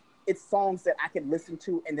it's songs that I can listen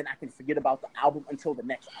to and then I can forget about the album until the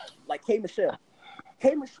next album. Like K Michelle.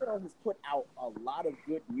 K Michelle has put out a lot of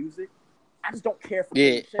good music. I just don't care for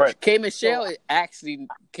K Michelle. Right. K Michelle actually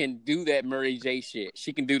can do that Murray J shit.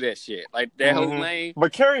 She can do that shit. Like that whole lane.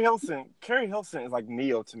 But Carrie Hilson is like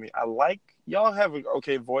Neo to me. I like y'all have an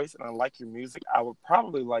okay voice and I like your music. I would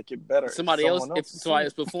probably like it better if somebody else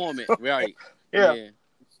perform it. Right. Yeah.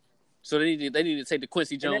 So they need to take the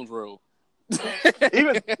Quincy Jones role.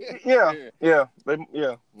 Even yeah.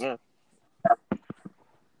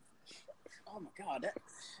 Oh my God,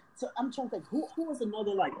 so I'm trying to think who is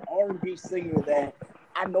another like R&B singer that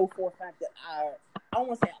I know for a fact that I don't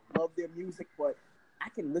want to say I love their music, but I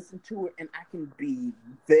can listen to it and I can be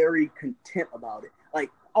very content about it.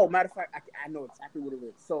 Like, oh, matter of fact, I know exactly what it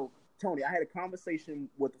is. So, Tony, I had a conversation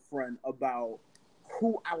with a friend about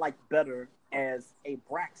who I like better as a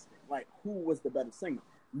Braxton. Like, who was the better singer?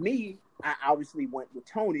 Me, I obviously went with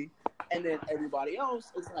Tony, and then everybody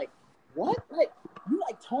else is like, what? Like, you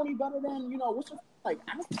like Tony better than, what's your, like,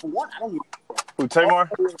 I don't even. Who, Tamar?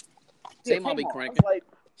 Tamar be cranking. Like,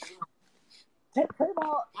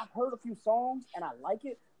 Tamar, I've heard a few songs, and I like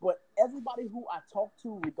it, but everybody who I talked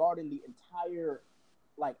to regarding the entire,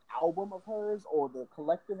 like, album of hers or the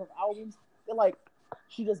collective of albums, they're like,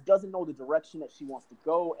 she just doesn't know the direction that she wants to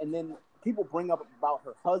go, and then people bring up about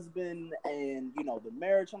her husband and, the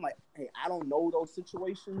marriage. I'm like, hey, I don't know those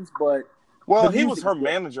situations, but... Well, he was her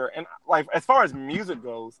manager, and like as far as music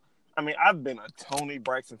goes, I mean, I've been a Tony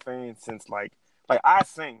Braxton fan since like I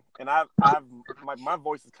sing, and I've my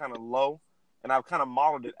voice is kind of low, and I've kind of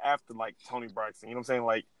modeled it after like Tony Braxton. You know what I'm saying?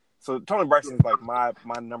 Like, so Tony Braxton is like my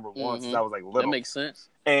number one since I was like little. That makes sense.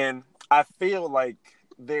 And I feel like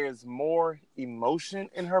there's more emotion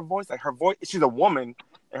in her voice. Like her voice, she's a woman,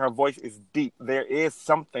 and her voice is deep. There is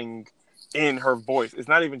something in her voice. It's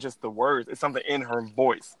not even just the words; it's something in her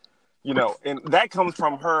voice. And that comes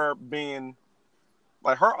from her being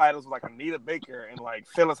like her idols were like Anita Baker and like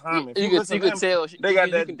Phyllis Hyman. You could tell. You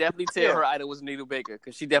can definitely tell her idol was Anita Baker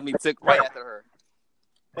because she definitely took right after her.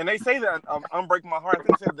 And they say that "Unbreak My Heart." I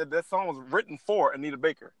think they said that song was written for Anita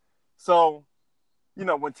Baker. So,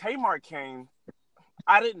 when Tamar came,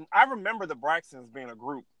 I remember the Braxtons being a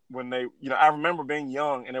group when they, I remember being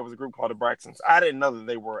young and there was a group called the Braxtons. I didn't know that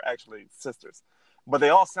they were actually sisters. But they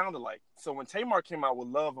all sounded like. So when Tamar came out with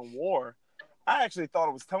Love and War, I actually thought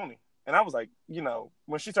it was Tony. And I was like,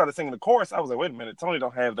 when she started singing the chorus, I was like, wait a minute, Tony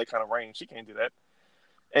don't have that kind of range. She can't do that.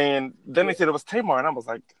 And then they said it was Tamar, and I was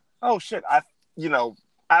like, oh shit. I've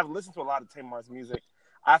listened to a lot of Tamar's music.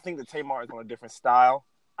 I think that Tamar is on a different style.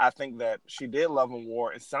 I think that she did Love and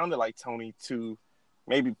War. It sounded like Tony to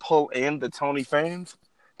maybe pull in the Tony fans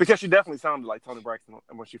because she definitely sounded like Tony Braxton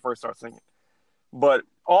when she first started singing. But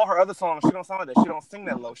all her other songs, she don't sound like that. She don't sing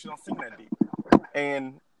that low. She don't sing that deep.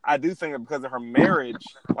 And I do think that because of her marriage,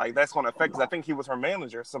 like that's going to affect. Because I think he was her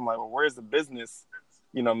manager. So I'm like, well, where's the business?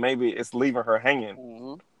 Maybe it's leaving her hanging.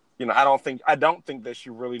 Mm-hmm. I don't think that she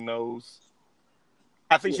really knows.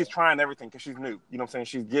 I think she's trying everything because she's new. You know what I'm saying?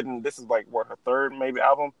 She's getting. This is like her third maybe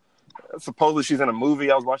album. Supposedly she's in a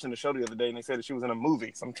movie. I was watching the show the other day and they said that she was in a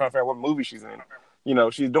movie. So I'm trying to figure out what movie she's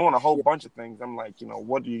in. She's doing a whole bunch of things. I'm like,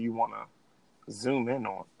 what do you want to zoom in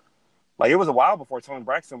on? Like it was a while before Toni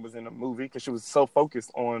Braxton was in a movie because she was so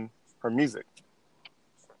focused on her music.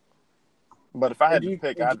 But if I had to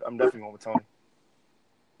pick, I'm definitely going with Toni.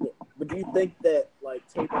 Yeah. But do you think that like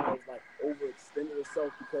Tamar is like overextending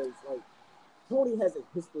herself because like Toni has a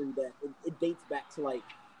history that it dates back to like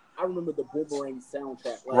I remember the Boomerang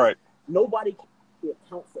soundtrack. Like, right. Nobody can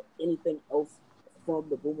account for anything else from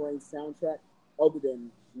the Boomerang soundtrack other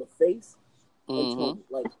than LaFace and Toni.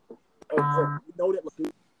 Like. That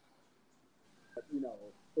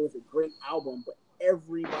it was a great album, but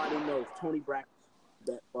everybody knows Toni Braxton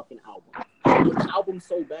that fucking album. The album's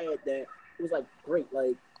so bad that it was like great.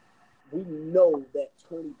 Like we know that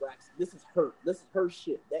Toni Braxton, this is her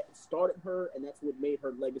shit. That started her, and that's what made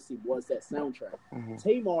her legacy was that soundtrack. Mm-hmm.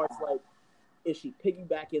 Tamar's like, is she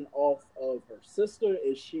piggybacking off of her sister?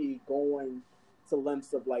 Is she going to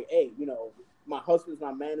lengths of like, hey, my husband's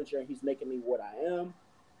my manager and he's making me what I am?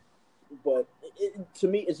 But to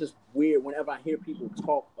me, it's just weird whenever I hear people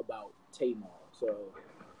talk about Tamar. So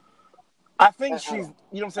I think she's, you know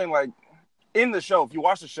what I'm saying? Like in the show, if you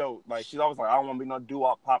watch the show, like she's always like, I don't want to be no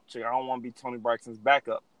doo-wop pop chick. I don't want to be Toni Braxton's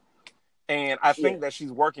backup. And I think that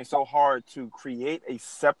she's working so hard to create a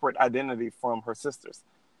separate identity from her sisters.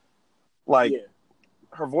 Like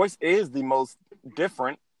her voice is the most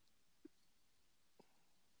different.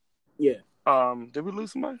 Yeah. Did we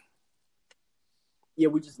lose somebody? Yeah,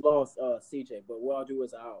 we just lost CJ, but what I'll do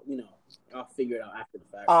is I'll figure it out after the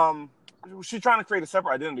fact. She's trying to create a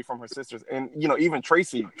separate identity from her sisters, and even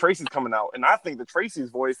Tracy's coming out, and I think that Tracy's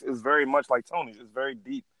voice is very much like Tony's. It's very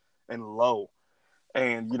deep and low,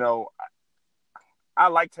 and I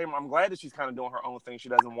like Tamar. I'm glad that she's kind of doing her own thing. She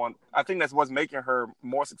doesn't want. I think that's what's making her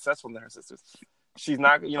more successful than her sisters. She's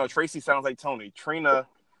not. Tracy sounds like Tony. Trina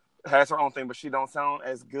has her own thing, but she don't sound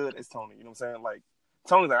as good as Tony. You know what I'm saying? Like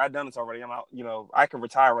Tony's like, I've done this already. I'm out. I can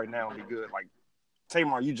retire right now and be good. Like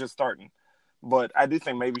Tamar, you just starting. But I do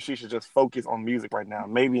think maybe she should just focus on music right now.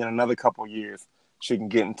 Maybe in another couple of years she can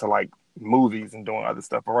get into like movies and doing other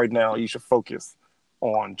stuff. But right now you should focus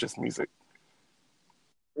on just music.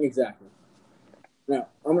 Exactly. Now,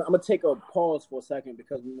 I'm going to take a pause for a second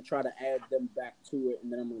because I'm going to try to add them back to it,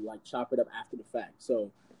 and then I'm going to like chop it up after the fact.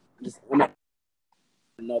 So, I'm going to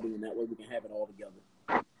another one that way we can have it all together.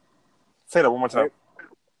 Say that one more time. Right?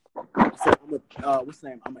 So what's the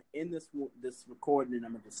name? I'm going to end this recording, and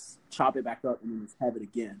I'm going to just chop it back up and then just have it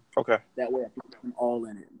again. Okay. That way I can put them all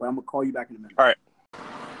in it. But I'm going to call you back in a minute. All right.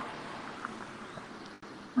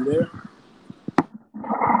 You there?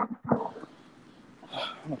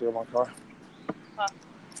 I'm going to get my car.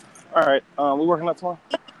 All right. We working out tomorrow?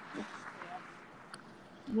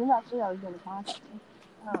 You're not sure I was doing the podcast.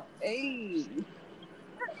 Oh, hey.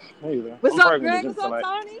 Hey there. What's up, Greg? What's up,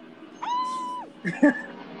 Tony?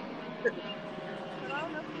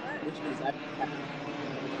 Which is I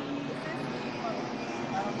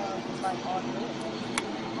don't know if it's like on this.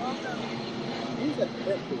 Who's at the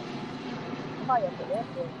airport? Somebody at the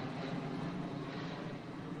airport.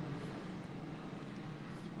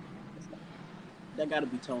 That got to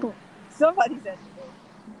be Tony. Somebody's at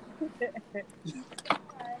the airport.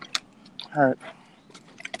 All right.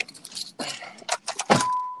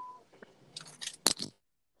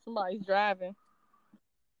 Somebody's driving.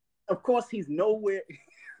 Of course, he's nowhere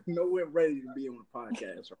ready to be on the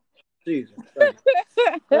podcast. Right? Jesus.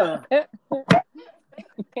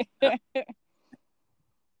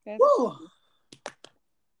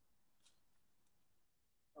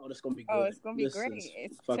 Oh, this gonna be good. Oh, it's gonna be great.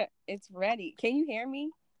 It's ready. Can you hear me,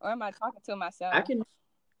 or am I talking to myself? I can.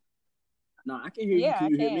 No, I can hear you.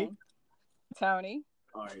 Can you hear me, Tony?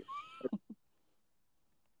 All right.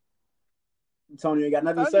 Tony, you got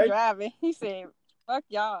nothing to say? Driving. He said, "Fuck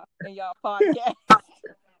y'all and y'all podcast."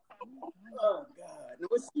 Oh God, no,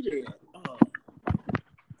 what's CJ at? Oh.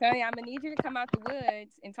 Tony, I'm gonna need you to come out the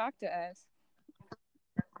woods and talk to us.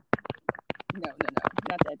 No,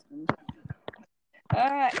 not that Tony.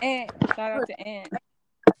 Ant. Shout out to Ant.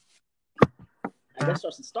 I guess I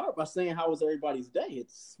should start by saying how was everybody's day?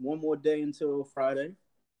 It's one more day until Friday.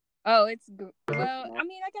 Oh, it's good. Well, I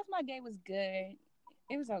mean, I guess my day was good.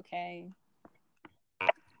 It was okay.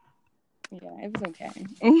 Yeah, it was okay.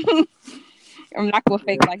 I'm not gonna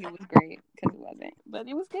fake like it was great because it wasn't, but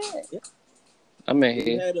it was good. Yeah. I mean,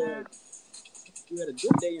 you had a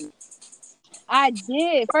good day. I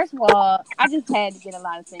did. First of all, I just had to get a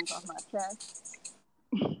lot of things off my chest.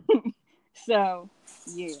 So,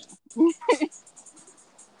 yeah.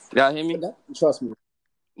 Y'all hear me? Trust me.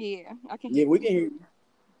 Yeah, I can. Yeah, we can hear you.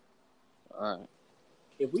 All right.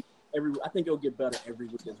 I think it'll get better every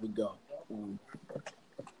week as we go.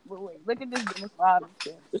 Wait, look at this Dennis Rodman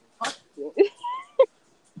shit.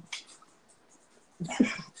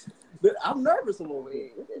 I'm nervous a little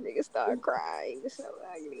bit. This nigga started crying. It's so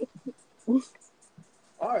ugly.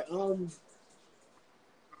 All right.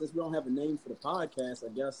 Since we don't have a name for the podcast, I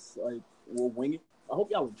guess we'll wing it. I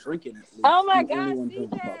hope y'all were drinking at least. Oh my God,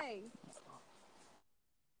 CJ!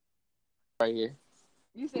 Right here.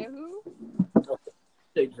 You said who?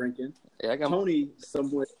 They drinking. Yeah, I got Tony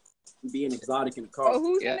somewhat being exotic in the car. Oh,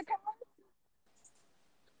 who's in the car?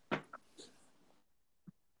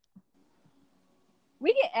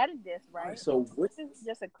 We can edit this, right? So this is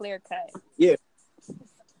just a clear cut. Yeah.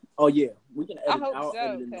 Oh yeah, we can edit. I hope so.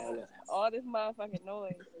 Edit in all that. All this motherfucking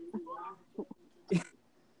noise. I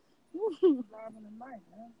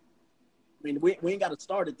mean, we ain't got to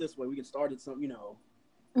start it this way. We can start it some,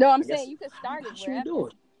 No, I'm saying you could start it wherever. Do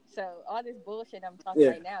it. So all this bullshit I'm talking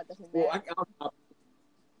right now doesn't matter.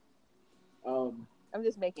 I'm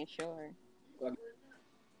just making sure. I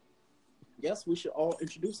guess we should all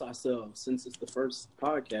introduce ourselves since it's the first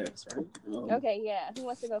podcast, right? Okay, yeah. Who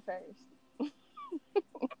wants to go first?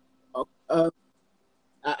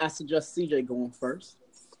 I suggest CJ going first.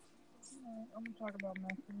 I'm gonna talk about my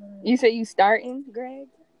career. You say you starting, Greg?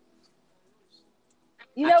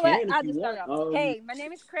 You know what? I'll just want. start off. Hey, my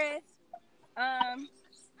name is Chris. I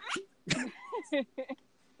don't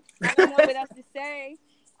know what else to say.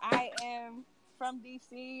 I am from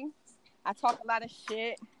DC. I talk a lot of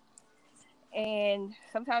shit. And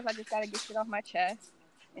sometimes I just gotta get shit off my chest,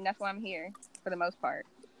 and that's why I'm here for the most part.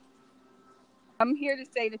 I'm here to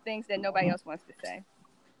say the things that nobody else wants to say,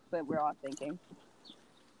 but we're all thinking.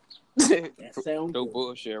 No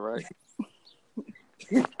bullshit, right?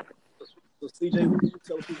 So CJ, who do you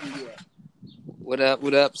tell people you are? What up,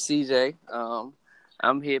 CJ?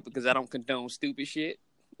 I'm here because I don't condone stupid shit.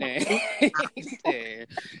 And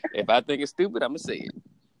if I think it's stupid, I'm gonna say it.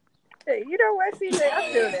 Hey, you know what, CJ?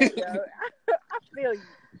 I feel that, yo. I feel you.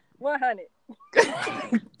 100.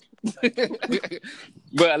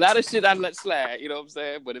 But a lot of shit I let slide, you know what I'm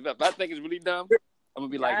saying? But if I think it's really dumb, I'm gonna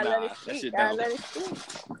be like, nah, that shit dumb.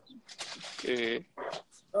 Yeah.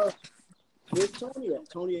 Where's Tony at?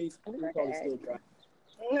 Tony ain't probably still driving.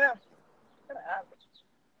 Yeah.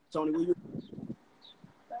 Tony, where you?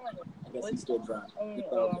 I guess he's still driving.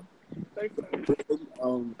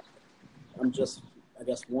 I'm just, I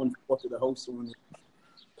guess, 1/4 of the host on the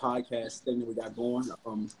podcast thing that we got going.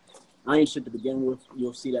 I ain't shit to begin with.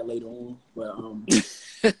 You'll see that later on. But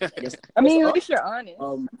I guess. I mean, at least you're honest.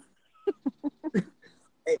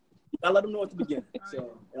 Hey, I let them know at the beginning.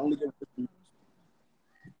 So it only gets.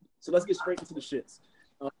 So let's get straight into the shits.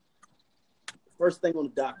 First thing on the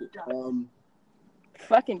docket.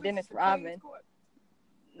 Fucking Dennis Rodman.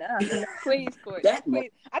 Nah, Queen's Court. Queen.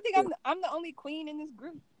 I think I'm the only queen in this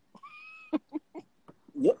group.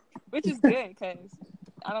 Yep. Which is good because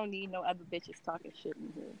I don't need no other bitches talking shit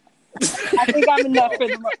in here. I think I'm enough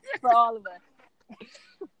for all of us.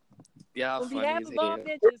 Y'all funny as hell.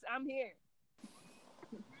 Bitches, I'm here.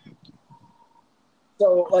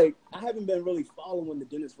 So, like, I haven't been really following the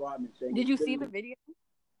Dennis Rodman thing. Did you see the video?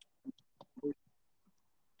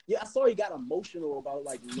 Yeah, I saw he got emotional about,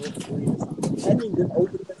 like, North Korea or something. I hadn't even been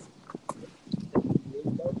over this.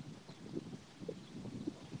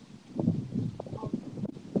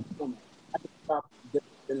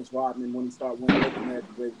 Dennis Rodman when he started winning the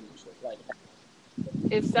American Braves and shit. Like,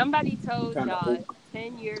 if somebody told y'all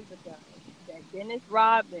 10 years ago that Dennis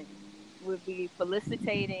Rodman would be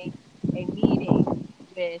felicitating a meeting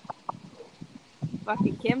with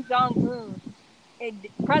fucking Kim Jong-un and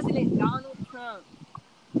President Donald Trump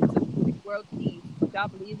to the world peace, would y'all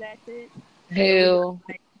believe that shit? Hell.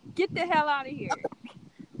 Like, get the hell out of here.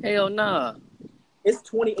 Hell nah. It's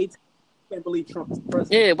 2018. I can't believe Trump is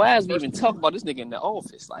president. Yeah, why is we even talking about this nigga in the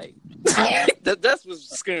office? Like, that's what's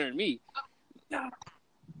scaring me.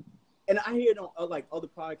 And I hear it on like other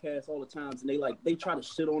podcasts all the times, and they try to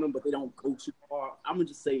shit on him, but they don't go too far. I'm gonna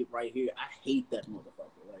just say it right here. I hate that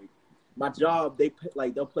motherfucker. Like, my job,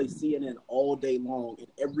 they'll play CNN all day long, and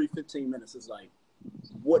every 15 minutes is like,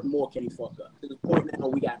 what more can he fuck up? To the point now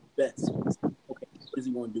we got bets. Okay, what is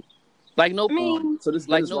he gonna do? Like no, so this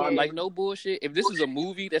no bullshit. If this is a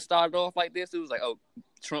movie that started off like this, it was like, oh,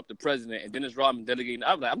 Trump the president and Dennis Rodman delegating.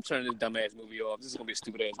 I'm like, I'm turning this dumbass movie off. This is gonna be a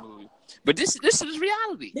stupid ass movie. But this is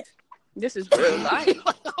reality. This is real life.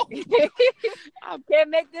 I can't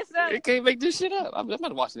make this up. You can't make this shit up. I'm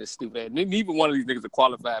not watching this stupid ass. Neither one of these niggas are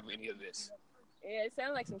qualified for any of this. Yeah, it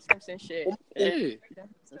sounds like some Simpson shit. Yeah,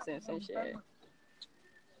 some Simpson shit.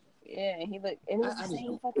 Yeah, and it was the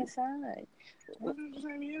same fucking side.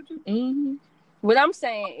 Mm-hmm. What I'm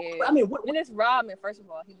saying is, Dennis Rodman, first of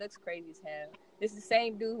all, he looks crazy as hell. This is the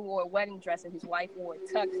same dude who wore a wedding dress and his wife wore a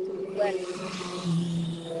tux to his wedding.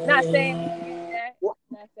 Not saying that.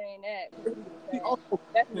 Not saying that.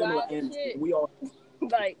 That's wild shit. We all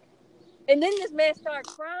like, and then this man started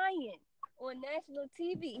crying on national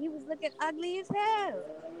TV. He was looking ugly as hell.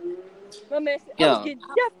 My man said, I was getting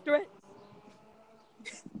death threats.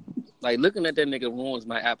 Like, looking at that nigga ruins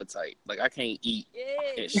my appetite. Like, I can't eat.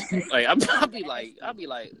 Yeah. Like, I'll be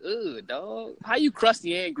like, ugh, dog. How you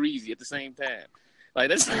crusty and greasy at the same time? Like,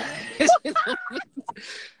 that's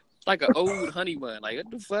like an old honey bun. Like, what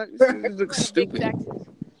the fuck? This looks stupid.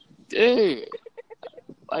 Yeah.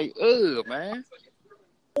 Like, ugh, man.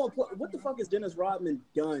 What the fuck has Dennis Rodman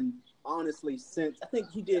done, honestly, since I think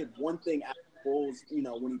he did one thing after Bulls, when he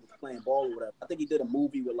was playing ball or whatever. I think he did a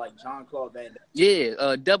movie with like Jean-Claude Van Damme.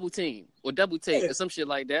 Yeah, Double Team or Double Take or some shit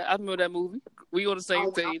like that. I remember that movie. We on the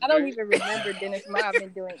same page. I don't even remember Dennis Rodman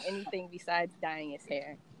doing anything besides dyeing his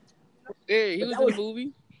hair. Yeah, he was in the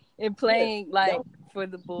movie and playing for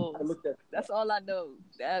the Bulls. That's all I know.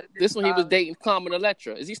 This one he was dating Carmen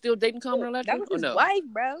Electra. Is he still dating Carmen Electra? That was his wife,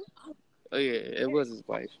 bro. Oh yeah, it was his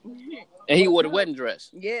wife. And he wore the wedding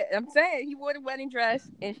dress. Yeah, I'm saying he wore the wedding dress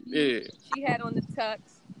and she had on the tux,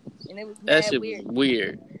 and it was that shit weird. Was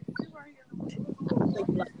weird.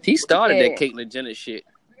 He started that Caitlyn Jenner shit.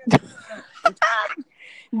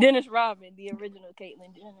 Dennis Rodman, the original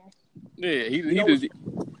Caitlyn Jenner. Yeah, he did.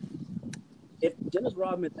 If Dennis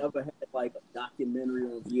Rodman ever had like a documentary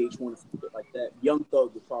on VH1 or something like that, Young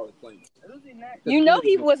Thug would probably play me. You know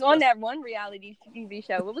he was on that one reality TV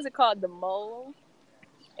show. What was it called? The Mole.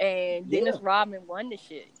 And Dennis Rodman won the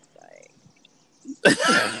shit. Like,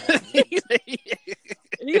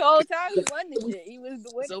 he whole time he won the shit. He was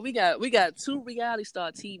the winner. So we got 2 reality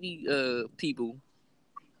star TV people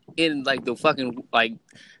in like the fucking like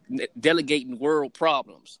delegating world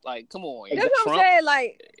problems. Like, come on, that's what I'm saying.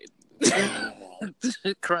 Like,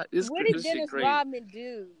 what did Dennis Rodman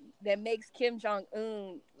do that makes Kim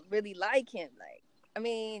Jong-un really like him? Like, I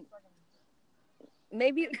mean,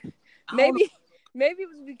 maybe it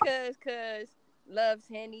was because loves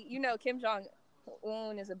Henny. You know, Kim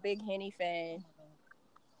Jong-un is a big Henny fan.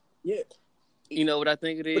 Yeah. You know what I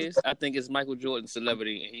think it is? I think it's Michael Jordan's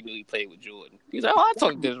celebrity, and he knew he played with Jordan. He's like, oh, I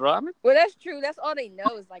talked to Dennis Rodman. Well, that's true. That's all they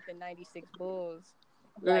know is like the '96 Bulls.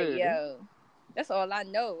 Like, yo, that's all I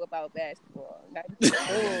know about basketball. '96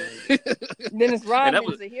 Bulls. Dennis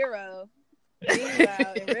Rodman is a hero.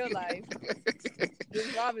 Meanwhile, in real life,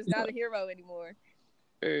 Dennis Rodman's not a hero anymore.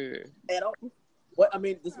 At all. What I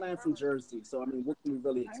mean, this man from Jersey, so I mean, what can we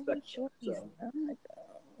really expect? So.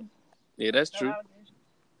 Yeah, that's true.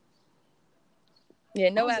 Yeah,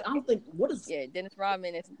 no, I don't think. What is? Yeah, Dennis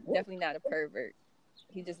Rodman is definitely not a pervert.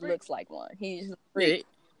 He just looks like one. He's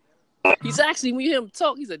he's actually, when you hear him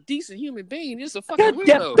talk, he's a decent human being. He's a fucking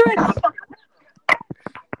weirdo.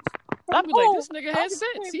 I'd be like, this nigga has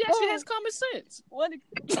sense. He actually has common sense.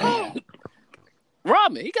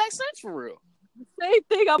 Rodman, he got sense for real. Same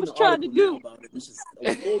thing I was trying to do. About it. This is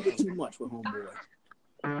a little bit too much for homeboy.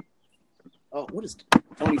 Oh, what is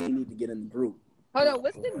Tony? You need to get in the group. Hold on,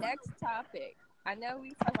 what's the next topic? I know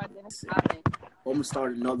we talked about Dennis Rodman. I'm gonna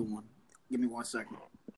start another one. Give me 1 second.